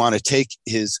you even want to take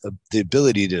the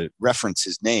ability to reference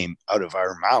his name out of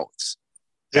our mouths.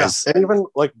 Yeah. And even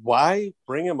like, why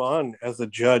bring him on as a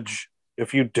judge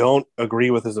if you don't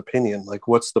agree with his opinion? Like,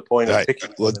 what's the point of picking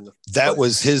him? Well, that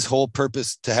was his whole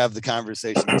purpose, to have the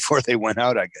conversation before they went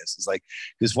out, I guess. It's like,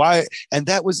 because why? And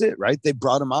that was it, right? They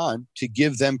brought him on to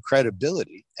give them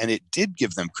credibility, and it did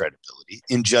give them credibility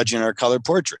in judging our color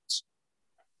portraits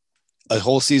a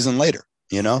whole season later,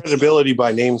 Credibility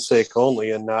by namesake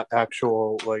only, and not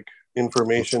actual like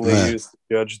information they use to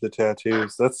judge the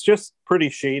tattoos. That's just pretty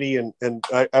shady, and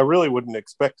I really wouldn't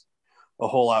expect a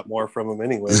whole lot more from him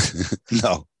anyway.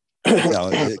 No,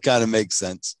 it kind of makes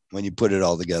sense when you put it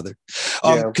all together.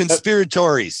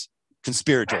 Conspiracies.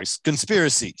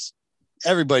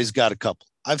 Everybody's got a couple.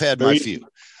 I've had my few.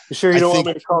 You sure you don't want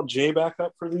me to call Jay back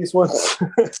up for these ones?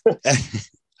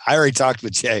 I already talked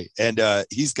with Jay, and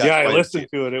he's got. Yeah, I listened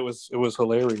to it. It was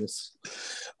hilarious.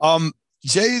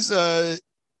 Jay's,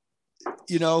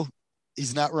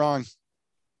 he's not wrong,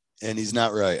 and he's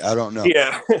not right. I don't know.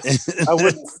 Yeah, I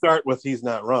wouldn't start with he's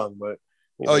not wrong, but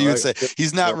you would say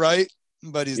he's not right,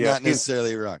 but he's not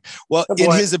necessarily wrong. Well,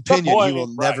 in his opinion, he will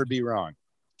never be wrong.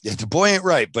 Yeah, the boy ain't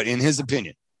right, but in his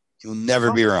opinion, he will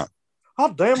never be wrong.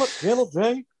 Oh, damn it, Gentle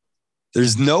Jay.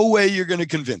 There's no way you're going to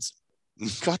convince him.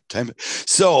 God damn it.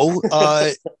 So,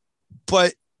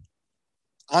 but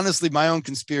honestly, my own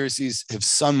conspiracies have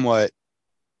some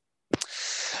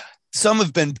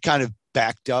have been kind of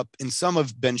backed up, and some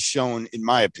have been shown, in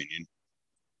my opinion,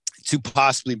 to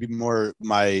possibly be more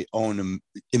my own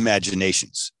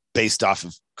imaginations based off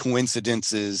of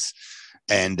coincidences.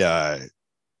 And they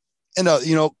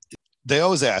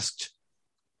always asked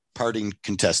parting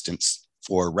contestants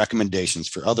for recommendations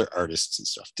for other artists and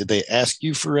stuff. Did they ask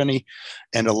you for any?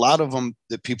 And a lot of them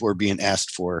that people were being asked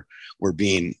for were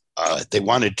they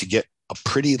wanted to get a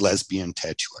pretty lesbian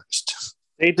tattoo artist.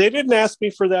 They didn't ask me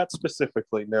for that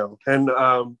specifically, no. And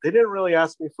they didn't really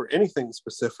ask me for anything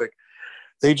specific.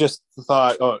 They just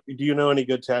thought, oh, do you know any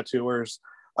good tattooers?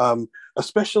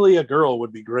 Especially a girl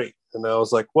would be great. And I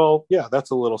was like, well, yeah, that's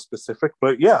a little specific.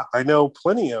 But yeah, I know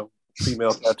plenty of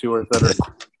female tattooers that are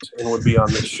and would be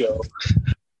on this show.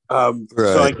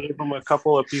 So I gave them a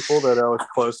couple of people that I was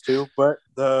close to. But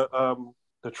the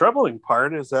troubling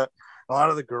part is that a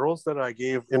lot of the girls that I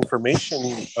gave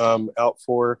information out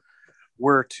for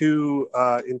were too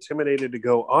intimidated to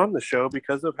go on the show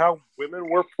because of how women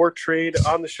were portrayed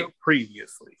on the show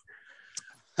previously.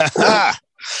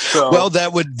 Well,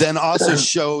 that would then also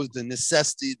show the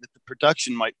necessity that the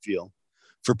production might feel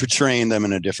for portraying them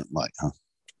in a different light, huh?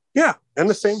 Yeah, and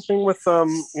the same thing with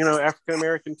African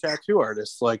American tattoo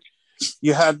artists. Like,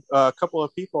 you had a couple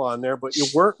of people on there, but you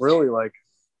weren't really like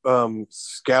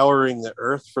scouring the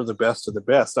earth for the best of the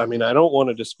best. I mean, I don't want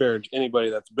to disparage anybody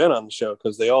that's been on the show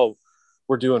because they all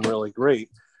were doing really great.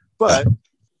 But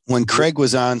when Craig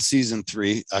was on season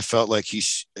 3, I felt like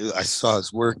I saw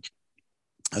his work.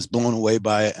 I was blown away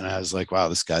by it. And I was like, wow,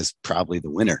 this guy's probably the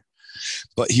winner.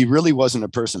 But he really wasn't a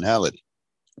personality.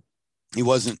 He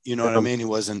wasn't, you know what I mean? He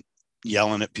wasn't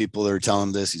yelling at people or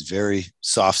telling this. He's very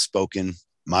soft-spoken,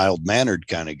 mild-mannered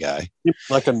kind of guy.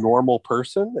 Like a normal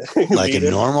person? Like a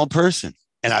normal person.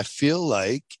 And I feel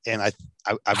like, and I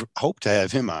hope to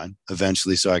have him on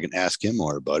eventually so I can ask him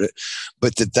more about it,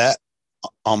 but that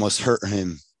almost hurt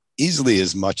him easily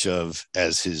as much as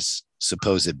his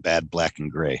supposed bad black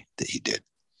and gray that he did.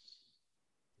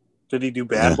 Did he do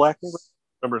bad black and gray?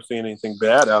 I don't remember seeing anything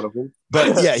bad out of him.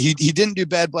 But yeah, he didn't do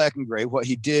bad black and gray. What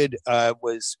he did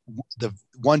was the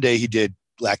one day he did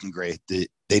black and gray that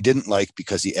they didn't like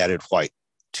because he added white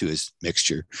to his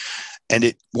mixture. And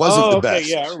it wasn't the best.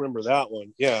 Yeah, I remember that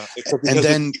one. Yeah. And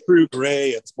then true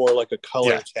gray, it's more like a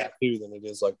color tattoo than it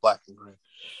is like black and gray.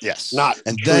 Yes.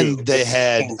 And true. Then they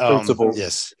had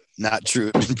yes. Not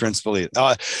true in principle either.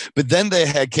 But then they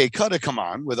had Kay Cutta come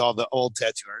on with all the old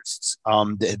tattoo artists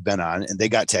that had been on, and they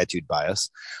got tattooed by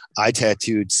us. I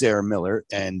tattooed Sarah Miller,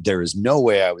 and there is no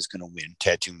way I was going to win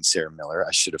tattooing Sarah Miller.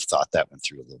 I should have thought that one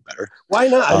through a little better. Why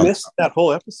not? I missed that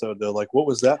whole episode, though. Like, what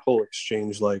was that whole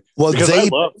exchange like? Well, because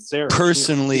they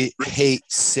personally hate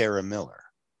Sarah Miller.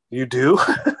 You do?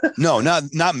 No,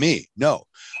 not me. No.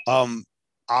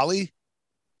 Ollie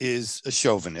is a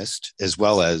chauvinist as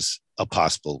well as a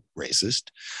possible racist,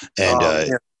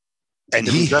 and and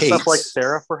he hates up like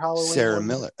Sarah for Halloween. Sarah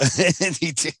Miller. And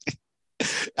he did.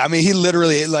 I mean, he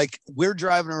literally, like, we're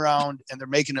driving around and they're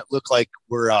making it look like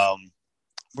we're I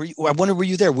wonder, were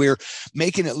you there? We're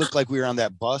making it look like we were on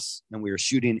that bus and we were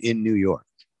shooting in New York,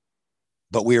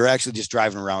 but we were actually just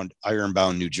driving around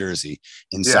Ironbound, New Jersey,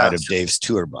 inside of Dave's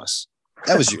tour bus.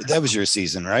 That was your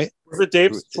season, right? Was it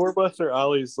Dave's tour bus or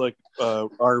Ollie's like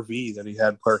RV that he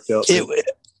had parked out?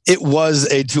 It was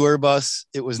a tour bus.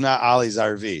 It was not Ollie's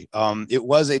RV. It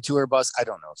was a tour bus. I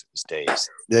don't know if it was Dave's.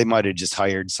 They might have just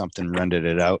hired something, rented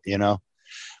it out,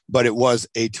 but it was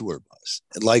a tour bus,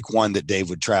 like one that Dave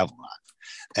would travel on.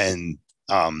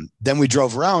 And then we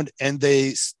drove around and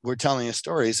they were telling us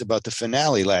stories about the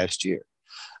finale last year.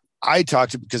 I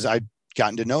talked to, because I'd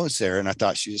gotten to know Sarah and I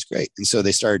thought she was great. And so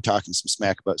they started talking some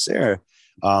smack about Sarah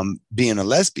being a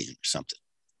lesbian or something.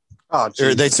 Oh,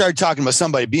 or they started talking about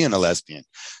somebody being a lesbian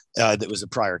that was a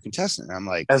prior contestant. And I'm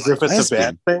like, as if it's lesbian? A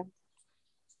bad thing.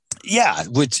 Yeah,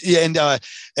 and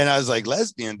I was like,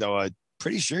 lesbian though. I'm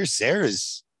pretty sure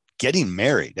Sarah's getting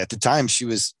married. At the time, she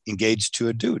was engaged to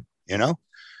a dude. I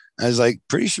was like,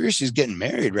 pretty sure she's getting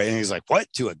married, right? And he's like,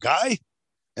 what, to a guy?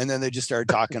 And then they just started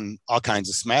talking all kinds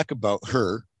of smack about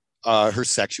her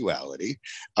sexuality,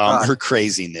 her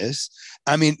craziness.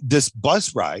 I mean, this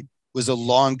bus ride was a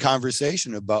long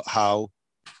conversation about how,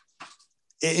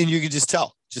 and you could just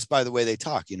tell just by the way they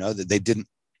talk, that they didn't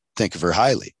think of her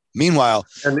highly. Meanwhile,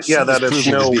 and that is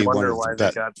no wonder why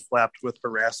they got slapped with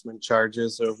harassment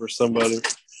charges over somebody.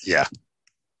 Yeah.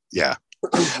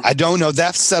 I don't know.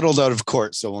 That's settled out of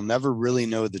court, so we'll never really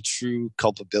know the true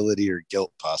culpability or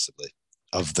guilt, possibly,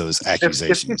 of those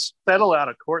accusations. If you settle out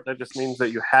of court, that just means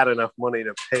that you had enough money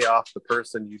to pay off the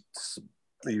person you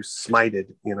smited.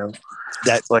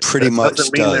 That like, pretty that much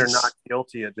doesn't mean they're not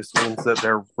guilty. It just means that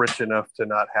they're rich enough to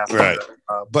not have to.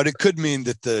 But it could mean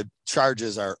that the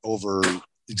charges are over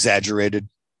exaggerated,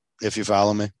 if you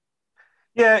follow me.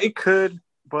 Yeah, it could,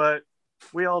 but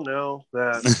we all know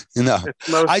that it's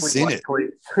mostly I've seen likely,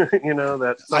 it.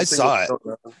 That I saw it.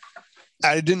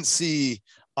 I didn't see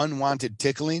unwanted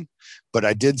tickling, but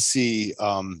I did see.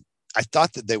 I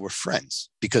thought that they were friends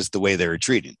because the way they were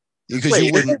treating. Because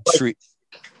you wouldn't treat.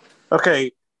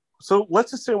 Okay, so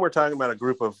let's assume we're talking about a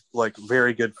group of like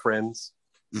very good friends.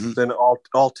 Mm-hmm. Then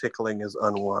all tickling is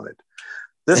unwanted.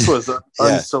 This was an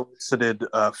unsolicited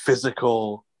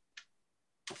physical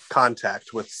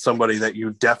contact with somebody that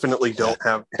you definitely don't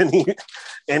have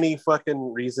any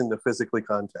fucking reason to physically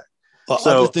contact. Well,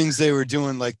 other things they were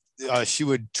doing, like she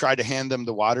would try to hand them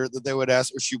the water that they would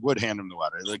ask, or she would hand them the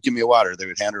water. They'd give me a water. They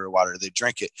would hand her a water. They'd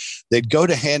drink it. They'd go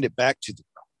to hand it back to the girl.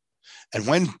 And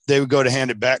when they would go to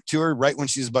hand it back to her, right when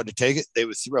she was about to take it, they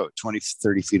would throw it 20,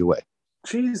 30 feet away.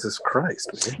 Jesus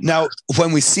Christ. Man. Now,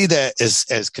 when we see that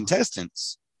as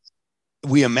contestants,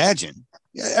 we imagine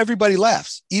everybody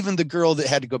laughs. Even the girl that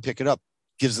had to go pick it up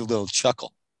gives a little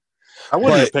chuckle. I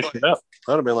wouldn't have picked it up.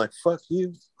 I'd have been like, fuck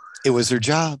you. It was her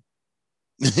job.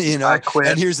 You know, I quit.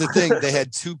 and here's the thing, they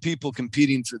had two people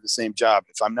competing for the same job.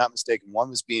 If I'm not mistaken, one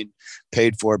was being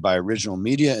paid for by original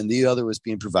media and the other was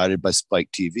being provided by Spike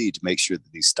TV to make sure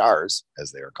that these stars,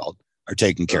 as they are called, are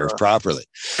taken care of properly.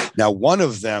 Now, one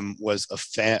of them was a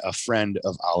friend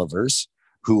of Oliver's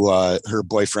who her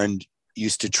boyfriend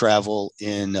used to travel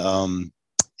in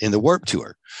the Warp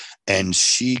Tour, and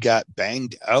she got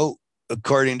banged out,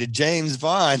 according to James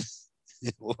Vaughn,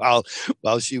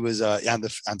 while she was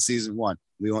on season 1.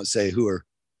 We won't say who or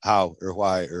how or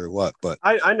why or what, but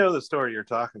I know the story you're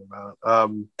talking about.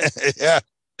 yeah,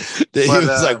 he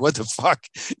was like, "What the fuck?"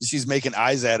 She's making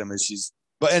eyes at him as she's.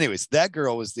 But anyways, that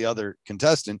girl was the other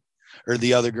contestant, or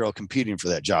the other girl competing for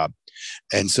that job,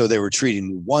 and so they were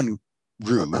treating one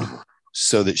rude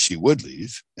so that she would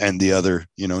leave, and the other,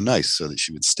 nice so that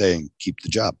she would stay and keep the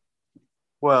job.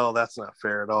 Well, that's not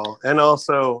fair at all. And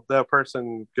also, that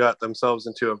person got themselves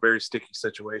into a very sticky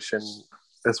situation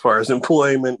as far as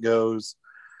employment goes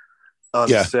on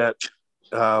set.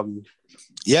 Not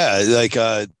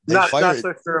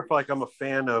so sure if I'm a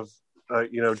fan of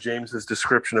James's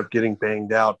description of getting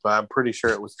banged out, but I'm pretty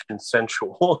sure it was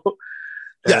consensual.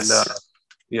 And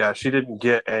yes. She didn't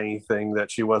get anything that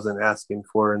she wasn't asking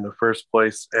for in the first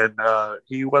place, and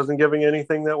he wasn't giving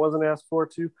anything that wasn't asked for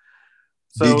too.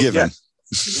 So be given.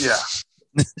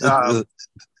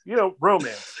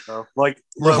 Romance, like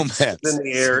romance in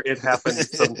the air. It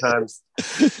happens sometimes.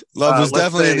 Love was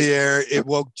definitely in the air. It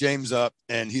woke James up,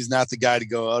 and he's not the guy to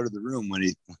go out of the room when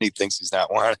he thinks he's not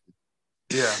wanted.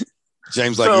 Yeah,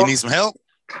 James, like, you need some help?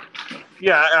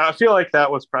 Yeah, I feel like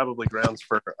that was probably grounds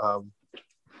for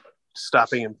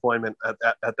stopping employment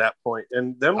at that point.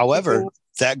 And them, however,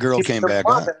 that girl came back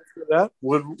on. That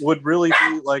would really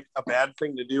be like a bad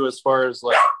thing to do as far as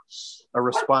like a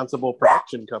responsible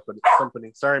production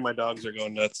company. Sorry, my dogs are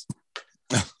going nuts.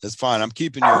 That's fine. I'm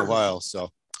keeping you a while, so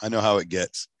I know how it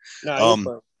gets.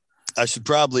 No, I should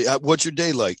probably. What's your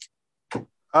day like?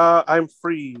 I'm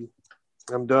free.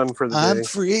 I'm done for the day. I'm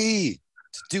free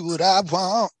to do what I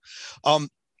want.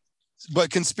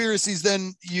 But conspiracies,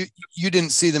 then you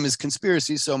didn't see them as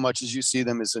conspiracies so much as you see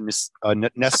them as a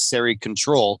necessary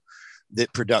control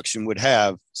that production would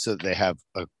have so that they have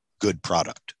a good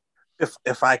product.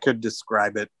 If I could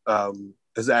describe it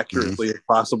as accurately as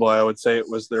possible, I would say it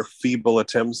was their feeble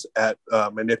attempts at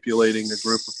manipulating a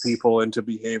group of people into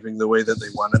behaving the way that they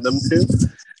wanted them to,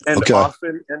 and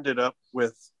often ended up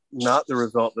with not the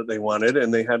result that they wanted,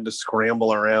 and they had to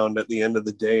scramble around at the end of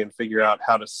the day and figure out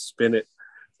how to spin it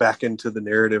back into the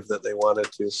narrative that they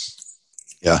wanted to.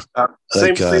 Yeah.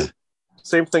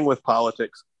 Same thing with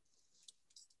politics.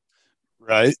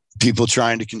 Right. People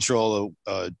trying to control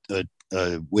a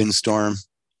windstorm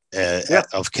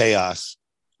of chaos,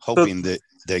 hoping that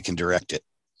they can direct it.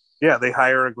 Yeah. They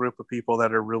hire a group of people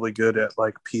that are really good at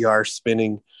like PR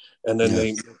spinning, and then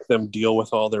they make them deal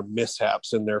with all their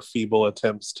mishaps and their feeble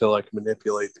attempts to like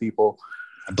manipulate people.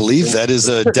 I believe that is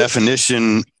a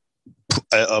definition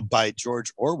by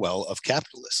George Orwell of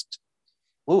capitalist.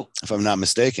 Ooh. If I'm not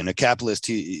mistaken, a capitalist,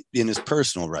 he in his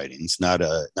personal writings, not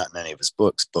in any of his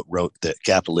books, but wrote that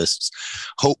capitalists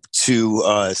hope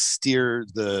to steer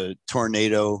the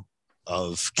tornado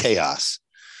of chaos.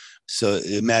 So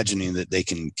imagining that they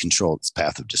can control its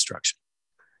path of destruction.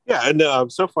 Yeah,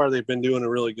 and so far they've been doing a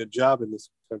really good job in this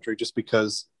country, just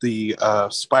because the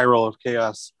spiral of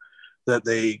chaos that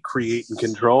they create and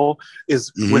control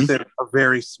is within a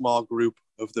very small group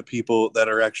of the people that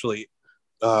are actually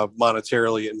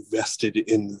monetarily invested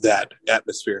in that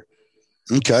atmosphere.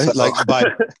 Okay, so, like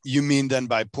you mean then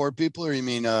by poor people, or you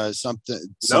mean something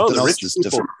no, the else rich that's people.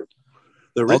 different?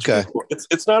 The rich people.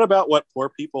 It's not about what poor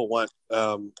people want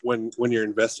when you're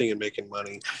investing and making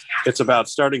money. It's about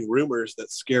starting rumors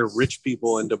that scare rich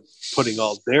people into putting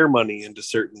all their money into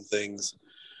certain things.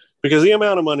 Because the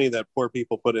amount of money that poor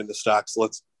people put into stocks,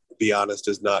 let's be honest,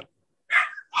 is not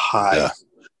high.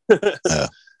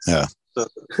 Yeah. So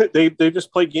they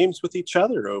just play games with each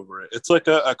other over it. It's like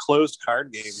a closed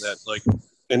card game that like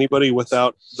anybody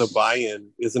without the buy-in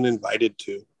isn't invited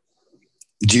to.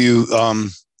 Do you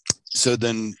so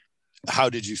then how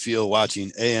did you feel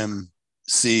watching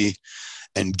AMC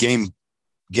and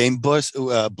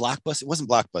Blockbuster? It wasn't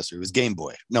Blockbuster, it was Game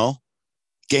Boy. No,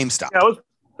 GameStop. Yeah,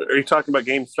 are you talking about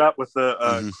GameStop with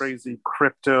the crazy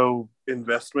crypto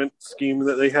investment scheme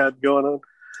that they had going on?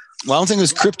 Well, I don't think it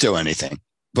was crypto anything,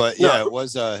 but yeah, it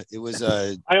was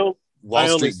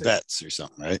Wall Street Bets or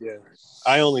something, right? Yeah,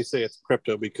 I only say it's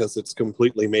crypto because it's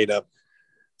completely made up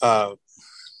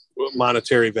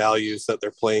monetary values that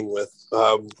they're playing with,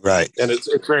 right? And it's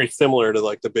very similar to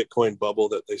like the Bitcoin bubble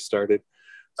that they started.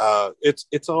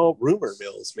 it's all rumor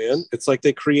mills, man. It's like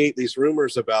they create these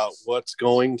rumors about what's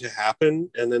going to happen,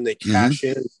 and then they cash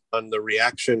in on the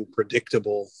reaction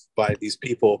predictable by these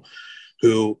people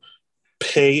who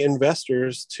pay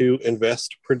investors to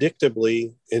invest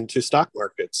predictably into stock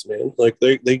markets, man. Like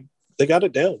they got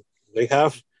it down. They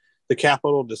have the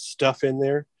capital to stuff in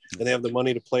there, and they have the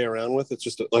money to play around with. It's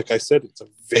just, like I said, it's a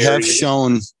very... They have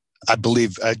shown, I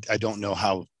believe, I don't know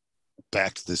how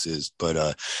backed this is,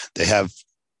 but they have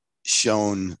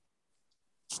shown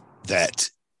that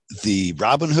the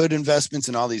Robinhood investments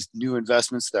and all these new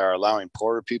investments that are allowing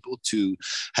poorer people to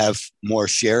have more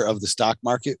share of the stock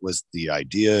market was the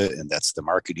idea, and that's the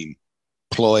marketing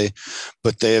ploy.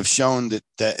 But they have shown that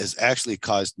that has actually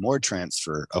caused more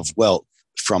transfer of wealth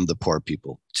from the poor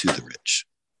people to the rich.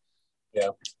 Yeah.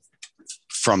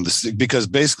 Because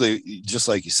basically, just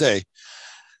like you say,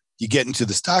 you get into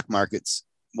the stock markets.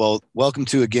 Well, welcome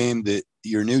to a game that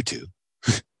you're new to,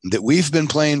 that we've been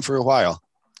playing for a while,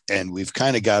 and we've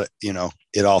kind of got,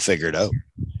 it all figured out.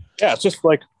 Yeah, it's just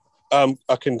like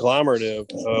a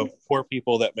conglomerate of poor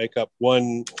people that make up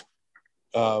one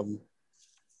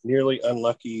nearly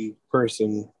unlucky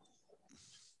person.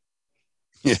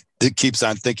 Yeah, that keeps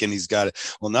on thinking he's got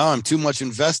it. Well, now I'm too much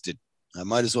invested. I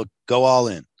might as well go all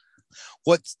in.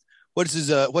 What's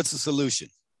the solution?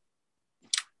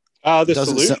 The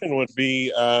solution would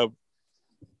be,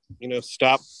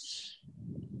 stop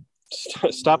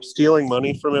stealing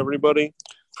money from everybody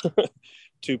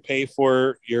to pay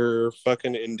for your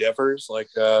fucking endeavors. Like,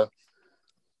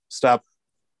 stop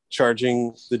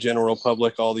charging the general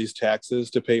public all these taxes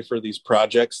to pay for these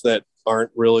projects that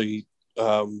aren't really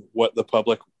what the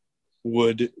public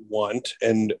would want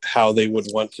and how they would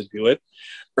want to do it.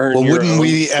 Well, wouldn't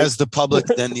we, as the public,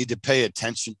 then need to pay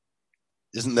attention?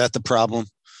 Isn't that the problem?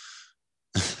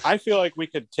 I feel like we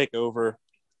could take over.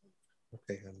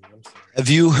 Okay, I'm sorry. Have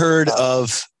you heard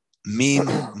of meme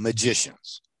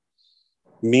magicians?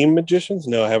 Meme magicians?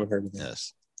 No, I haven't heard of them.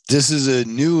 Yes. This is a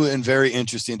new and very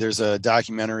interesting. There's a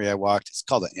documentary I watched. It's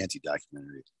called an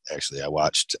anti-documentary. Actually, I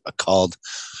watched called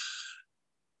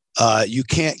You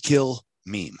Can't Kill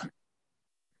Meme.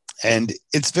 And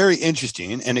it's very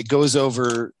interesting. And it goes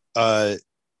over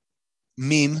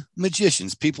meme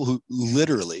magicians, people who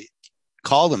literally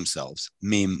call themselves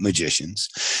meme magicians.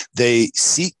 They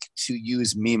seek to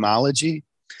use memeology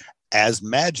as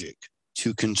magic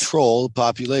to control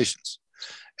populations.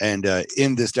 And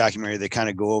in this documentary, they kind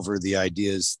of go over the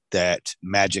ideas that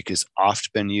magic has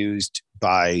oft been used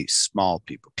by small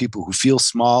people who feel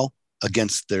small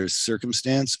against their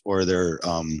circumstance or their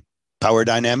power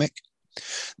dynamic.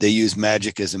 They use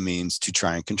magic as a means to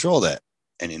try and control that.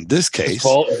 And in this case,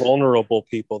 vulnerable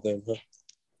people then, huh?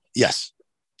 Yes.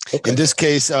 Okay. In this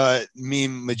case,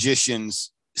 meme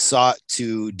magicians sought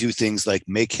to do things like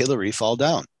make Hillary fall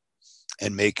down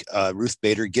and make Ruth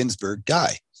Bader Ginsburg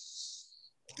die.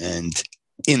 And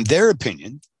in their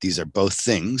opinion, these are both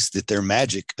things that their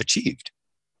magic achieved.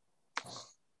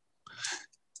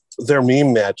 Their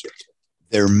meme magic.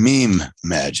 Their meme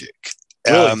magic.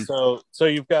 Really? So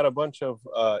you've got a bunch of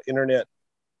internet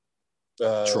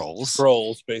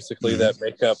trolls basically, that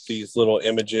make up these little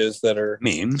images that are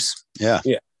memes. Yeah.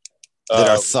 Yeah. That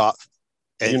are thought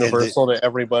universal to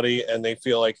everybody, and they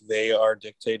feel like they are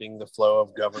dictating the flow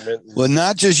of government. Well,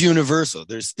 not just universal.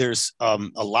 There's a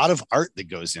lot of art that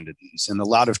goes into these, and a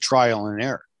lot of trial and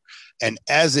error. And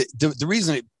the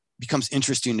reason it becomes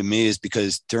interesting to me is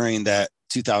because during that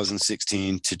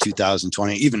 2016 to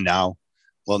 2020, even now,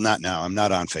 well, not now, I'm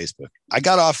not on Facebook. I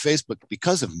got off Facebook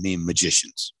because of meme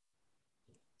magicians.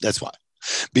 That's why.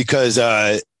 Because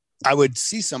I would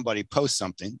see somebody post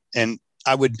something, and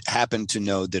I would happen to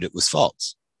know that it was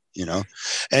false,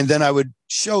 and then I would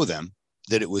show them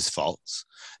that it was false.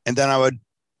 And then I would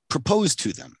propose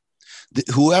to them that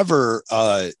whoever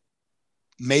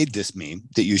made this meme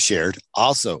that you shared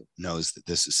also knows that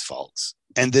this is false,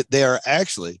 and that they are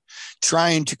actually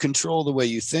trying to control the way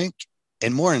you think,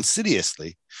 and more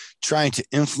insidiously trying to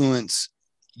influence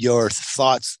your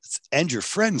thoughts and your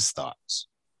friends' thoughts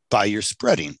by your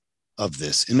spreading of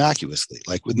this innocuously,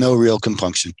 like with no real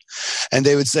compunction. And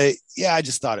they would say, yeah, I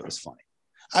just thought it was funny.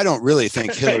 I don't really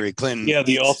think Hillary Clinton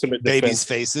the ultimate babies'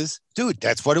 faces. Dude,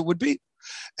 that's what it would be.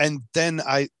 And then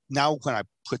when I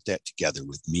put that together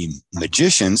with meme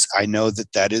magicians, I know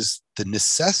that is the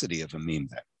necessity of a meme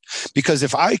then. Because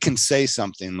if I can say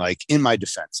something like, in my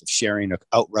defense of sharing an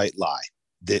outright lie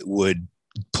that would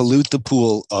pollute the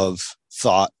pool of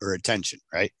thought or attention,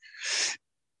 right?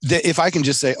 If I can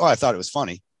just say, oh, I thought it was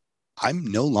funny, I'm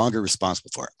no longer responsible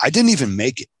for it. I didn't even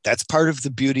make it. That's part of the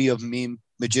beauty of meme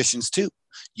magicians too.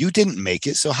 You didn't make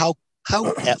it. So how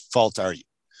at fault are you?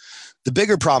 The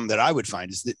bigger problem that I would find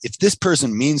is that if this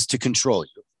person means to control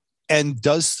you and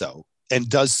does so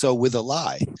with a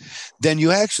lie, then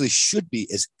you actually should be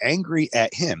as angry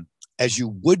at him as you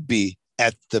would be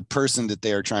at the person that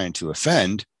they are trying to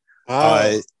offend.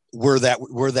 Were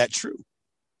that true?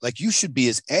 Like, you should be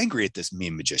as angry at this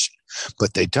meme magician,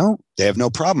 but they don't. They have no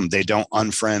problem. They don't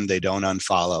unfriend. They don't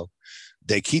unfollow.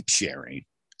 They keep sharing.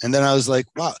 And then I was like,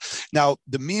 wow. Now,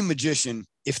 the meme magician,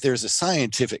 if there's a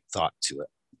scientific thought to it,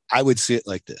 I would see it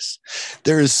like this.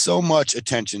 There is so much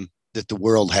attention that the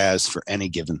world has for any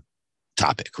given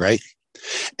topic, right?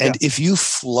 And if you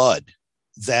flood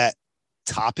that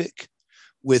topic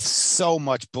with so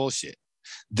much bullshit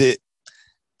that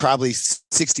probably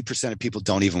 60% of people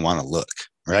don't even want to look,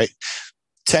 right?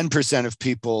 10% of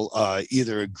people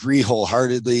either agree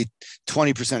wholeheartedly,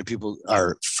 20% of people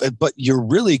are, but you're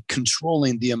really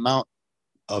controlling the amount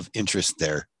of interest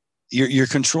there. You're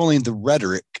controlling the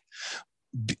rhetoric,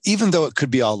 even though it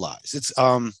could be all lies. It's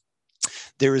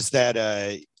there is that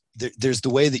there's the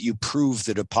way that you prove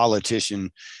that a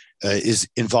politician is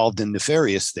involved in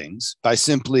nefarious things by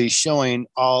simply showing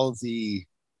all the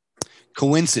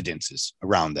coincidences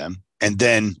around them and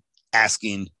then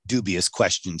asking dubious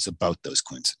questions about those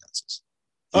coincidences.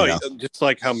 Just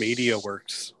like how media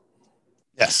works.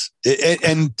 Yes.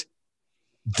 And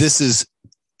this is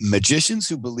magicians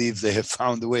who believe they have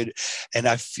found the way to, and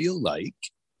I feel like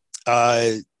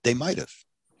they might have.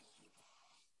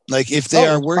 Like, if they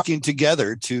are working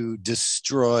together to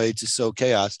destroy, to sow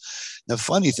chaos. The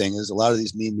funny thing is, a lot of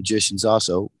these meme magicians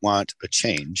also want a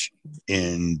change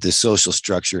in the social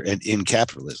structure and in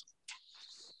capitalism.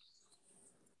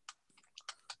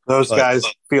 Those guys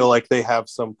feel like they have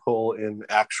some pull in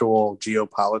actual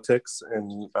geopolitics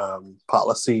and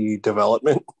policy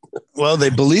development. Well, they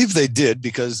believe they did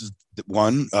because,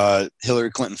 one,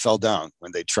 Hillary Clinton fell down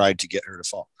when they tried to get her to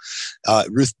fall.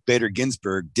 Ruth Bader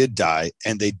Ginsburg did die,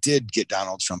 and they did get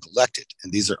Donald Trump elected.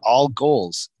 And these are all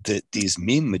goals that these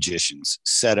meme magicians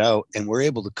set out and were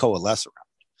able to coalesce around.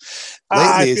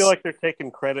 I feel like they're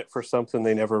taking credit for something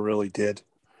they never really did.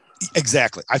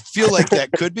 Exactly. I feel like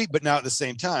that could be, but now at the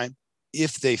same time,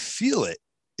 if they feel it,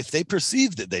 if they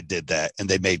perceive that they did that and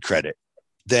they made credit,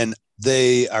 then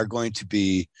they are going to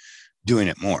be doing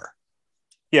it more.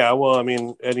 Yeah, well, I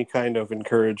mean, any kind of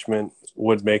encouragement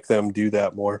would make them do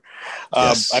that more.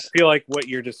 Yes. I feel like what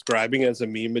you're describing as a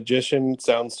meme magician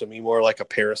sounds to me more like a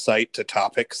parasite to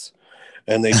topics,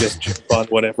 and they just jump on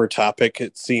whatever topic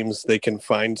it seems they can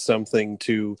find something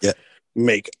to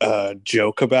make a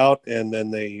joke about, and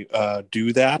then they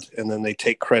do that, and then they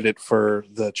take credit for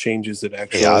the changes that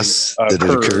actually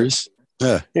occurs.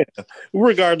 Yeah,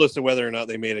 regardless of whether or not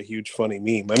they made a huge funny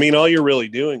meme. I mean, all you're really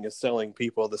doing is selling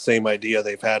people the same idea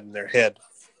they've had in their head,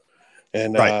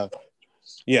 and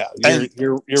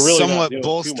you're really somewhat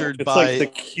bolstered it's by like the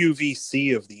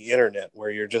QVC of the internet, where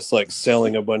you're just like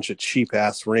selling a bunch of cheap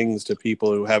ass rings to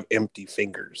people who have empty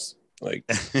fingers. Like,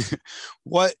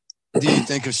 what do you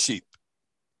think of sheep?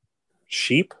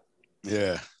 Sheep?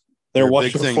 Yeah, they're a big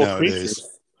wonderful thing nowadays. creatures.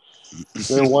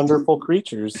 They're wonderful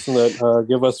creatures that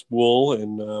give us wool,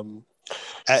 and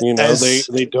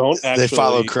they don't actually. They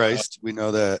follow Christ. We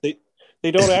know that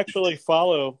they don't actually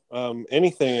follow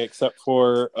anything except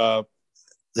for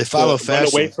they follow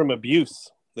fashion. Run away from abuse.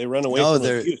 They run away from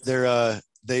abuse.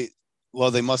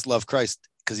 They must love Christ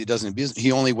because he doesn't abuse them.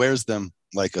 He only wears them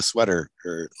like a sweater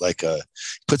or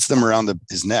puts them around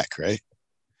his neck, right?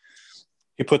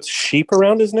 He puts sheep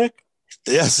around his neck?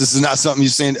 Yes, this is not something you're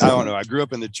saying. I don't know. I grew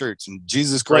up in the church, and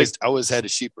Jesus Christ always had a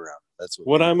sheep around. That's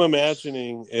what I'm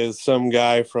imagining is some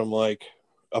guy from like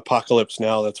Apocalypse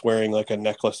Now that's wearing like a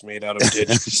necklace made out of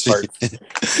ditch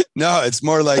parts. No, it's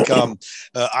more like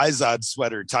Izod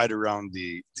sweater tied around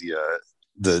the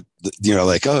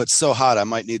oh, it's so hot, I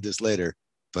might need this later,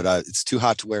 but it's too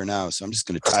hot to wear now, so I'm just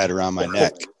going to tie it around my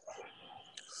neck.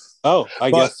 Oh,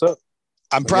 I guess so.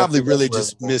 I'm probably really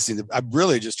just missing. I'm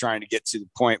really just trying to get to the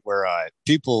point where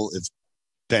people have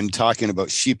been talking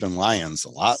about sheep and lions a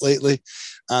lot lately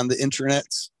on the internet.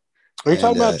 Are you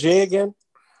talking about Jay again?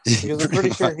 Because I'm pretty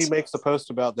sure he makes a post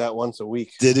about that once a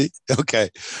week. Did he? Okay.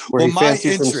 Where he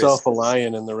fancies himself a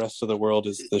lion and the rest of the world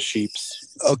is the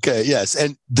sheep's. Okay, yes.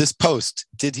 And this post,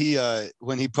 did he,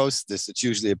 when he posts this, it's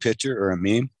usually a picture or a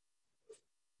meme?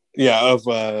 Yeah,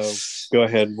 go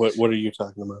ahead. What are you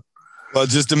talking about? Well,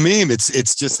 just a meme.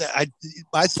 It's just,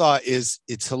 my thought is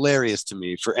it's hilarious to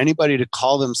me for anybody to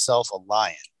call themselves a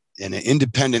lion and an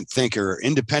independent thinker or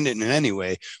independent in any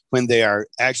way when they are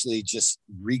actually just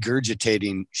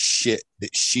regurgitating shit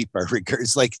that sheep are regurgitating.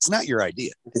 It's like, it's not your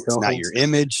idea. It's not your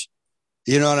image.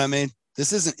 You know what I mean?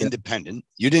 This isn't independent.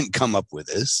 You didn't come up with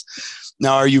this.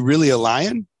 Now, are you really a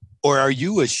lion? Or are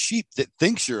you a sheep that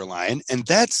thinks you're a lion? And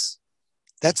that's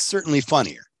certainly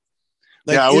funnier.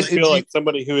 Like, yeah, I would feel like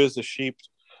somebody who is a sheep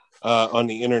on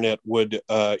the internet would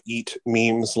eat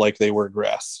memes like they were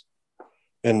grass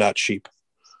and not sheep.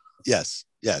 Yes.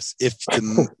 If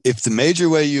the major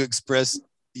way you express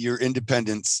your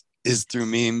independence is through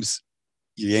memes,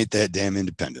 you ain't that damn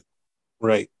independent.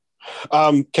 Right.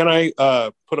 Can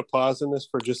I put a pause in this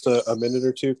for just a minute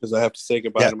or two? Because I have to say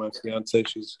goodbye to my fiance.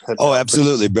 She's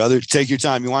absolutely, brother. Take your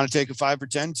time. You want to take a 5 or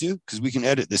 10 too? Because we can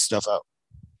edit this stuff out.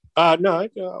 No.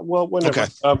 Well, whenever.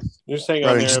 Okay. You're saying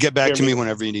right, just get back to me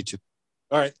whenever you need to.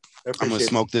 All right. I'm going to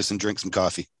smoke this and drink some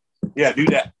coffee. Yeah, do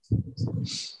that.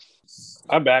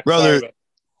 I'm back, brother.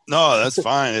 No, that's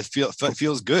fine. It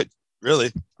feels good,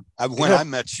 really. When I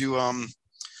met you,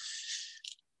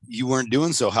 you weren't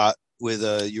doing so hot with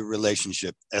your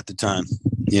relationship at the time,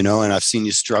 and I've seen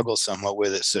you struggle somewhat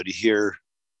with it. So to hear,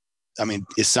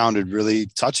 it sounded really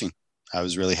touching. I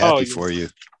was really happy for you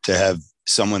to have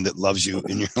someone that loves you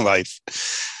in your life.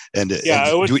 And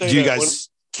do you guys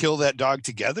kill that dog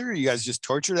together? Or you guys just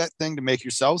torture that thing to make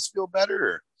yourselves feel better?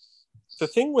 Or? The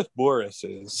thing with Boris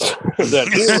is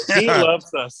that he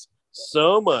loves us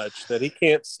so much that he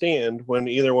can't stand when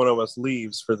either one of us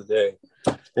leaves for the day,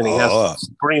 and he has to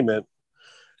scream it.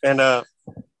 And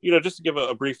just to give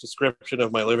a brief description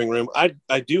of my living room,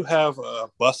 I do have a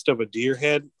bust of a deer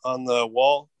head on the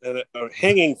wall, and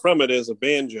hanging from it is a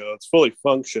banjo. It's fully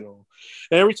functional,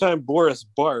 and every time Boris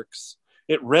barks,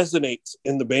 it resonates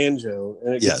in the banjo,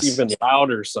 and it gets even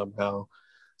louder somehow.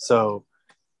 So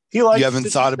he likes. You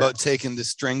haven't thought about taking the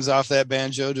strings off that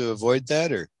banjo to avoid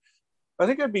that, or? I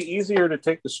think it'd be easier to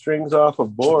take the strings off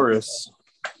of Boris.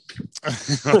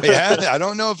 Yeah, I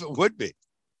don't know if it would be.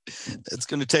 It's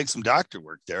going to take some doctor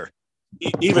work there.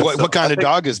 What kind of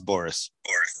dog is Boris?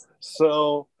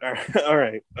 So, all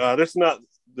right. That's not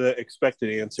the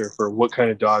expected answer for what kind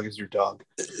of dog is your dog.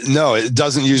 No, it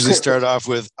doesn't usually start off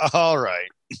with, all right.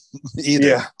 Either.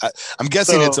 Yeah. I'm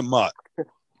guessing it's a mutt.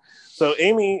 So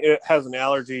Amy has an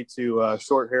allergy to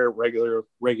short hair,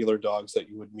 regular dogs that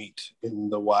you would meet in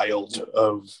the wild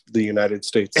of the United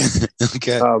States.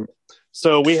 Okay.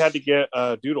 So we had to get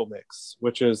a doodle mix,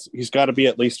 which is he's got to be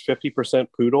at least 50%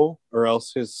 poodle, or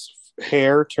else his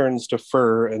hair turns to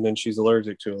fur, and then she's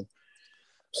allergic to him.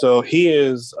 So he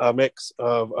is a mix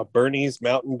of a Bernese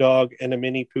Mountain Dog and a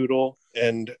mini poodle,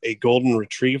 and a golden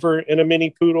retriever and a mini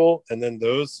poodle, and then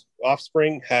those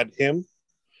offspring had him.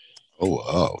 Oh,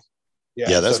 wow.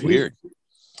 Yeah, that's weird.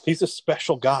 He's a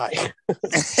special guy.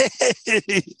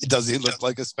 Does he look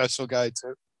like a special guy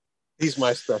too? He's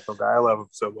my special guy. I love him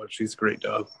so much. He's a great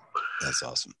dog. That's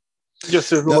awesome.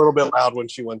 Just is a little bit loud when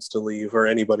she wants to leave, or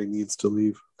anybody needs to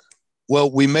leave.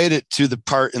 Well, we made it to the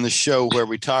part in the show where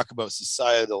we talk about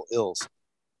societal ills.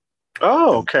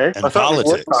 Oh, okay. And I thought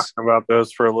politics. We were talking about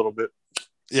those for a little bit.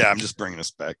 Yeah, I'm just bringing us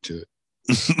back to it.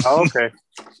 Oh, okay.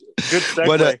 Good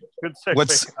segue. Good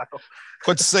segue.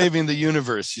 What's saving the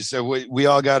universe? You said we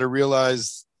all got to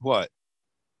realize what?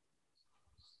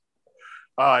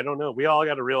 I don't know. We all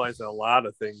got to realize a lot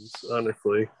of things,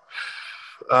 honestly.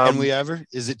 Can we ever?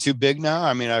 Is it too big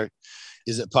now?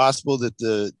 Is it possible that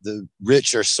the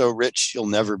rich are so rich you'll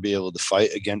never be able to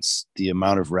fight against the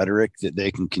amount of rhetoric that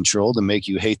they can control to make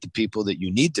you hate the people that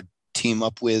you need to team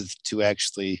up with to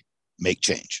actually make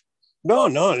change? No.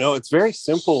 It's very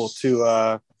simple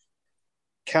to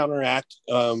counteract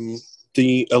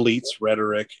the elite's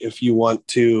rhetoric. If you want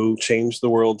to change the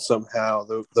world somehow,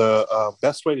 the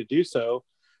best way to do so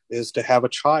is to have a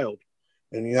child.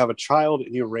 And you have a child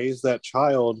and you raise that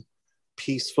child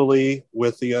peacefully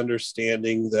with the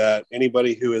understanding that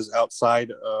anybody who is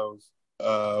outside of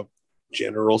a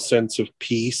general sense of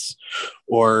peace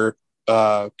or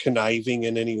conniving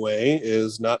in any way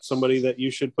is not somebody that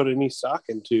you should put any stock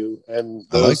into. And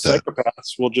those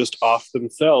psychopaths will just off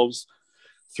themselves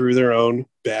through their own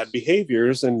bad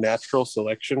behaviors, and natural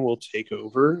selection will take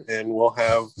over, and we'll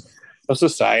have a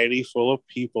society full of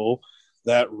people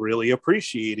that really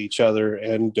appreciate each other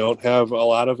and don't have a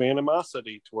lot of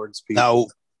animosity towards people. Now,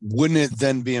 wouldn't it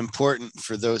then be important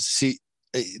for those?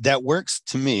 That works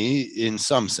to me in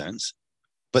some sense,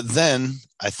 but then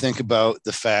I think about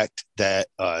the fact that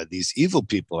these evil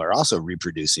people are also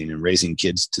reproducing and raising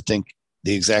kids to think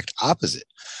the exact opposite,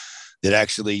 that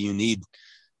actually you need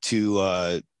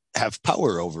to have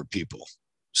power over people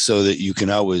so that you can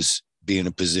always be in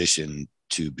a position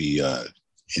to be,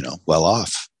 well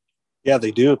off. Yeah,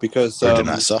 they do, because or to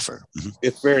not suffer. Mm-hmm.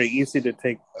 It's very easy to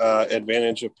take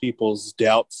advantage of people's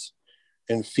doubts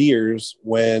and fears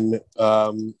when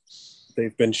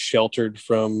they've been sheltered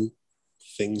from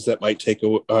things that might take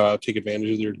advantage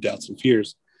of their doubts and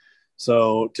fears.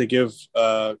 So to give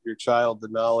your child the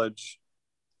knowledge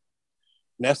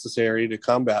necessary to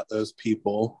combat those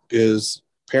people is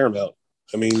paramount.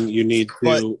 I mean, you need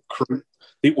to.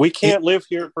 We can't live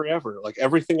here forever. Like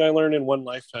everything I learn in one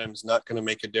lifetime is not going to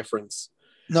make a difference.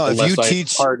 No, if you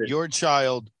teach your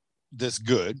child this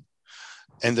good,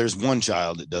 and there's one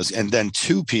child that does, and then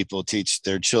two people teach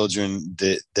their children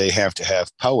that they have to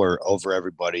have power over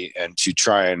everybody and to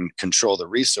try and control the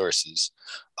resources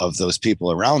of those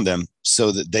people around them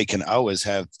so that they can always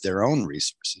have their own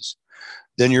resources,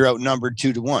 then you're outnumbered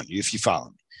 2-1, if you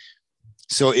follow me.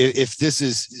 So if this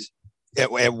is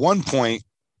at one point,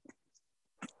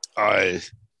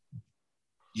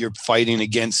 you're fighting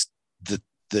against the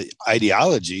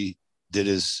ideology that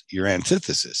is your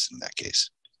antithesis in that case,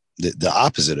 the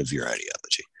opposite of your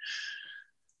ideology.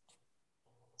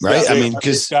 Right. Yeah, I mean,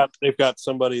 because they've got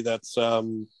somebody that's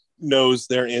knows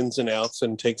their ins and outs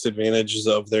and takes advantages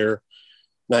of their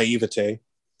naivete.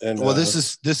 And well, this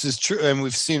is true, and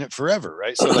we've seen it forever,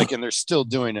 right? So like, and they're still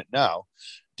doing it now.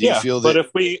 Do you feel that? But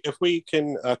if we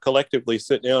can collectively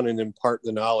sit down and impart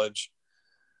the knowledge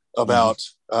about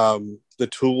the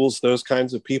tools those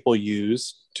kinds of people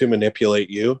use to manipulate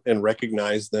you and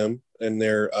recognize them in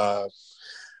their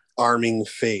arming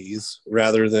phase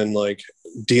rather than like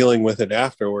dealing with it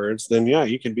afterwards, then yeah,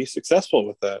 you can be successful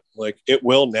with that. Like it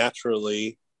will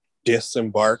naturally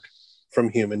disembark from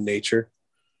human nature.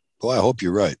 Well, I hope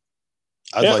you're right.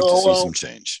 I'd like to see some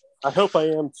change. I hope I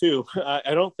am too.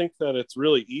 I don't think that it's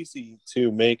really easy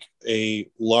to make a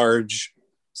large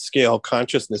scale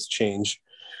consciousness change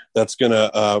that's going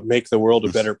to make the world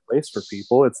a better place for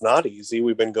people. It's not easy.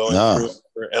 We've been going through it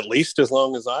for at least as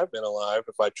long as I've been alive.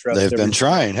 If I trust, they've been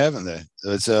trying, haven't they?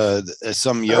 It's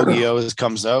some yogi always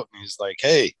comes out and he's like,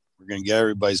 "Hey, we're going to get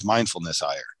everybody's mindfulness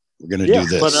higher. We're going to do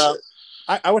this." But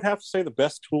I would have to say the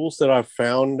best tools that I've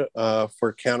found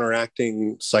for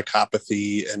counteracting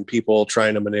psychopathy and people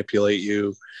trying to manipulate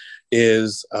you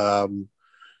is to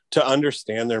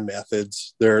understand their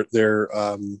methods, their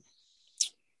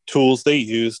tools they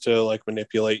use to like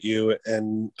manipulate you.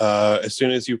 And as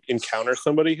soon as you encounter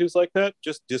somebody who's like that,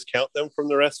 just discount them from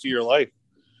the rest of your life.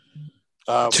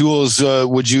 Tools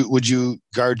would you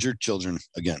guard your children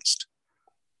against?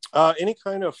 Any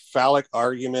kind of phallic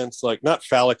arguments, like not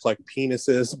phallic like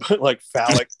penises, but like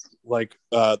phallic like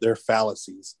their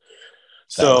fallacies.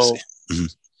 So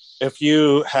if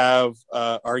you have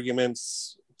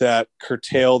arguments that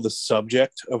curtail the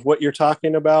subject of what you're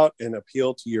talking about and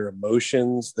appeal to your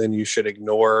emotions, then you should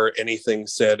ignore anything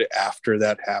said after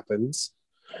that happens.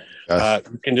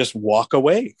 You can just walk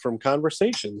away from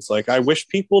conversations. Like I wish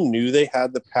people knew they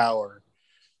had the power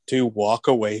to walk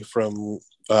away from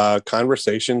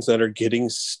conversations that are getting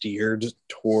steered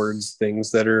towards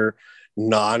things that are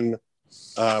non-productive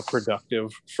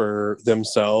for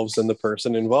themselves and the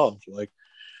person involved. Like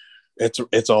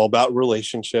it's all about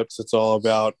relationships. It's all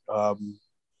about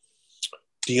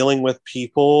dealing with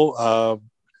people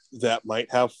that might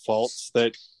have faults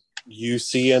that you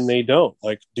see and they don't.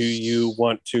 Like, do you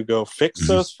want to go fix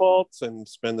those faults and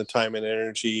spend the time and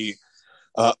energy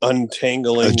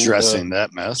addressing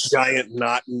that mess, giant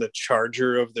knot in the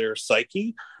charger of their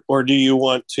psyche, or do you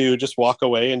want to just walk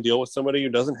away and deal with somebody who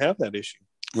doesn't have that issue?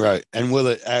 Right. And will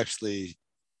it actually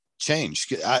change?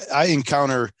 I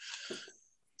encounter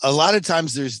a lot of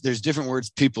times there's different words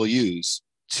people use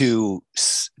to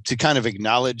kind of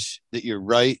acknowledge that you're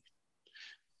right,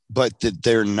 but that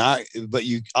they're not, but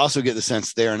you also get the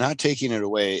sense they are not taking it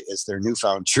away as their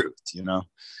newfound truth. You know,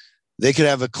 they could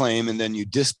have a claim and then you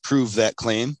disprove that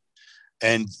claim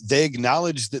and they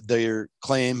acknowledge that their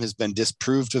claim has been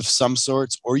disproved of some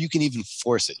sorts, or you can even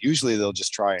force it. Usually they'll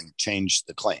just try and change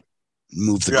the claim,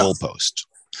 move the goalpost.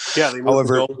 Yeah, they move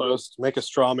the goalpost, make a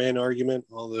straw man argument,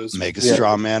 all those. Make a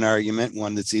straw man argument,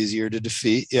 one that's easier to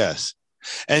defeat. Yes.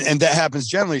 And that happens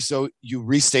generally. So you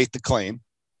restate the claim.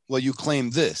 Well, you claim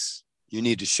this. You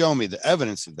need to show me the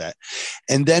evidence of that.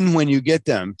 And then when you get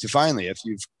them to finally, if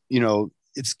you've,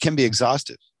 it can be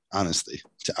exhaustive, honestly.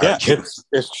 It's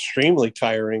extremely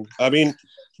tiring. I mean,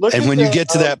 and when you get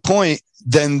to that point,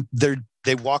 then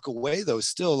they walk away though,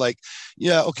 still like,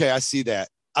 yeah, okay, I see that.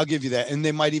 I'll give you that. And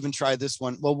they might even try this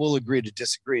one. Well, we'll agree to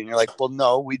disagree. And you're like, well,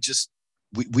 no, we just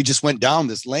went down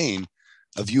this lane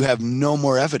of you have no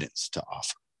more evidence to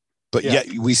offer. But yet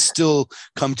we still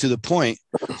come to the point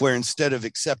where instead of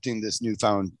accepting this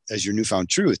your newfound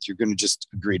truth, you're going to just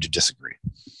agree to disagree.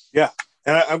 Yeah.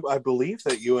 And I believe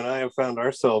that you and I have found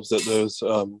ourselves at those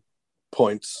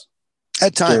points.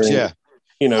 At times, yeah.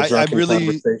 I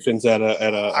really conversations at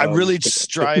a. I really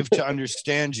strive to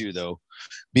understand you though,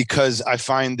 because I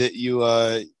find that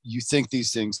you think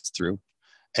these things through,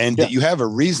 and that you have a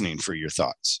reasoning for your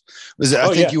thoughts.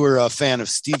 I think you were a fan of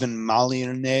Stephen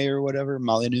Molyneux or whatever,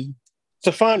 Molyneux.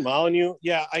 Stefan Molyneux.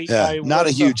 Yeah, I not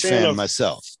a huge fan of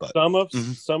myself, but some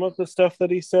of the stuff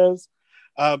that he says.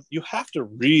 You have to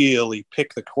really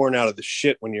pick the corn out of the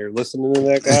shit when you're listening to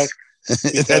that guy.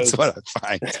 That's what I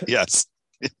find. Yes.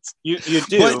 You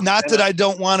do. But not that I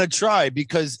don't want to try,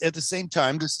 because at the same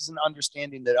time, this is an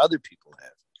understanding that other people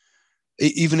have,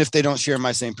 even if they don't share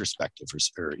my same perspective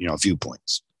or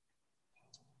viewpoints.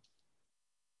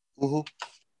 Mm-hmm.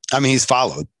 I mean, he's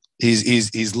followed.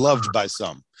 He's loved by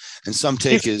some, and some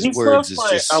take his words as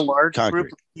just a large concrete.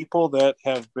 group of people that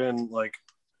have been like,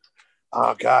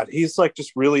 oh God, he's like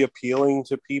just really appealing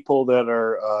to people that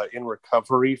are in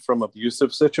recovery from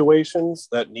abusive situations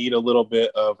that need a little bit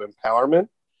of empowerment.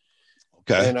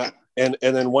 Okay. And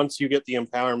then once you get the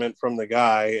empowerment from the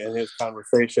guy and his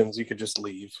conversations, you could just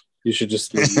leave. You should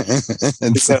just leave.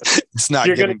 It's not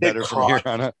getting better from here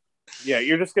on out. Yeah,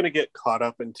 you're just going to get caught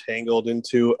up and tangled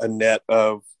into a net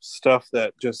of stuff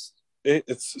that just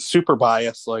it's super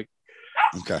biased. Like,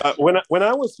 okay, when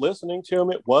I was listening to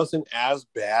him, it wasn't as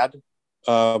bad.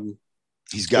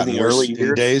 He's gotten worse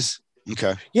in days.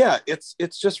 Okay, yeah, it's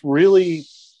just really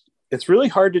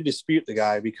hard to dispute the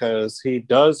guy because he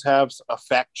does have a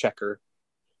fact checker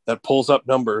that pulls up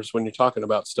numbers when you're talking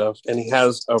about stuff, and he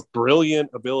has a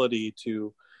brilliant ability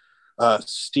to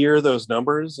steer those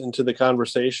numbers into the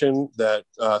conversation that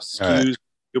skews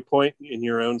your point in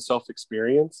your own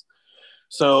self-experience.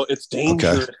 So it's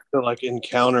dangerous to like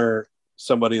encounter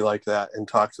somebody like that and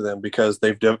talk to them because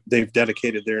they've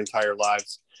dedicated their entire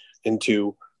lives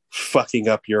into fucking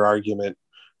up your argument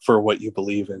for what you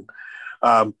believe in.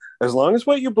 As long as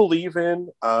what you believe in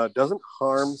doesn't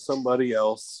harm somebody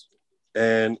else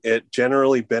and it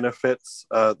generally benefits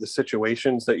the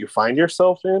situations that you find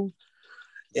yourself in,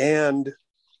 and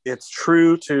it's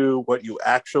true to what you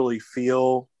actually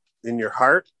feel in your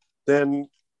heart, then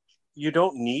you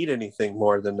don't need anything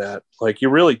more than that. Like, you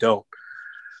really don't.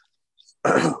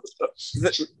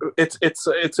 It's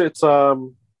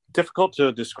difficult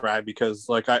to describe because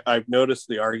like I've noticed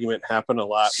the argument happen a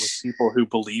lot with people who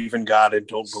believe in God and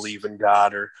don't believe in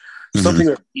God, or something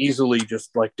that's easily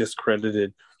just like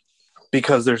discredited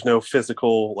because there's no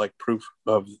physical like proof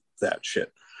of that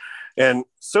shit. And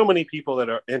so many people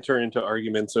that enter into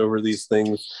arguments over these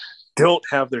things don't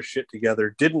have their shit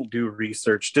together, didn't do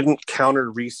research, didn't counter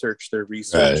research their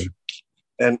research.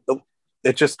 And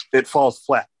it falls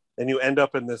flat. And you end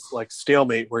up in this like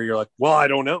stalemate where you're like, well, I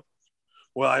don't know.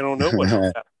 Well, I don't know what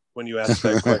happened when you ask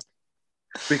that question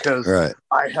because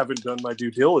I haven't done my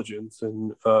due diligence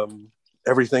and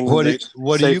everything. What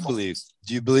do you believe?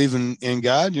 Do you believe in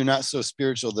God? You're not so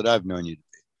spiritual that I've known you to be.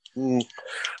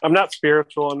 I'm not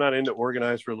spiritual. I'm not into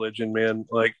organized religion, man.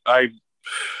 Like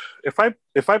if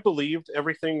I believed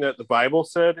everything that the Bible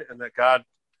said and that God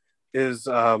is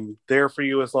there for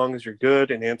you as long as you're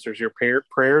good and answers your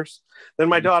prayers, then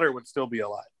my daughter would still be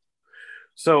alive.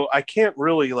 So I can't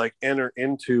really like enter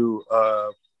into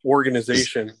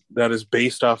organization that is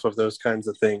based off of those kinds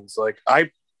of things. Like,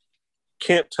 I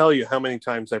can't tell you how many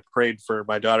times I prayed for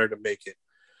my daughter to make it,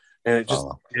 and it just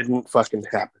didn't fucking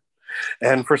happen.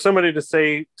 And for somebody to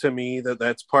say to me that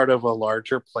that's part of a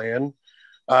larger plan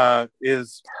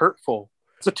is hurtful.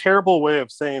 It's a terrible way of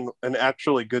saying an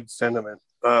actually good sentiment.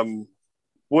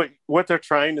 What they're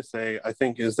trying to say, I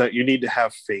think, is that you need to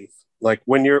have faith. Like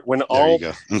when all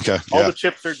the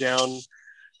chips are down,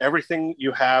 everything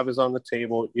you have is on the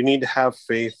table. You need to have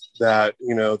faith that,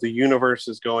 the universe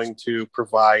is going to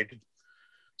provide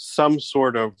some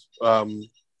sort of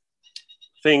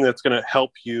thing that's going to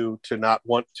help you to not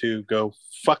want to go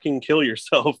fucking kill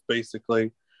yourself,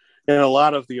 basically. And a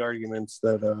lot of the arguments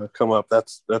that come up,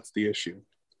 that's the issue.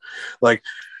 Like,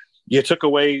 you took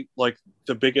away like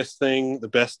the biggest thing, the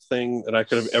best thing that I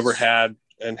could have ever had.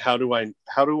 And how do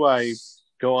I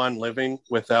go on living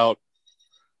without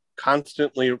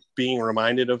constantly being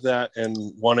reminded of that and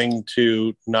wanting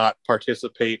to not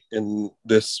participate in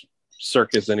this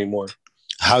circus anymore?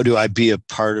 How do I be a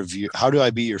part of you? How do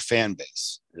I be your fan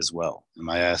base as well? Am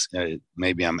I asking?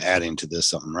 Maybe I'm adding to this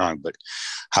something wrong, but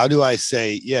how do I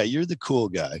say, yeah, you're the cool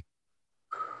guy,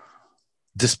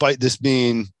 despite this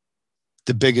being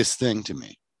the biggest thing to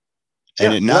me,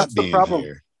 and it not being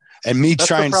here, and me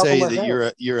trying to say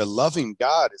that you're a loving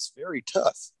God is very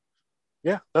tough.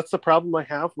 Yeah, that's the problem I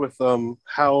have with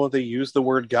how they use the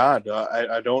word God.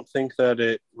 I don't think that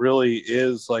it really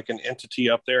is like an entity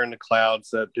up there in the clouds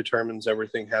that determines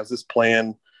everything, has this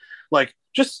plan. Like,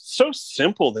 just so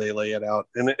simple they lay it out.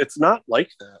 And it's not like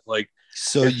that. Like,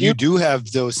 so you do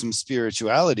have, though, some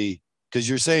spirituality, because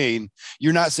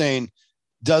you're not saying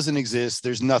doesn't exist,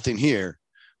 there's nothing here.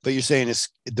 But you're saying it's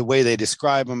the way they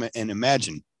describe him and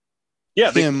imagine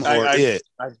him or it.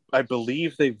 I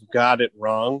believe they've got it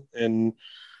wrong, and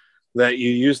that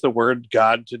you use the word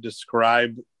God to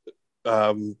describe,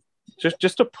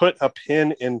 just to put a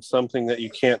pin in something that you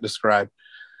can't describe.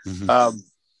 Mm-hmm.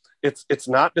 It's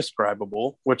not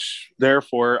describable, which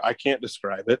therefore I can't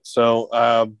describe it.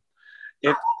 So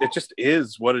it just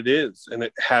is what it is, and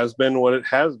it has been what it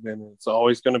has been, and it's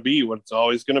always going to be what it's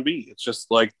always going to be. It's just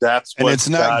like that's what. And it's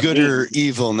not God good means. Or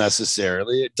evil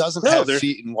necessarily. It doesn't have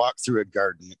feet and walk through a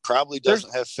garden. It probably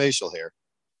doesn't have facial hair.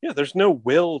 Yeah, there's no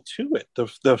will to it.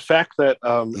 The fact that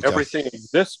everything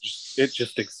exists, it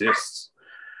just exists.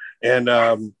 And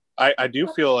I do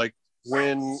feel like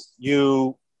when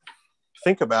you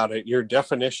think about it, your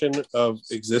definition of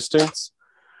existence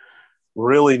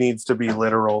really needs to be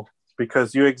literal,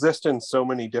 because you exist in so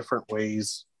many different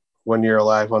ways when you're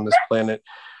alive on this planet.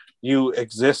 You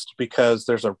exist because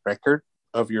there's a record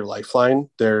of your lifeline.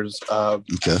 There's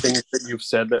things that you've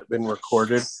said that have been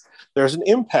recorded. There's an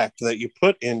impact that you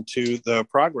put into the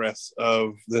progress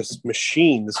of this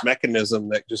machine, this mechanism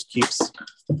that just keeps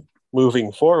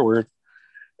moving forward.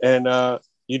 And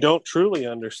you don't truly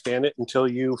understand it until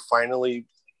you finally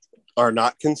are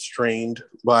not constrained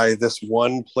by this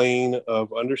one plane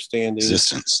of understanding.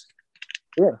 Existence.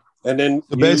 Yeah. And then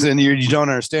so basically you don't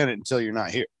understand it until you're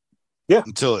not here. Yeah.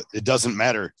 Until it doesn't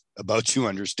matter about you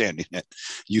understanding it.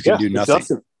 You can do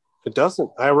nothing. It doesn't.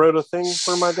 I wrote a thing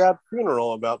for my dad's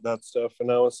funeral about that stuff.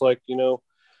 And I was like,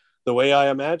 the way I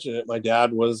imagine it, my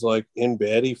dad was like in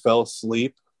bed. He fell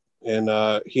asleep, and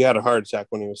he had a heart attack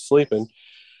when he was sleeping.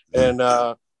 And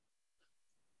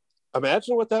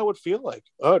imagine what that would feel like.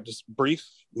 Oh, just brief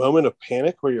moment of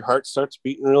panic where your heart starts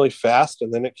beating really fast,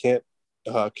 and then it can't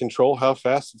control how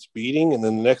fast it's beating. And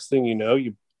then the next thing you know,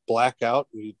 you black out.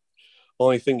 The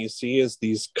only thing you see is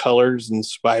these colors and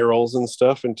spirals and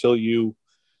stuff until you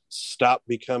stop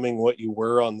becoming what you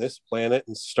were on this planet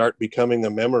and start becoming a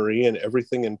memory and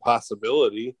everything in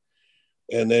possibility.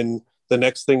 And then the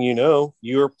next thing you know,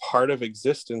 you're part of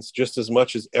existence just as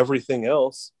much as everything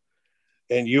else.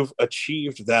 And you've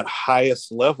achieved that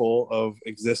highest level of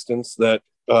existence that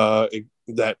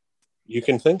you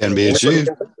can think can be achieved.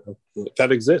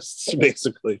 That exists,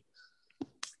 basically.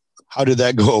 How did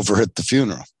that go over at the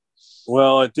funeral?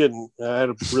 Well, it didn't. I had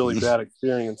a really bad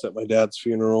experience at my dad's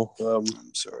funeral. I'm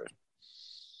sorry.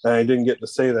 I didn't get to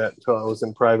say that until I was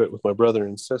in private with my brother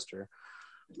and sister.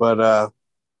 But,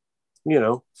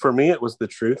 for me, it was the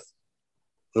truth.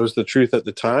 It was the truth at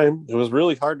the time. It was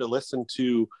really hard to listen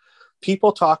to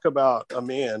people talk about a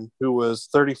man who was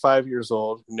 35 years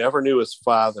old, who never knew his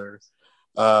father,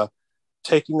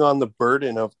 taking on the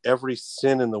burden of every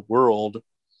sin in the world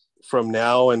from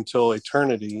now until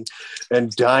eternity, and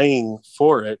dying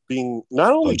for it, being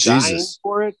not only dying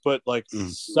for it, but like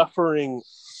suffering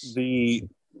the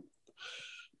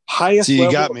highest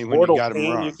level got me of when mortal you got him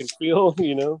pain wrong. You can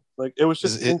feel, like it was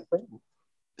just insane.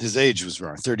 His age was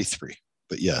wrong, 33,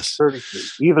 but yes.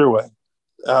 33, either way.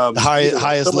 The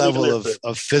highest level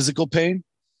of physical pain?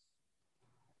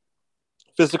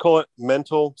 Physical,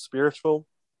 mental, spiritual.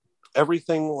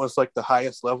 Everything was like the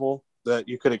highest level that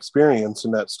you could experience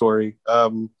in that story.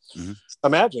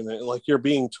 Imagine it, like you're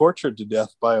being tortured to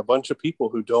death by a bunch of people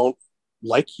who don't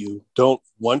like you, don't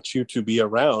want you to be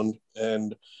around,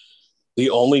 and the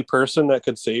only person that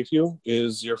could save you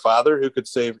is your father, who could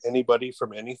save anybody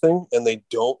from anything, and they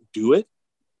don't do it.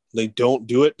 They don't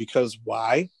do it because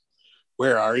why?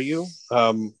 Where are you?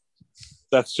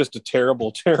 That's just a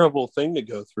terrible, terrible thing to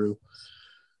go through.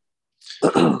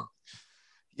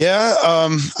 Yeah,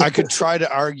 I could try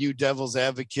to argue devil's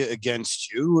advocate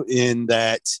against you in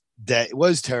that it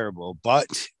was terrible,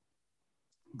 but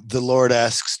the Lord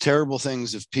asks terrible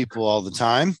things of people all the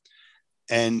time,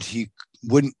 and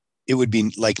it would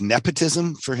be like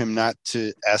nepotism for him not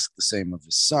to ask the same of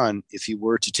his son if he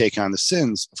were to take on the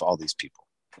sins of all these people.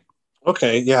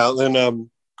 Okay, yeah, then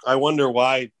I wonder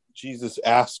why Jesus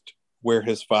asked where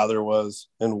his father was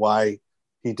and why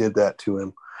he did that to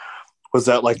him. Was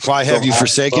that like, why have you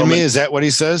forsaken me? Is that what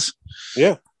he says?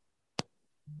 Yeah.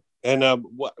 And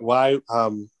why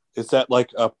is that like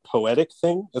a poetic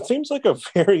thing? It seems like a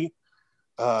very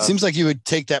seems like you would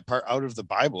take that part out of the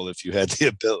Bible if you had the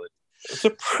ability. It's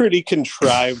a pretty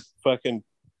contrived fucking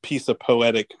piece of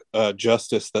poetic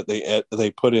justice that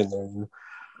they put in there.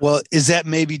 Well, is that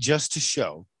maybe just to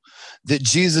show that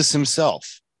Jesus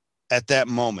himself at that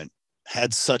moment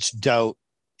had such doubt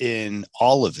in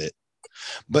all of it,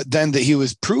 but then that he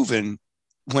was proven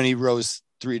when he rose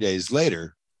 3 days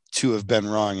later to have been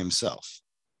wrong himself?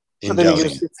 But then he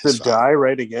just gets to die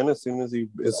right again as soon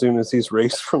as he's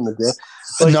raised from the dead.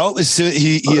 Like, no,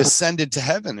 he ascended to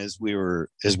heaven as we were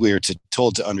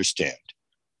told to understand.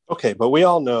 Okay, but we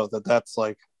all know that that's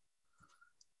like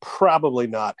probably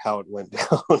not how it went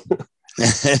down.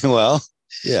 Well,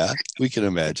 yeah, we can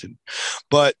imagine.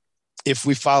 But if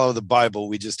we follow the Bible,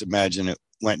 we just imagine it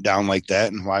went down like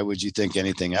that. And why would you think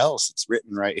anything else? It's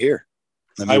written right here.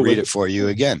 Let me read it for you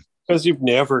again. Because you've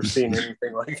never seen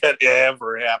anything like that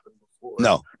ever happen before.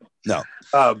 No,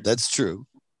 that's true.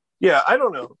 Yeah, I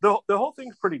don't know. The whole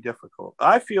thing's pretty difficult.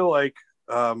 I feel like,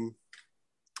 I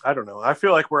don't know. I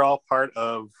feel like we're all part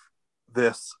of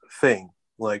this thing.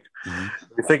 Like, if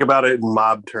you think about it in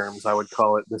mob terms, I would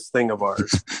call it this thing of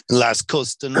ours. Las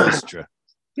Costa Nostra.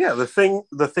 Yeah, the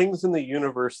things in the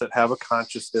universe that have a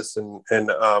consciousness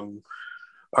and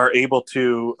are able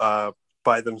to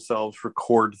by themselves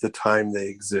record the time they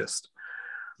exist.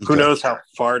 Okay. Who knows how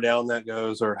far down that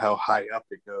goes or how high up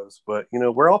it goes, but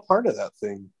we're all part of that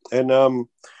thing. And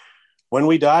when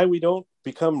we die, we don't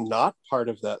become not part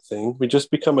of that thing. We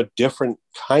just become a different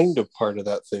kind of part of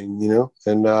that thing,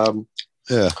 And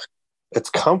yeah, it's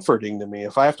comforting to me.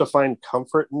 If I have to find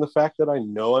comfort in the fact that I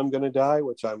know I'm going to die,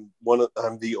 which I'm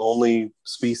the only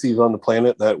species on the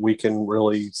planet that we can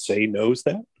really say knows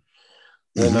that.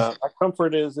 And my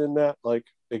comfort is in that, like,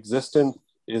 existence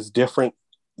is different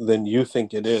than you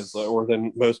think it is, or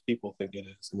than most people think it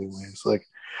is. Anyways, like,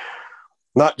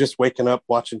 not just waking up,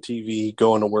 watching TV,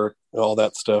 going to work, all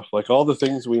that stuff. Like, all the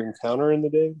things we encounter in the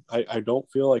day, I don't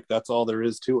feel like that's all there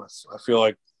is to us. I feel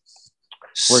like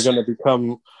we're going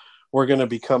to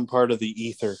become part of the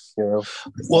ether.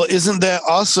 Well, isn't that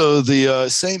also the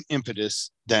same impetus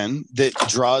then that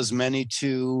draws many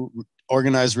to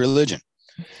organized religion?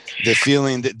 The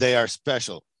feeling that they are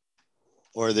special,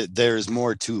 or that there's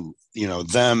more to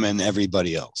them and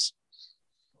everybody else.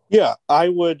 Yeah, I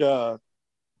would hope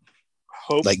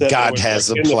like that God has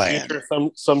a plan.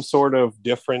 Future, some sort of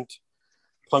different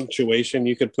punctuation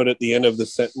you could put at the end of the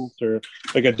sentence, or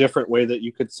like a different way that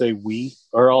you could say we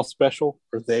are all special,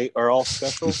 or they are all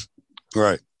special.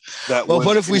 Right. Well,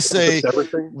 what if we say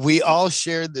we all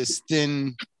share this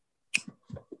thin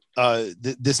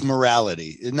this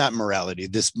morality, not morality,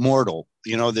 this mortal,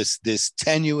 this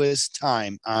tenuous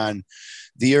time on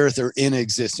the earth or in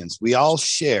existence. We all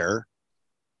share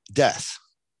death.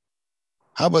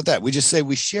 How about that? We just say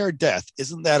we share death.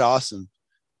 Isn't that awesome?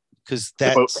 Because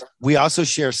we also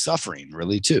share suffering,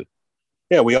 really, too.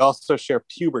 Yeah, we also share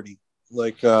puberty.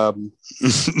 Like, there's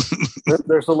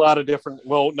a lot of different.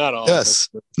 Well, not all. Yes.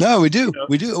 No, we do.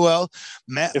 We do. Well,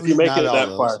 if you make it that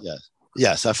far. Yes.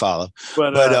 Yes, I follow.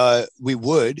 But we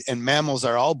would, and mammals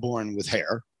are all born with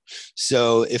hair.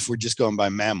 So if we're just going by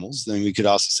mammals, then we could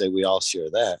also say we all share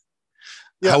that.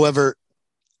 Yeah. However,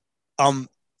 I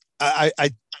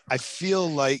feel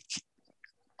like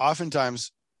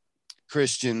oftentimes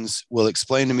Christians will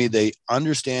explain to me they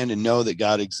understand and know that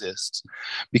God exists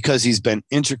because he's been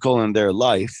integral in their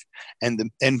life,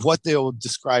 and what they will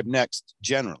describe next,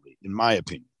 generally, in my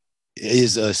opinion,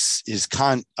 is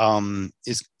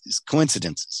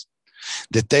coincidences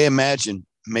that they imagine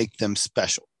make them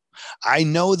special. I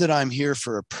know that I'm here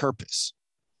for a purpose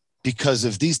because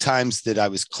of these times that I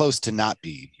was close to not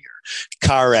being here.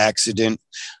 Car accident,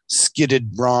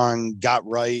 skidded wrong, got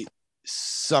right,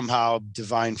 somehow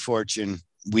divine fortune,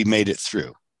 we made it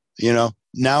through.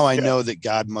 Now I know that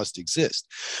God must exist.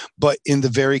 But in the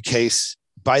very case,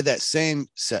 by that same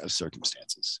set of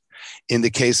circumstances, in the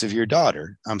case of your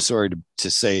daughter, I'm sorry to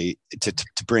say, to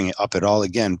bring it up at all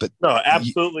again, but no,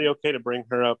 absolutely okay to bring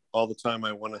her up all the time.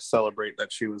 I want to celebrate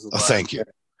that she was alive. Oh, thank you.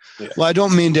 Yeah. Well, I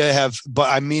don't mean to have,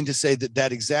 but I mean to say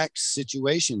that exact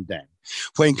situation then,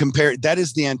 when compared, that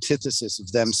is the antithesis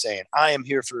of them saying, I am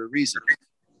here for a reason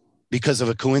because of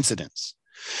a coincidence.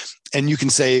 And you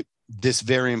can say this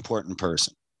very important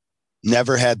person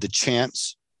never had the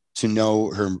chance to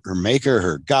know her maker,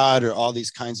 her God, or all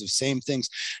these kinds of same things,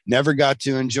 never got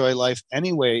to enjoy life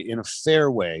anyway in a fair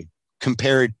way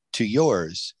compared to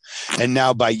yours. And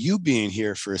now by you being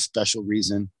here for a special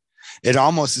reason, it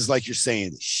almost is like you're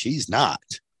saying she's not.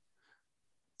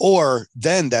 Or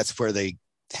then that's where they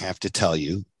have to tell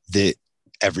you that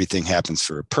everything happens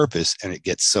for a purpose, and it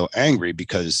gets so angry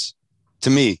because, to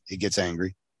me, it gets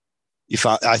angry.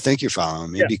 I think you're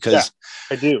following me, because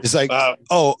I do. It's like,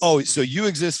 so you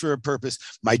exist for a purpose.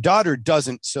 My daughter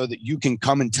doesn't, so that you can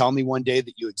come and tell me one day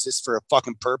that you exist for a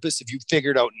fucking purpose. If you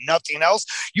figured out nothing else,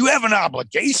 you have an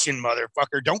obligation,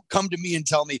 motherfucker. Don't come to me and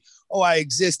tell me, I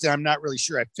exist and I'm not really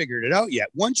sure I figured it out yet.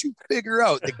 Once you figure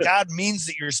out that God means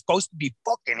that you're supposed to be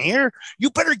fucking here, you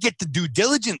better get the due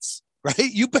diligence,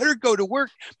 right? You better go to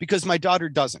work, because my daughter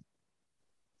doesn't.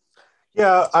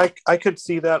 Yeah, I could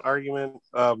see that argument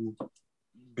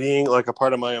being like a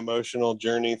part of my emotional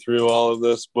journey through all of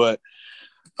this, but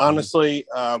honestly,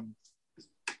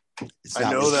 It's I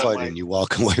not know worth that fighting. You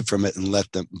walk away from it and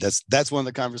let them. That's one of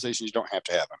the conversations you don't have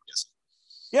to have, I'm guessing.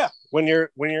 yeah, when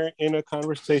you're in a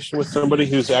conversation with somebody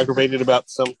who's aggravated about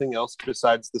something else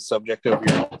besides the subject of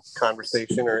your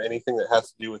conversation or anything that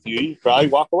has to do with you, you probably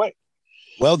walk away.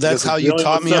 Well, that's how you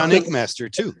taught me on something... Ink Master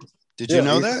too. Did you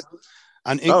know that?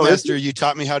 On Ink Master, you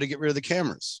taught me how to get rid of the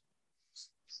cameras.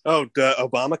 Oh,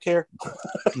 Obamacare?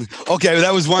 Okay,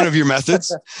 that was one of your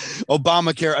methods.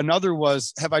 Obamacare. Another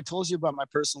was, have I told you about my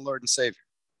personal Lord and Savior?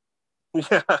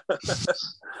 Yeah.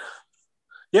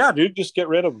 Yeah, dude, just get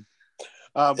rid of them.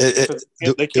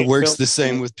 It works the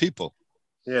same with people.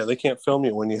 Yeah, they can't film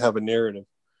you when you have a narrative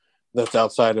that's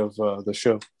outside of the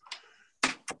show.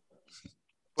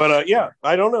 But yeah,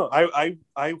 I don't know.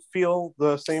 I feel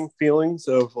the same feelings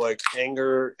of like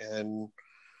anger and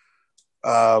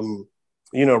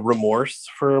remorse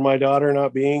for my daughter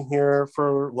not being here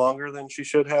for longer than she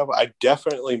should have. I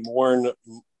definitely mourn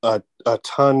a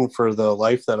ton for the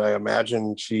life that I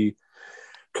imagined she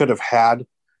could have had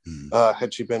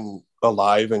had she been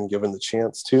alive and given the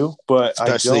chance to. But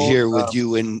especially here with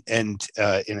you and in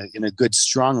a good,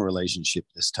 strong relationship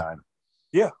this time.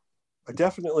 Yeah, I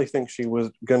definitely think she was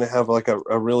going to have like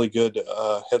a really good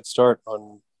head start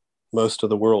on most of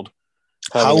the world.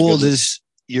 How old is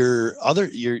your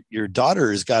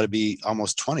daughter? Has got to be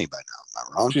almost 20 by now.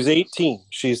 Am I wrong? She's 18.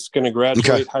 She's going to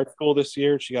graduate high school this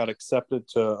year. She got accepted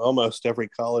to almost every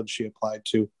college she applied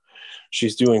to.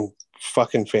 She's doing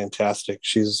fucking fantastic.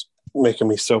 She's making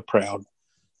me so proud.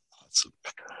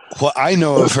 What I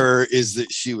know of her is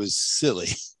that she was silly.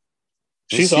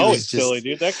 She's always silly,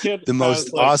 dude. That kid, the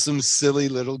most awesome, silly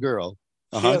little girl.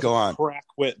 Go on. Crack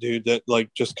wit, dude. That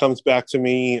like just comes back to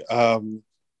me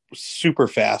super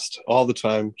fast all the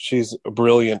time. She's a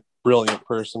brilliant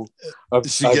person.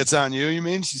 She gets on you. You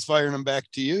mean she's firing them back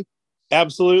to you?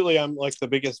 Absolutely. I'm like the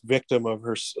biggest victim of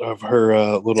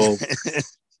her little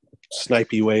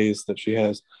snipey ways that she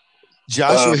has.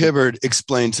 Joshua Hibbard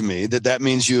explained to me that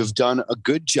means you have done a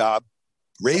good job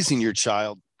raising your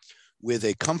child with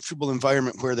a comfortable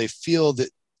environment where they feel that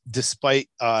despite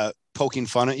poking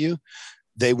fun at you,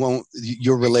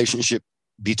 your relationship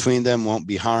between them won't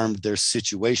be harmed. Their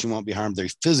situation won't be harmed. They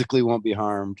physically won't be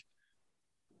harmed.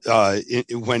 So I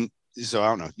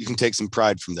don't know. You can take some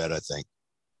pride from that, I think.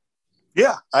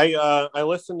 Yeah. I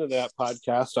listened to that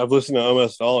podcast. I've listened to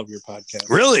almost all of your podcasts.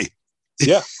 Really?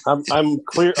 Yeah. I'm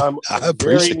clear. I'm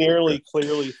very nearly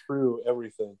clearly through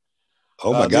everything.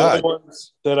 Oh my God. The only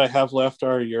ones that I have left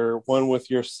are your one with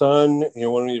your son,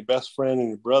 one with your best friend and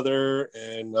your brother,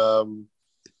 and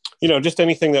just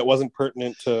anything that wasn't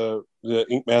pertinent to the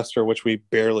Ink Master, which we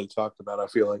barely talked about, I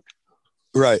feel like.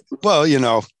 Right. Well,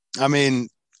 I mean,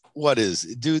 what is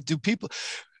do people,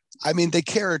 I mean, they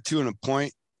care to a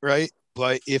point, right?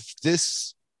 But if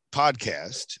this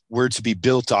podcast were to be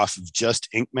built off of just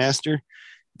Ink Master,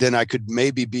 then I could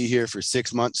maybe be here for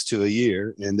 6 months to a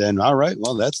year, and then all right,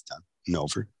 well, that's done and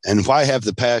over. And why have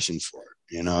the passion for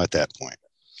it, at that point?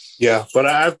 Yeah, but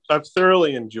I've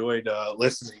thoroughly enjoyed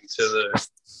listening to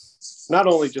not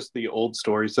only just the old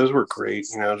stories, those were great,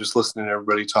 just listening to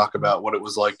everybody talk about what it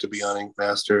was like to be on Ink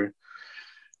Master.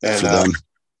 And for them.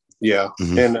 Yeah.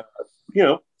 Mm-hmm. And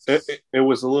it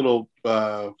was a little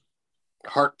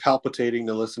heart palpitating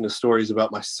to listen to stories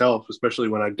about myself, especially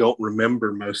when I don't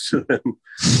remember most of them.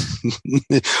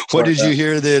 What did you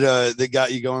hear that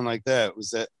got you going like that?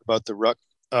 Was that about the Ruck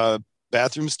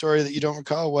bathroom story that you don't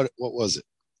recall? What was it?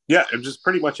 Yeah, it was just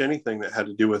pretty much anything that had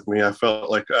to do with me. I felt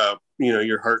like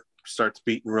your heart starts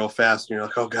beating real fast, and you're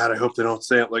like, oh God, I hope they don't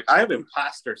say it. Like, I have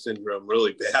imposter syndrome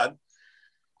really bad.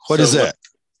 What is that?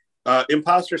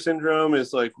 Imposter syndrome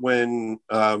is like when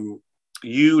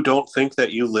you don't think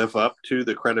that you live up to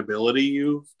the credibility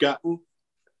you've gotten.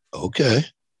 Okay.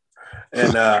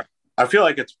 And I feel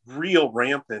like it's real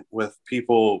rampant with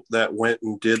people that went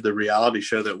and did the reality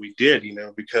show that we did,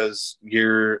 because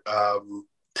you're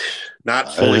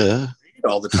not fully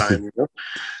all the time.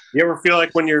 You ever feel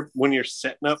like when you're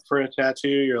setting up for a tattoo,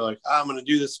 you're like, I'm going to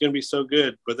do this. It's going to be so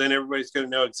good. But then everybody's going to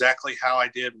know exactly how I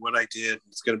did what I did.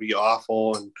 It's going to be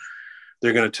awful. And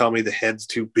they're going to tell me the head's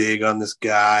too big on this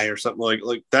guy or something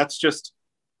like that's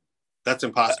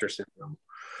imposter syndrome.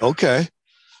 Okay.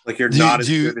 Like you're not as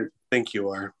good as you think you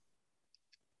are.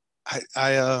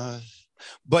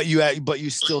 But you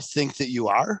still think that you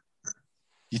are?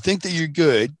 You think that you're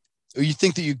good, or you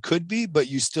think that you could be, but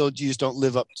you just don't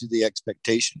live up to the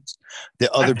expectations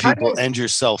that other people and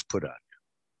yourself put on you.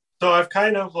 So I've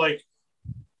kind of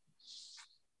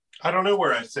I don't know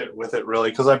where I sit with it really,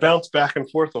 because I bounce back and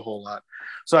forth a whole lot.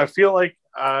 So I feel like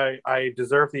I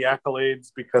deserve the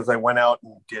accolades because I went out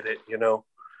and did it, you know.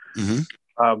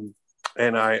 Mm-hmm.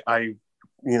 And I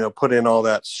put in all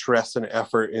that stress and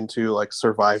effort into like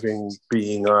surviving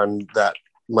being on that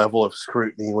level of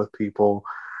scrutiny with people,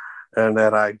 and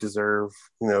that I deserve,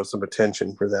 some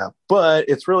attention for that. But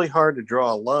it's really hard to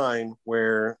draw a line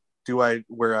where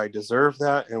I deserve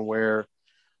that and where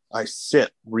I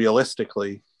sit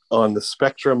realistically on the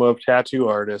spectrum of tattoo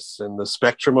artists and the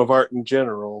spectrum of art in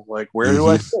general. Like, where do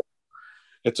I sit?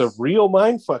 It's a real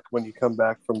mind fuck when you come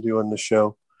back from doing the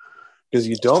show, because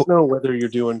you don't know whether you're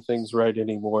doing things right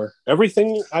anymore.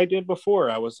 Everything I did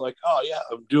before, I was like, oh yeah,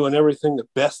 I'm doing everything the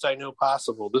best I know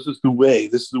possible. This is the way you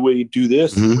do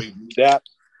this, the way you do that.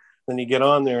 Then you get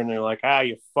on there and they're like,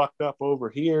 you fucked up over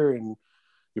here, and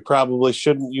you probably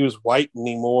shouldn't use white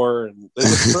anymore. And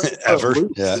ever.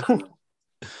 Yeah.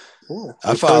 Yeah,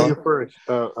 I follow.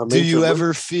 Do you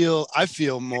ever feel? I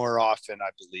feel more often, I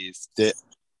believe, that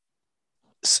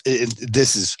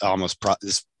this is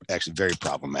this actually very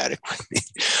problematic with me.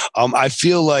 I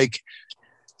feel like,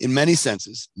 in many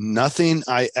senses, nothing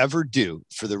I ever do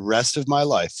for the rest of my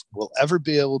life will ever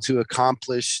be able to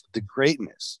accomplish the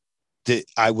greatness that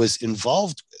I was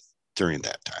involved with during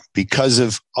that time, because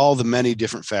of all the many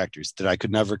different factors that I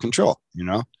could never control.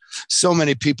 So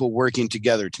many people working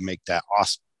together to make that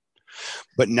awesome.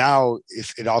 But now,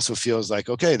 if it also feels like,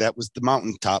 okay, that was the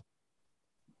mountaintop,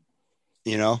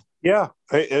 Yeah,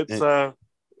 it's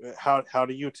how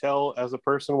do you tell as a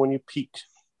person when you peaked,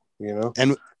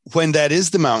 And when that is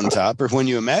the mountaintop, or when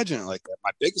you imagine it like that,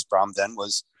 my biggest problem then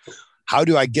was, how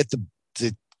do I get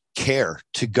the care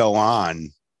to go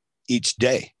on each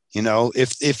day?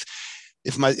 If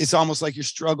it's almost like your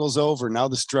struggle's over. Now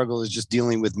the struggle is just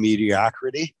dealing with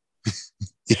mediocrity.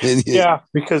 Yeah,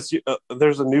 because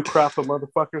there's a new crop of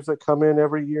motherfuckers that come in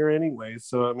every year anyway.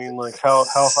 So I mean, like, how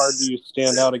hard do you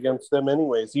stand out against them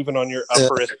anyways, even on your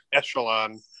upper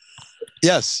echelon?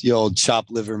 Yes, you old chop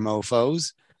liver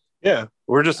mofos. Yeah,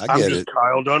 I'm just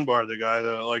Kyle Dunbar, the guy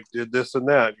that did this and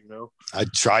that.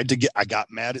 I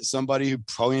got mad at somebody who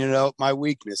pointed out my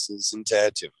weaknesses in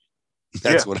tattooing.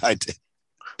 That's what I did.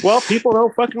 Well, people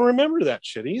don't fucking remember that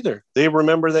shit either. They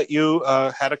remember that you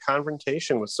had a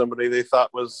confrontation with somebody they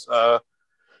thought was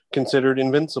considered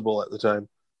invincible at the time.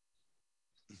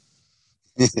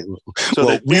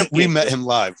 So we met him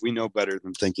live. We know better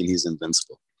than thinking he's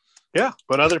invincible. Yeah,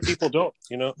 but other people don't,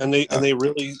 and they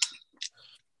really.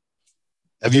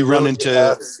 Have you run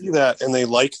into see that, and they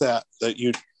like that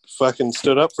you fucking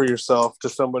stood up for yourself to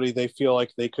somebody they feel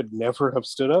like they could never have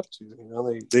stood up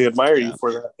to. They admire you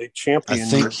for that. They champion you. I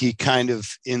think he kind of,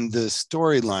 in the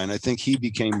storyline, I think he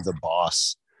became the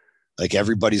boss, like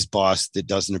everybody's boss that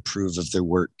doesn't approve of their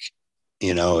work,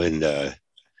 and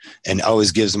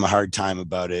always gives them a hard time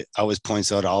about it, always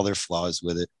points out all their flaws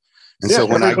with it. And so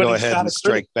when I go ahead and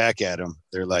strike back at them,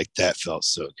 they're like, that felt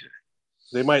so good.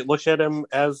 They might look at him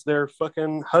as their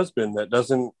fucking husband that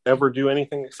doesn't ever do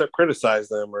anything except criticize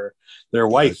them, or their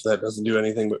wife that doesn't do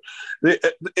anything. But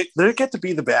they get to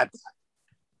be the bad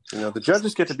guy. The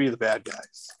judges get to be the bad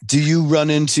guys. Do you run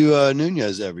into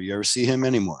Nunez ever? You ever see him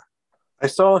anymore? I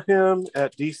saw him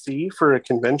at DC for a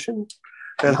convention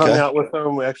and hung out with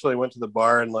him. We actually went to the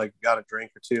bar and got a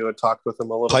drink or two and talked with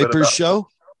him a little bit. Piper's show?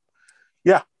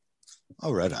 Yeah.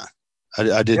 Oh, right on.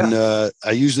 I didn't.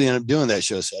 I usually end up doing that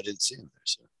show, so I didn't see him there.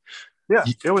 So yeah,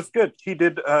 it was good. He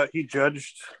did. He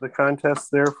judged the contest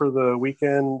there for the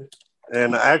weekend,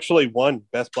 and I actually won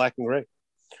Best Black and Gray.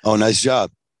 Oh, nice job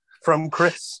from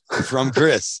Chris.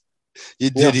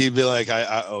 Did he be like,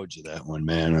 I owed you that one,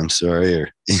 man? I'm sorry,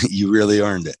 or you really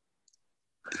earned it?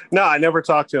 No, I never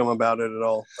talked to him about it at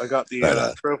all. I got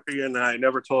the trophy, and I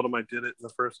never told him I did it in the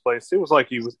first place. It was like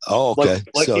he was. Oh, okay.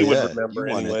 Like so, he would remember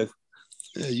anyways.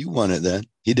 Yeah, you won it then.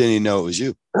 He didn't even know it was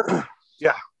you.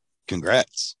 Yeah.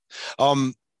 Congrats.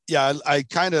 Yeah, I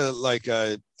kind of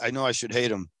I know I should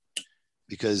hate him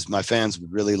because my fans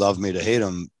would really love me to hate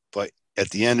him, but at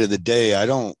the end of the day, I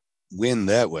don't win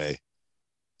that way.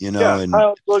 And you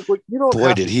don't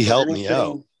boy, did he help me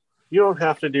out. You don't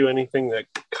have to do anything that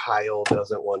Kyle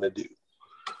doesn't want to do.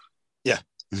 Yeah.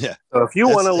 Yeah. So if you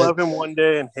want to love him one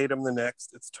day and hate him the next,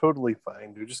 it's totally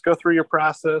fine, dude. Just go through your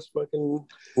process, fucking,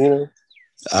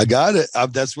 I got it.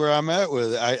 That's where I'm at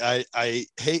with it. I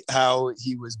hate how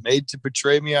he was made to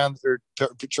portray me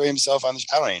portray himself on the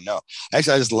show. I don't even know.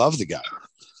 Actually, I just love the guy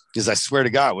because I swear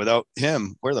to God, without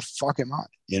him, where the fuck am I?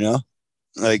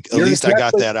 At least I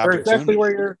got that opportunity. Exactly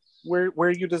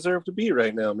where you deserve to be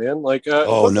right now, man.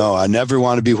 No, I never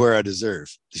want to be where I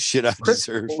deserve. The shit I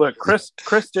deserve. Look, Chris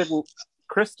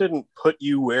Chris didn't put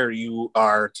you where you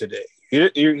are today.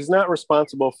 He's not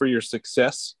responsible for your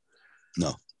success.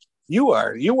 No. You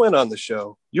are. You went on the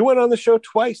show. You went on the show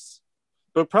twice,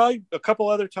 but probably a couple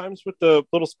other times with the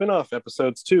little spinoff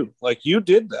episodes too. Like, you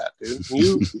did that, dude.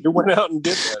 You went out and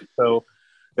did that. So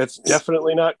it's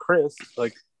definitely not Chris.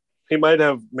 Like, he might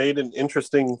have made an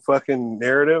interesting fucking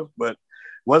narrative, but it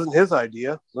wasn't his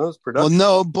idea. It was production.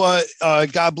 Well, no, but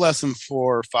God bless him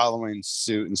for following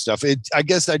suit and stuff. I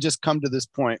guess I just come to this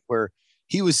point where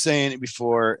he was saying it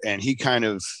before, and he kind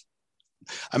of,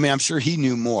 I mean, I'm sure he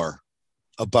knew more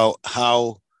about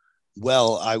how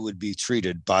well I would be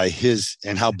treated by his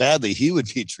and how badly he would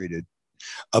be treated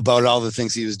about all the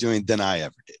things he was doing than I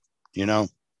ever did, you know?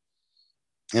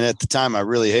 And at the time I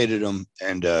really hated him,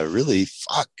 and really,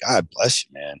 fuck, God bless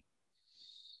you, man.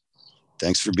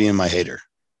 Thanks for being my hater.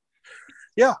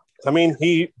 Yeah. I mean,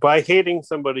 by hating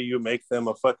somebody, you make them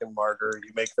a fucking martyr.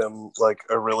 You make them like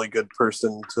a really good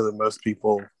person to the most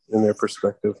people in their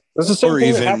perspective. It's the same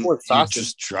thing that happened with Sausage.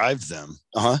 Just drive them.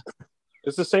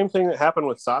 It's the same thing that happened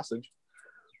with Sausage.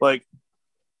 Like,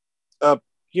 a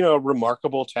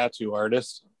remarkable tattoo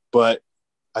artist, but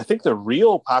I think the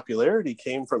real popularity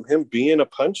came from him being a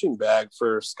punching bag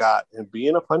for Scott and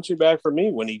being a punching bag for me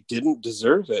when he didn't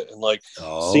deserve it. And like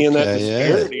seeing that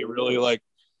disparity really like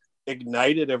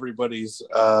ignited everybody's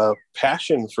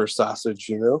passion for Sausage,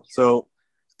 you know? So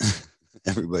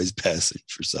everybody's passion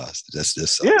for Sausage. That's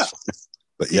just yeah.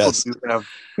 Fun. But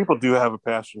people do have a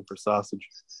passion for Sausage,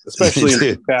 especially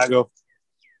in Chicago.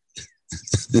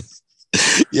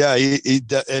 Yeah, he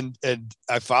and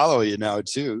I follow you now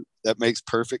too. That makes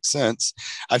perfect sense.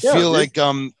 I feel like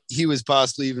he was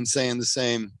possibly even saying the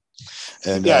same.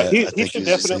 And he should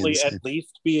definitely at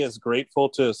least be as grateful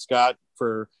to Scott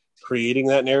for creating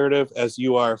that narrative as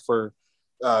you are for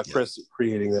Chris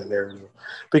creating that narrative,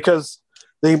 because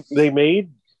they made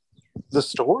the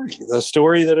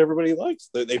story that everybody likes.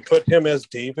 They put him as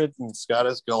David and Scott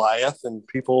as Goliath, and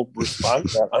people respond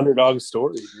to that underdog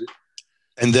story. Dude.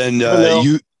 And then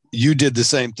you did the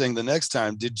same thing the next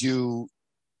time. Did you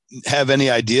have any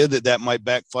idea that might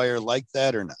backfire like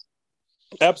that or not?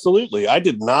 Absolutely. I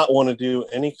did not want to do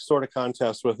any sort of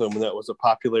contest with him that was a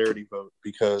popularity vote,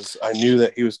 because I knew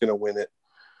that he was going to win it.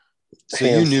 So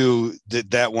you knew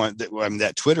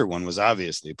that Twitter one was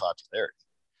obviously a popularity.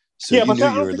 So yeah, you but knew I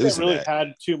you don't were think losing that really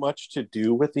had too much to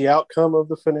do with the outcome of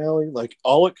the finale. Like,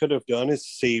 all it could have done is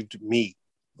saved me.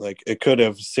 Like, it could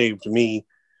have saved me.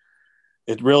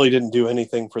 It really didn't do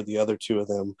anything for the other two of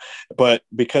them. But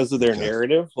because of their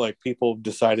narrative, like, people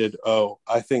decided,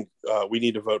 I think we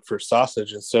need to vote for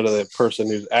Sausage instead of the person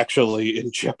who's actually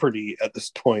in jeopardy at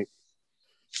this point.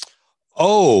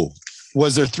 Oh,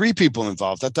 was there 3 people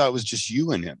involved? I thought it was just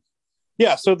you and him.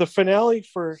 Yeah, so the finale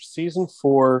for season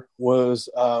 4 was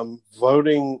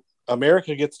voting.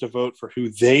 America gets to vote for who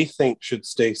they think should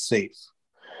stay safe.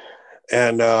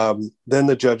 And then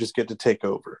the judges get to take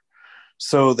over.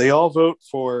 So they all vote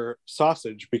for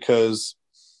Sausage because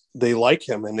they like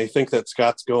him and they think that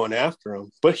Scott's going after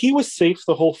him. But he was safe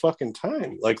the whole fucking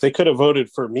time. Like, they could have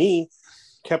voted for me,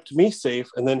 kept me safe,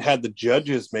 and then had the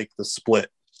judges make the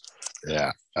split. Yeah,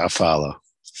 I follow.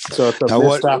 So it's a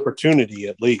missed opportunity,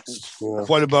 at least. You know?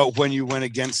 What about when you went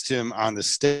against him on the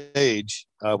stage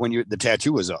when the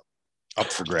tattoo was up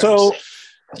for grabs? So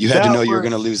you had to know you were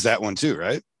going to lose that one too,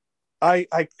 right? I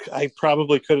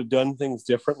probably could have done things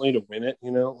differently to win it. You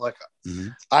know, like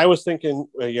I was thinking,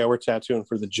 we're tattooing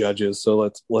for the judges,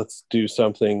 so let's do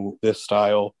something this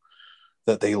style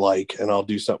that they like, and I'll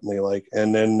do something they like.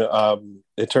 And then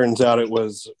it turns out it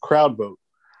was crowd vote.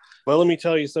 Well, let me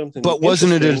tell you something. But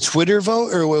wasn't it a Twitter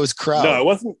vote, or it was crowd? No,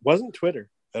 it wasn't Twitter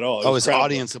at all. It was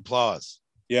audience applause.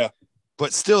 Yeah.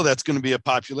 But still, that's going to be a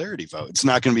popularity vote. It's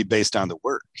not going to be based on the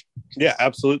work. Yeah,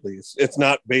 absolutely. It's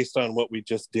not based on what we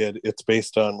just did. It's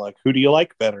based on, like, who do you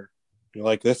like better? You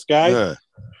like this guy? Yeah.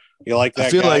 You like that I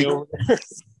feel guy like over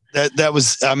there? that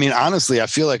was, I mean, honestly, I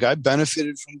feel like I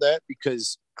benefited from that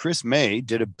because Chris May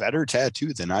did a better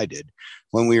tattoo than I did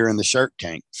when we were in the Shark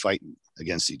Tank fighting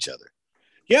against each other.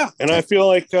 Yeah, and I feel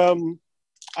like,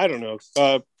 I don't know,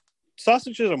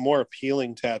 Sausage is a more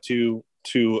appealing tattoo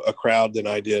to a crowd than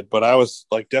I did, but I was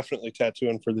like definitely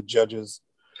tattooing for the judges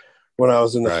when I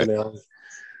was in the finale.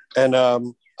 And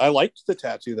I liked the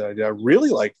tattoo that I did. I really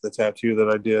liked the tattoo that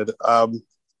I did.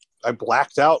 I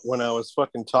blacked out when I was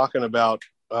fucking talking about,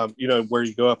 where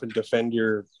you go up and defend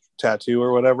your tattoo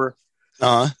or whatever.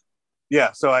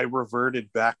 Yeah, so I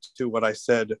reverted back to what I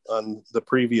said on the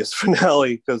previous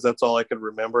finale because that's all I could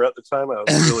remember at the time. I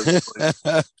was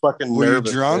really fucking nervous. Were you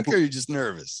drunk or are you just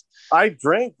nervous? I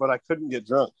drank, but I couldn't get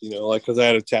drunk, because I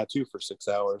had a tattoo for 6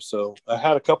 hours. So I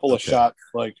had a couple of shots,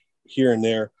 like here and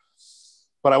there.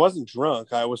 But I wasn't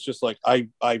drunk. I was just like, I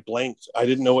blanked. I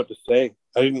didn't know what to say.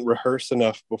 I didn't rehearse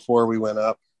enough before we went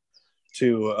up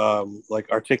to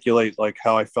like articulate like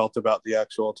how I felt about the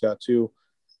actual tattoo.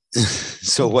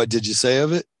 So what did you say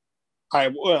of it? I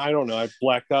don't know. I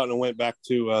blacked out and went back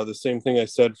to the same thing I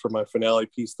said for my finale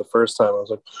piece the first time. I was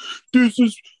like, this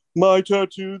is my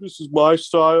tattoo. This is my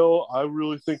style. I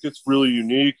really think it's really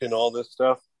unique and all this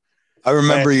stuff. I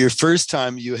remember your first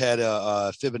time you had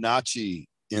a Fibonacci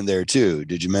in there too.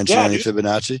 Did you mention any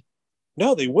Fibonacci?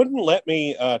 No, they wouldn't let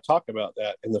me talk about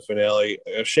that in the finale.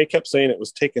 Shay kept saying it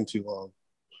was taking too long.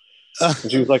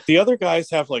 And she was like, the other guys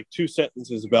have like 2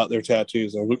 sentences about their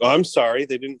tattoos. And I'm sorry,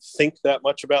 they didn't think that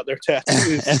much about their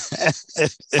tattoos.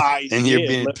 And you're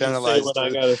being penalized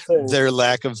for their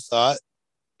lack of thought.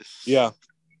 Yeah.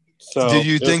 So did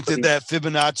you think that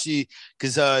Fibonacci,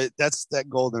 because that's that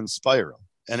golden spiral,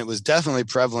 and it was definitely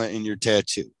prevalent in your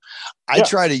tattoo. I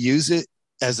try to use it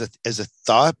as a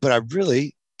thought, but I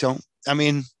really don't. I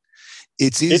mean,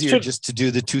 it's easier just to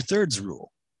do the 2/3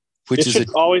 rule, which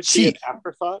is always cheat. Be an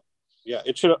afterthought. Yeah,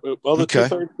 it should. Well, the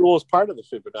 2/3 rule is part of the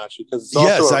Fibonacci because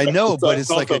I know, but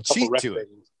it's like a cheat to it.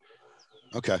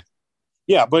 Okay.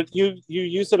 Yeah, but you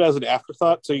use it as an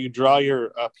afterthought, so you draw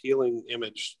your appealing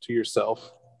image to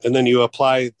yourself, and then you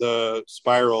apply the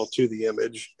spiral to the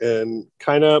image and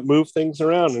kind of move things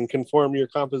around and conform your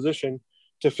composition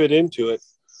to fit into it.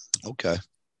 Okay.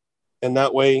 And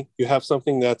that way, you have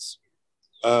something that's.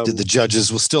 That the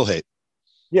judges will still hate.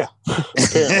 Yeah,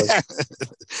 apparently.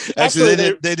 Actually,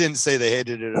 they didn't say they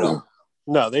hated it at all.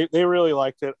 No, they really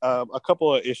liked it. A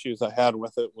couple of issues I had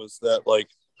with it was that, like,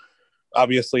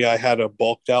 obviously I had a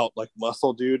bulked out, like,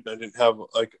 muscle dude, and I didn't have,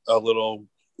 like, a little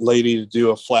lady to do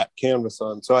a flat canvas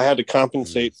on. So I had to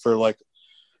compensate for, like,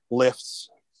 lifts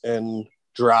and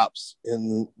drops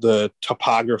in the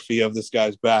topography of this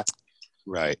guy's back.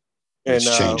 Right. Which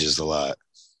changes a lot.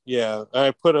 Yeah,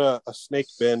 I put a snake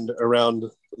bend around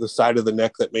the side of the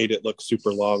neck that made it look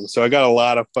super long. So I got a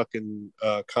lot of fucking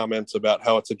comments about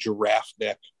how it's a giraffe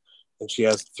neck and she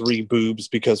has 3 boobs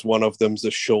because one of them's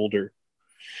a shoulder.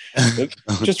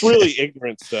 Just really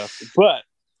ignorant stuff. But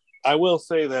I will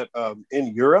say that in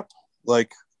Europe,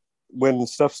 like when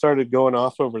stuff started going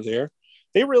off over there,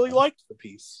 they really liked the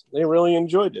piece. They really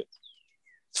enjoyed it.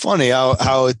 It's funny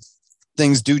how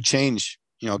things do change.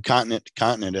 Continent to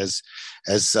continent as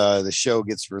the show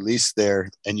gets released there,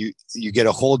 and you get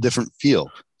a whole different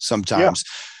feel sometimes.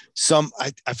 Yeah.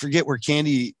 I forget where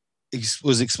Candy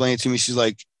was explaining to me. She's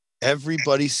like,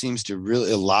 everybody seems to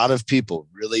a lot of people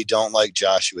really don't like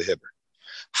Joshua Hibbert.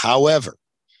 However,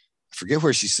 I forget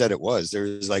where she said it was. There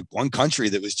was like one country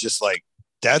that was just like,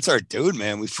 that's our dude,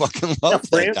 man. We fucking love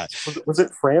that guy. Was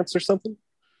it France or something?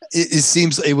 It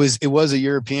seems it was a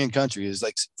European country. It was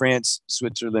like France,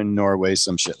 Switzerland, Norway,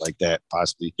 some shit like that,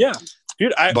 possibly. Yeah,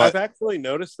 dude, I've actually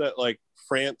noticed that like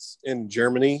France and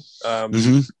Germany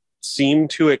seem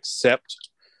to accept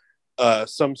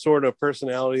some sort of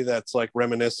personality that's like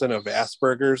reminiscent of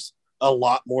Asperger's a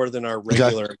lot more than our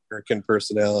regular American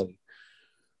personality.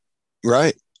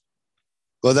 Right.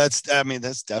 Well, that's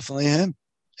definitely him.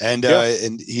 And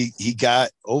and he got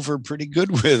over pretty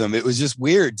good with him. It was just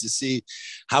weird to see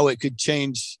how it could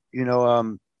change,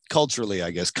 culturally, I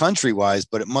guess, country wise,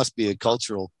 but it must be a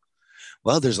cultural.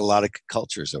 Well, there's a lot of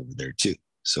cultures over there too.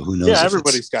 So who knows? Yeah,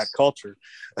 everybody's got culture.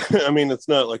 I mean, it's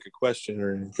not like a question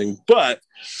or anything, but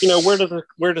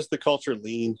where does the culture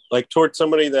lean? Like towards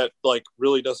somebody that like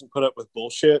really doesn't put up with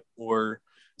bullshit, or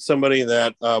somebody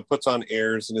that puts on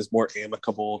airs and is more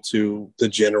amicable to the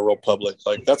general public?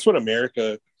 Like that's what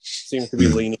America seems to be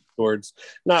leaning towards,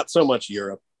 not so much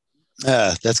Europe.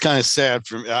 That's kind of sad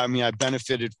for me. I mean, I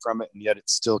benefited from it, and yet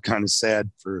it's still kind of sad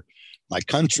for my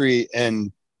country,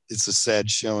 and it's a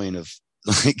sad showing of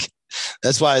like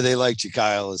that's why they liked you,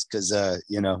 Kyle, is because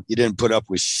you didn't put up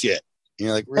with shit.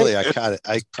 Like really, I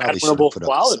probably should have put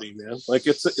quality, up with man. Like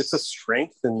it's a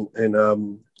strength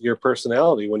in your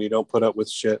personality when you don't put up with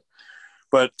shit.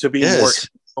 But to be more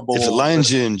capable, if it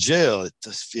lands you in jail,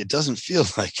 it doesn't feel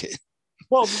like it.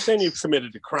 Well, then you've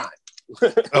committed a crime.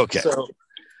 Okay. So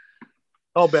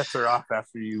all bets are off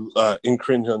after you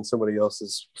infringe on somebody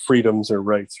else's freedoms or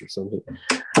rights or something.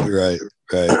 Right.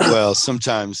 Well,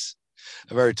 sometimes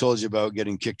I've already told you about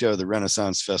getting kicked out of the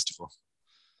Renaissance Festival.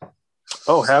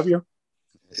 Oh, have you?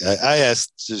 I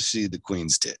asked to see the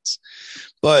Queen's tits,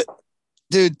 but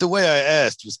dude, the way I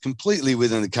asked was completely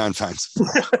within the confines.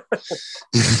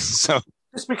 So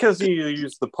just because you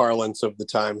use the parlance of the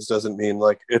times doesn't mean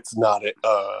like it's not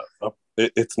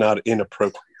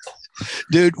inappropriate.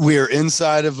 Dude, we're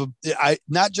inside of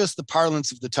not just the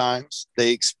parlance of the times.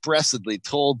 They expressly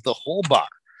told the whole bar,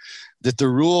 that the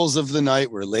rules of the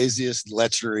night were laziest,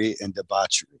 lechery, and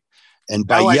debauchery. And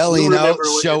by Now I do yelling out, remember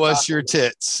what show you're us your talking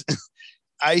tits,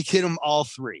 I hit them all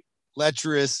three.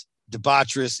 Lecherous,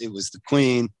 debaucherous. It was the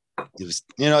queen. It was,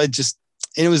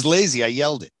 it was lazy. I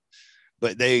yelled it,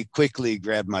 but they quickly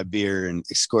grabbed my beer and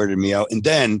escorted me out. And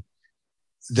then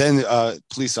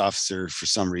police officer, for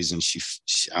some reason, she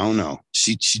I don't know,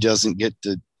 she doesn't get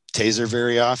the taser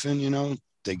very often.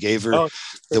 They gave her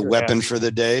the weapon for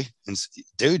the day, and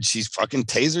dude, she's fucking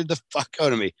tasered the fuck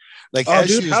out of me, like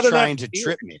she was trying to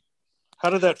trip me. How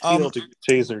did that feel to get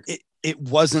tasered? It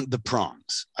wasn't the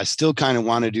prongs. I still kind of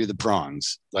want to do the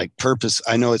prongs, like purpose.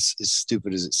 I know it's as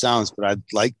stupid as it sounds, but I'd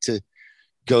like to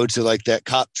go to like that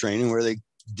cop training where they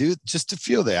do just to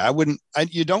feel that.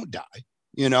 You don't die,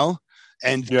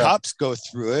 and cops go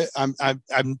through it.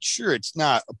 I'm sure it's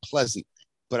not a pleasant thing,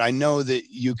 but I know that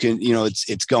you can,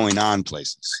 it's going on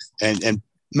places, and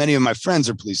many of my friends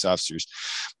are police officers,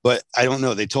 but I don't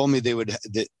know. They told me they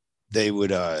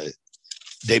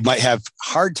might have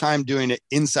hard time doing it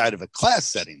inside of a class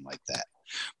setting like that.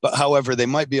 But however, they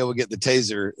might be able to get the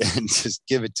taser and just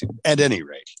give it to, at any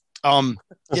rate.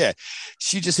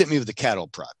 She just hit me with the cattle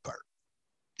prod part,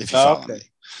 if you follow me.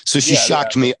 So she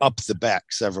shocked me up the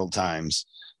back several times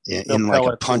in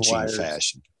like a punching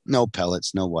fashion. No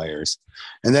pellets, no wires.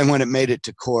 And then when it made it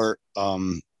to court,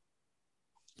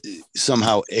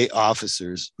 somehow 8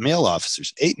 male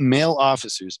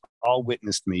officers all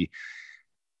witnessed me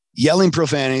yelling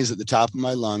profanities at the top of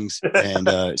my lungs and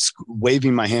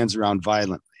waving my hands around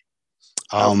violently.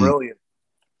 Brilliant.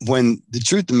 When the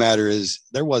truth of the matter is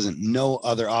there wasn't no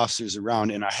other officers around.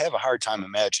 And I have a hard time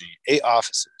imagining 8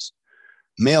 officers,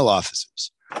 male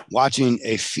officers, watching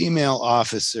a female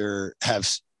officer have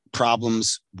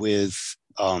problems with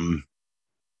a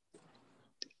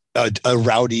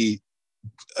rowdy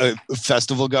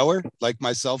festival goer like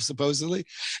myself, supposedly,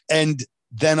 and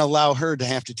then allow her to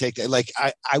have to take that. Like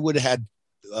I would have had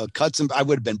cuts and I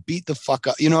would have been beat the fuck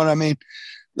up. You know what I mean?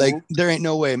 Like there ain't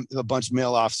no way a bunch of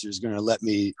male officers going to let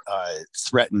me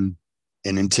threaten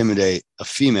and intimidate a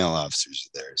female officer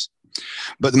of theirs.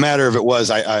 But the matter of it was,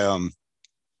 I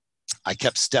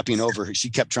kept stepping over her. She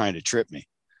kept trying to trip me.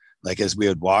 Like as we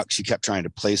would walk, she kept trying to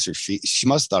place her feet. She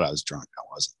must have thought I was drunk. I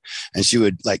wasn't. And she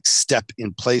would like step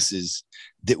in places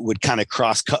that would kind of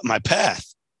cross cut my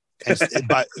path. And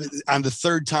on the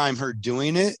third time her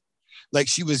doing it, like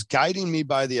she was guiding me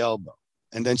by the elbow,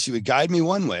 and then she would guide me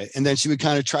one way, and then she would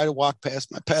kind of try to walk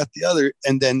past my path the other,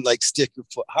 and then like stick her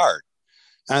foot hard.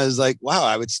 And I was like, wow,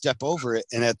 I would step over it.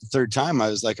 And at the third time I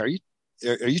was like, are you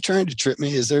trying to trip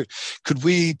me? Could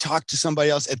we talk to somebody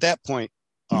else? At that point,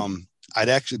 I'd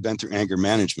actually been through anger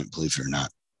management, believe it or not.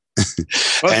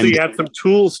 Well, so you had some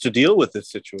tools to deal with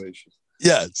this situation.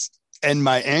 Yes. And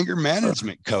my anger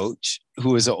management coach,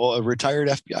 who is a retired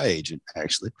FBI agent,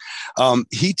 actually,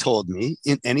 he told me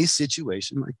in any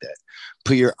situation like that,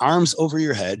 put your arms over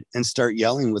your head and start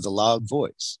yelling with a loud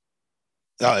voice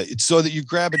so that you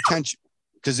grab attention.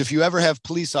 Because if you ever have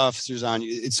police officers on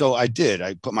you, so I did.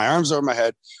 I put my arms over my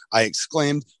head. I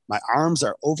exclaimed, my arms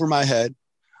are over my head.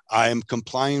 I am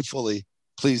complying fully.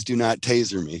 Please do not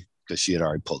taser me, because she had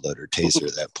already pulled out her taser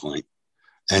at that point.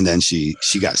 And then she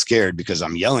got scared because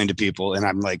I'm yelling to people, and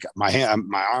I'm like, my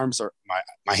hands are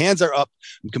up.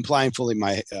 I'm complying fully.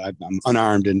 I'm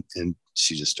unarmed, and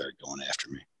she just started going after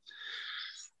me.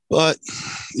 But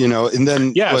and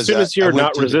then as soon as you're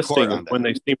not resisting when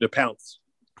they seem to pounce,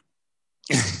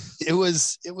 it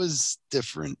was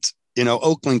different.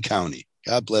 Oakland County.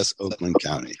 God bless Oakland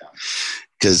County,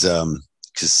 because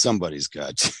somebody's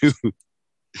got to.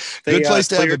 Good place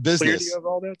to have a business. You of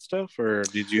all that stuff, or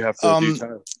did you have to do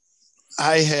time?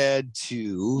 I had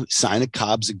to sign a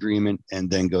Cobb's agreement and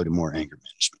then go to more anger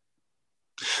management.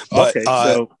 But, okay,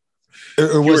 so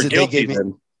or was it guilty, they gave me?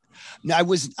 Then. No, I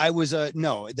was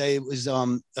no.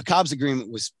 A Cobb's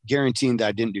agreement was guaranteeing that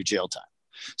I didn't do jail time,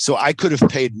 so I could have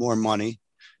paid more money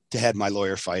to have my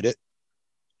lawyer fight it.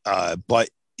 But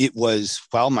it was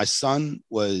while my son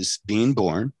was being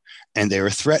born, and they were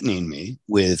threatening me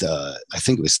with, I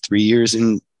think it was 3 years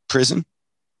in prison.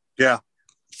 Yeah.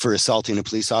 For assaulting a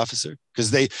police officer.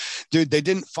 Because they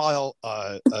didn't file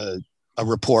a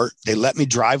report. They let me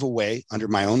drive away under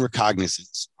my own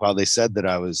recognizance while they said that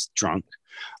I was drunk.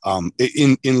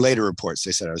 In later reports,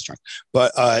 they said I was drunk.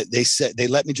 But they said they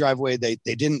let me drive away. They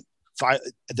didn't file.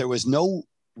 There was no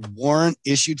warrant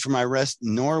issued for my arrest,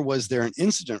 nor was there an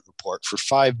incident report for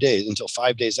 5 days until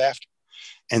 5 days after.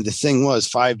 And the thing was,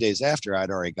 5 days after, I'd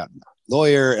already gotten a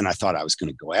lawyer, and I thought I was going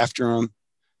to go after him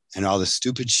and all the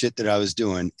stupid shit that I was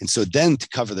doing. And so then, to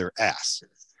cover their ass,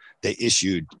 they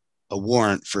issued a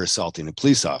warrant for assaulting a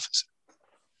police officer,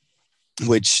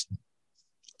 which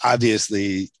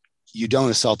obviously you don't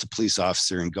assault a police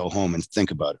officer and go home and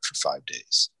think about it for 5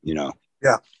 days, you know?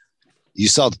 Yeah. You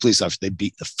assault the police officer, they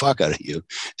beat the fuck out of you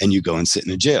and you go and sit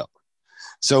in a jail.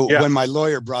 So when my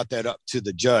lawyer brought that up to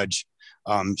the judge,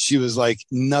 she was like,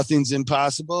 nothing's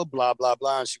impossible, blah, blah,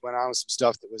 blah. And she went on with some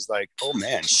stuff that was like, oh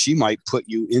man, she might put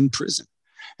you in prison.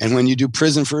 And when you do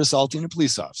prison for assaulting a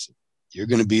police officer, you're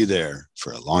going to be there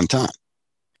for a long time.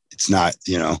 It's not,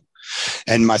 you know,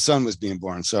 and my son was being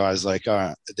born. So I was like,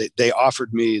 they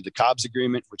offered me the Cobb's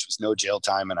agreement, which was no jail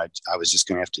time. And I was just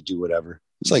going to have to do whatever.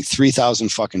 It was like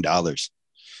 $3,000 fucking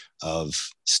of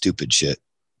stupid shit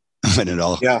when it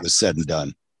all was said and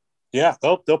done. Yeah,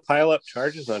 they'll pile up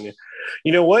charges on you.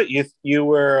 You know what? You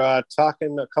were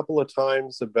talking a couple of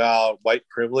times about white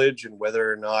privilege and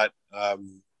whether or not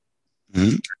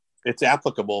it's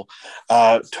applicable.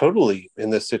 Totally in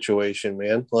this situation,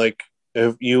 man. Like,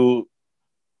 if you,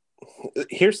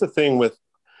 here's the thing with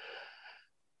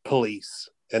police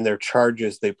and their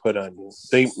charges they put on you.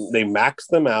 They max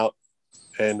them out,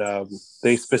 and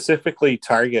they specifically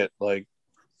target like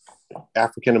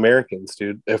African Americans,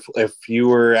 dude. If you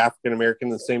were African American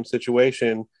in the same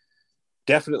situation,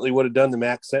 definitely would have done the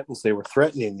max sentence they were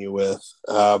threatening you with.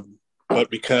 But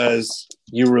because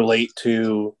you relate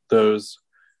to those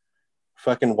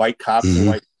fucking white cops and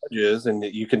white judges, and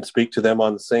you can speak to them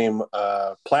on the same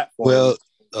platform. Well,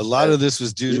 a lot of this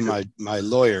was due to my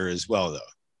lawyer as well, though.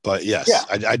 But yes,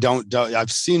 I don't.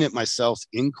 I've seen it myself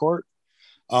in court.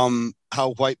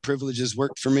 How white privileges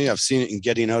worked for me. I've seen it in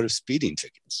getting out of speeding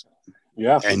tickets.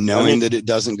 Yeah. And knowing that it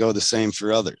doesn't go the same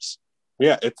for others.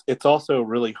 Yeah. It's also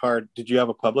really hard. Did you have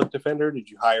a public defender? Did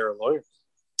you hire a lawyer?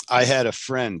 I had a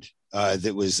friend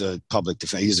that was a public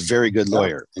defender. He's a very good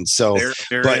lawyer. And so,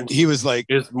 but he was like,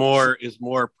 is more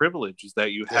privilege is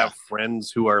that you have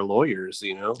friends who are lawyers,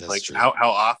 you know, like true. How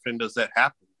often does that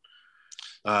happen?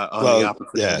 On the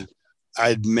opposite end?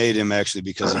 I'd made him actually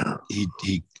because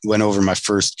he went over my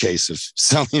first case of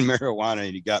selling marijuana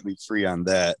and he got me free on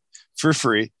that for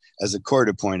free as a court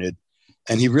appointed.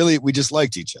 And we just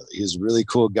liked each other. He was a really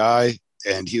cool guy.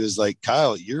 And he was like,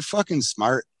 Kyle, you're fucking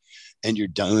smart and you're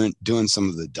doing some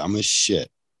of the dumbest shit.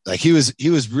 Like he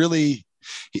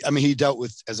dealt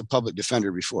with as a public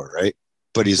defender before. Right.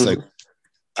 But he's like,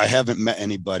 I haven't met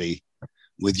anybody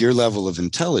with your level of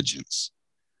intelligence,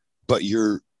 but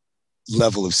your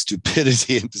level of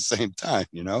stupidity at the same time,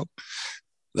 you know?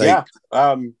 Like,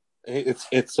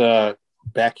 it's a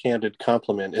backhanded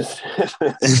compliment, isn't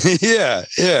it?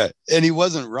 yeah. And he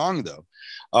wasn't wrong though.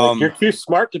 Like, you're too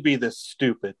smart to be this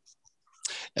stupid.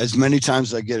 As many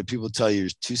times as I get it, people tell you you're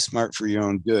too smart for your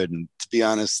own good. And to be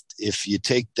honest, if you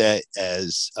take that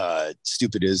as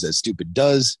stupid is as stupid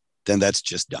does, then that's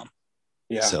just dumb.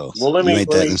 Yeah. So let me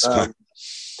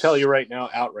tell you right now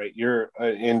outright, you're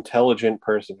an intelligent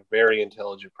person, a very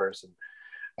intelligent person.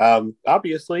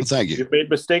 Obviously, thank you. You've made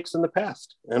mistakes in the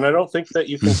past, and I don't think that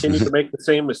you continue to make the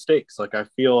same mistakes. Like, I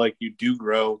feel like you do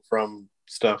grow from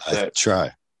stuff that I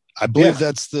try. I believe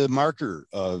that's the marker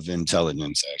of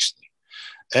intelligence, actually.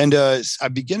 And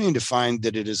I'm beginning to find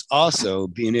that it is also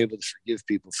being able to forgive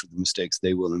people for the mistakes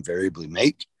they will invariably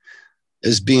make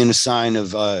as being a sign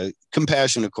of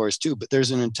compassion, of course, too. But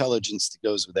there's an intelligence that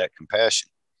goes with that compassion.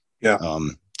 Yeah.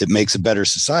 That makes a better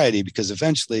society, because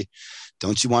eventually,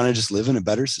 don't you want to just live in a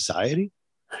better society?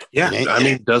 Yeah. I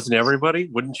mean, doesn't everybody?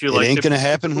 Wouldn't you like? It ain't going to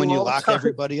happen when you lock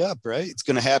everybody up, right? It's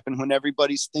going to happen when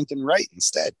everybody's thinking right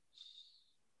instead.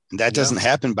 And that doesn't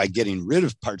happen by getting rid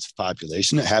of parts of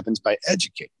population. It happens by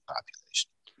educating population.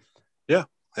 Yeah.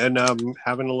 And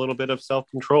having a little bit of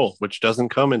self-control, which doesn't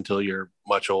come until you're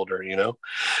much older, you know?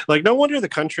 Like, no wonder the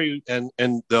country and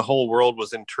the whole world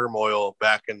was in turmoil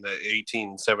back in the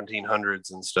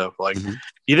 1700s and stuff. Like,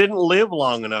 you didn't live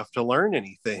long enough to learn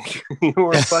anything. You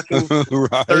were fucking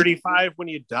 35 when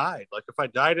you died. Like, if I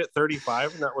died at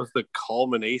 35 and that was the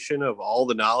culmination of all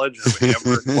the knowledge I've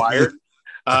ever acquired,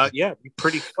 be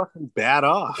pretty fucking bad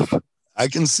off. I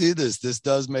can see this. This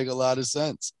does make a lot of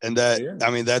sense. And I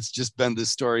mean, that's just been the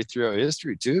story throughout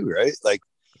history too, right? Like,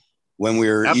 when we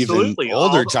were even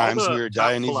older times, we were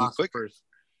dying even quicker.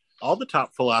 All the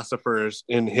top philosophers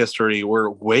in history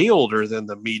were way older than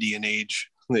the median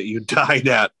age that you died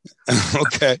at.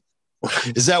 Okay.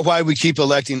 Is that why we keep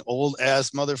electing old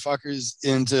ass motherfuckers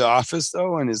into office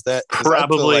though? And is that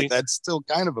probably that's still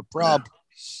kind of a problem?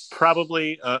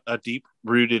 Probably a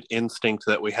deep-rooted instinct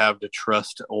that we have to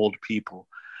trust old people.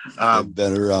 They've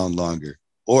been around longer,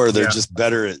 or they're just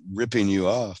better at ripping you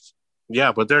off.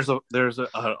 Yeah, but there's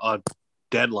a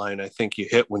deadline I think you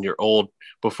hit when you're old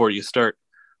before you start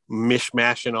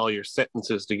mishmashing all your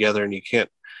sentences together and you can't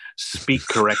speak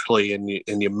correctly and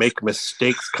you make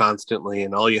mistakes constantly,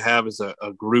 and all you have is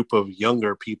a group of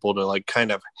younger people to like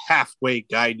kind of halfway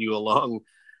guide you along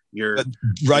your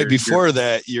before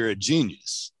that you're a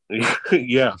genius.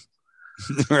 Yeah.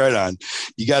 Right on.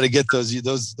 You got to get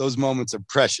those moments are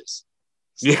precious.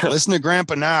 So yeah, listen to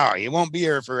Grandpa now. He won't be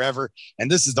here forever, and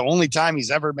this is the only time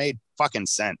he's ever made fucking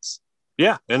sense.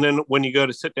 Yeah, and then when you go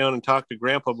to sit down and talk to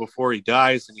Grandpa before he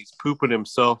dies and he's pooping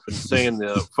himself and saying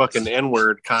the fucking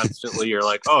N-word constantly, you're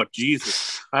like, oh,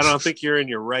 Jesus, I don't think you're in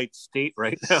your right state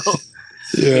right now.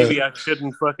 Yeah. Maybe I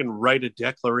shouldn't fucking write a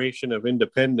Declaration of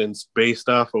Independence based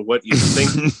off of what you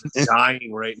think is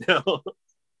dying right now.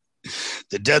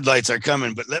 The deadlights are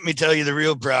coming, but let me tell you the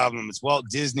real problem. It's Walt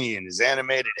Disney and his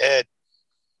animated head.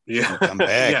 Yeah. Come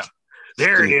back. Yeah.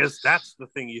 There it is. That's the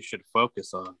thing you should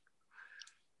focus on.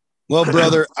 Well,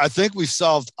 brother, I think we've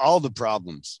solved all the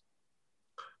problems.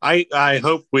 I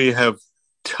hope we have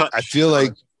touched. I feel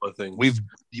like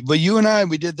but you and I,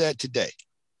 we did that today.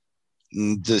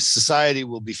 The society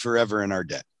will be forever in our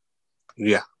debt.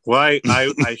 Yeah. Well,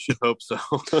 I should hope so.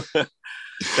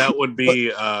 That would be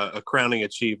a crowning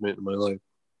achievement in my life.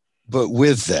 But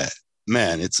with that,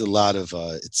 man, it's a lot of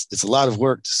it's a lot of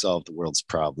work to solve the world's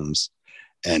problems.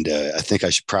 And I think I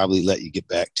should probably let you get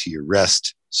back to your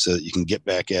rest so that you can get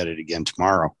back at it again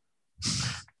tomorrow.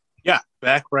 Yeah,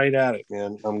 back right at it,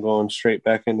 man. I'm going straight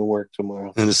back into work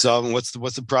tomorrow. And solving what's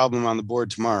the problem on the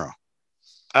board tomorrow?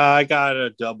 I got a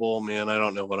double, man. I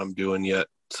don't know what I'm doing yet,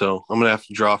 so I'm gonna have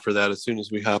to draw for that as soon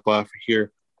as we hop off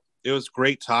here. It was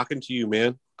great talking to you,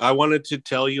 man. I wanted to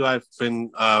tell you I've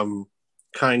been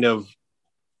kind of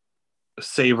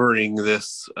savoring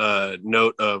this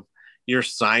note of your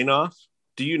sign off.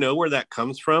 Do you know where that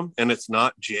comes from? And it's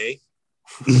not Jay.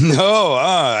 No,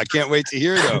 I can't wait to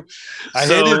hear though. I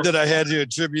hated that I had to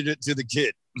attribute it to the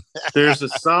kid. There's a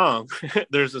song.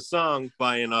 There's a song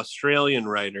by an Australian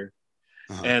writer,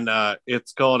 and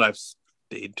it's called "I've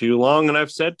Stayed Too Long and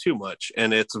I've Said Too Much,"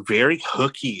 and it's very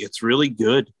hooky. It's really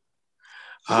good.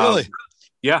 Really?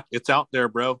 Yeah, it's out there,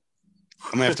 bro.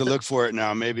 I'm gonna have to look for it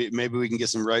now. Maybe we can get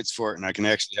some rights for it, and I can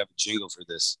actually have a jingle for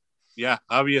this. Yeah,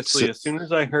 obviously, as soon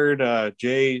as I heard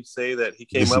Jay say that he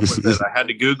came up with it, I had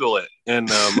to Google it, and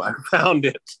I found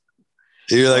it.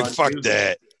 You're like, fuck Google.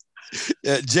 That.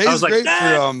 Yeah, Jay's great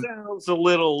that for sounds a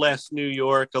little less New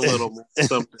York, a little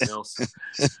something else.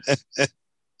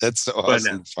 That's so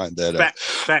awesome to find that out.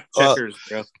 Fact checkers,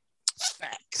 bro.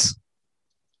 Facts.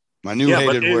 My new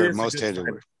hated word, most hated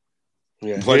word.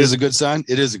 Yeah, what is a good sign?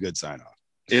 It is a good sign off.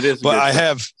 It is, but I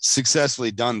have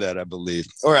successfully done that, I believe.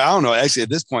 Or I don't know. Actually, at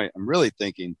this point, I'm really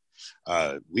thinking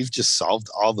we've just solved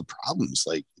all the problems.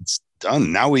 Like, it's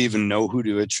done. Now we even know who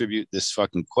to attribute this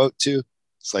fucking quote to.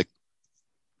 It's like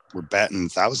we're batting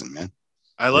 1,000, man.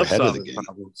 I love solving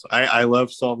problems. I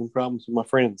love solving problems with my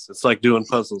friends. It's like doing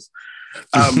puzzles.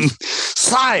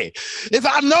 Sly, if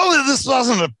I know that this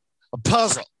wasn't a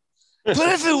puzzle, but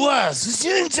if it was, would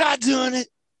you try doing it?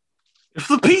 If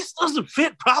the piece doesn't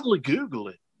fit, probably Google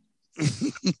it.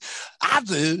 I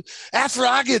do. After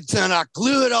I get done, I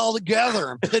glue it all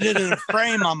together and put it in a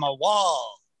frame on my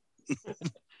wall.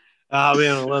 Oh,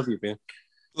 man, I love you, man.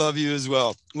 Love you as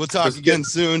well. We'll talk again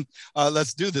soon.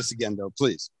 Let's do this again, though,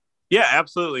 please. Yeah,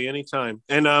 absolutely. Anytime.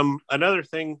 And another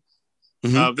thing,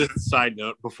 this is a side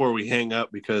note before we hang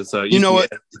up, because you know what?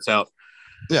 It's out.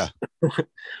 Yeah.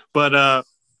 But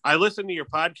I listen to your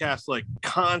podcast like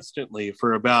constantly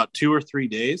for about 2 or 3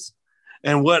 days.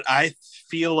 And what I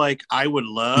feel like I would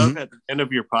love at the end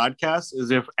of your podcast is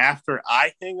if after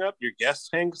I hang up, your guest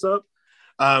hangs up,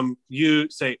 you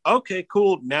say, okay,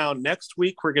 cool. Now next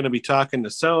week, we're going to be talking to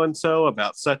so-and-so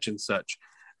about such and such.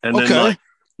 And then like,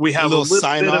 we have a little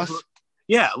sign off.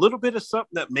 A little bit of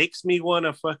something that makes me want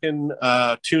to fucking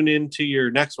tune into your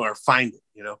next one or find it,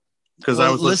 you know? Because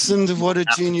I was listen to what a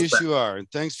genius you are, and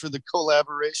thanks for the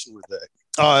collaboration with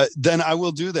that. Then I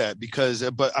will do that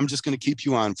but I'm just going to keep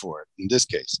you on for it in this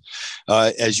case,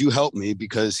 as you help me,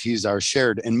 because he's our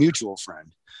shared and mutual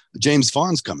friend. James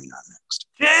Fawn's coming on next.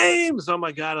 James, oh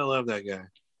my god, I love that guy.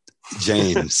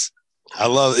 James, I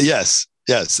love it. Yes,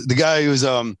 the guy who's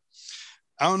I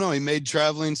don't know. He made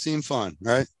traveling seem fun,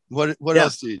 right? What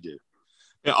else do you do?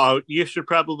 Yeah, you should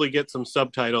probably get some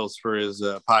subtitles for his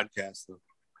podcast, though.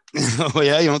 Oh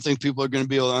yeah, you don't think people are going to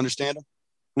be able to understand him?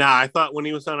 Nah, I thought when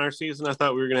he was on our season, I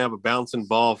thought we were going to have a bouncing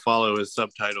ball follow his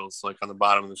subtitles like on the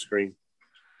bottom of the screen.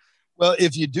 Well,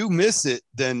 if you do miss it,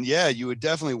 then yeah, you would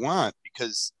definitely want,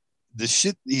 because the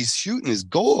shit he's shooting is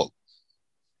gold.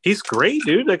 He's great,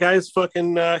 dude. That guy's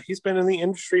fucking, he's been in the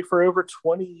industry for over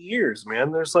 20 years,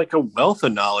 man. There's like a wealth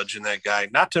of knowledge in that guy.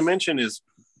 Not to mention his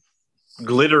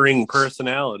glittering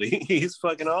personality. He's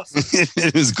fucking awesome.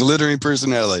 His glittering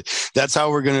personality. That's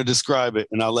how we're going to describe it.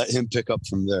 And I'll let him pick up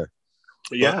from there.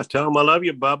 Yeah. Tell him I love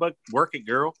you, Bubba. Work it,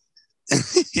 girl.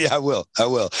 Yeah, I will.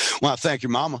 Well, thank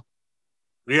your mama.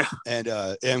 Yeah.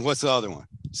 And what's the other one?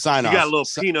 Sign off. You got a little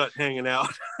peanut hanging out.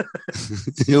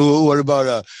 What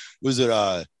about was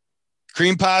it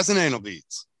cream pies and anal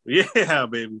beads? Yeah,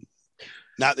 baby.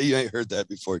 Not that you ain't heard that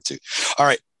before too. All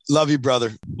right. Love you,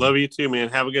 brother. Love you too, man.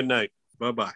 Have a good night. Bye-bye.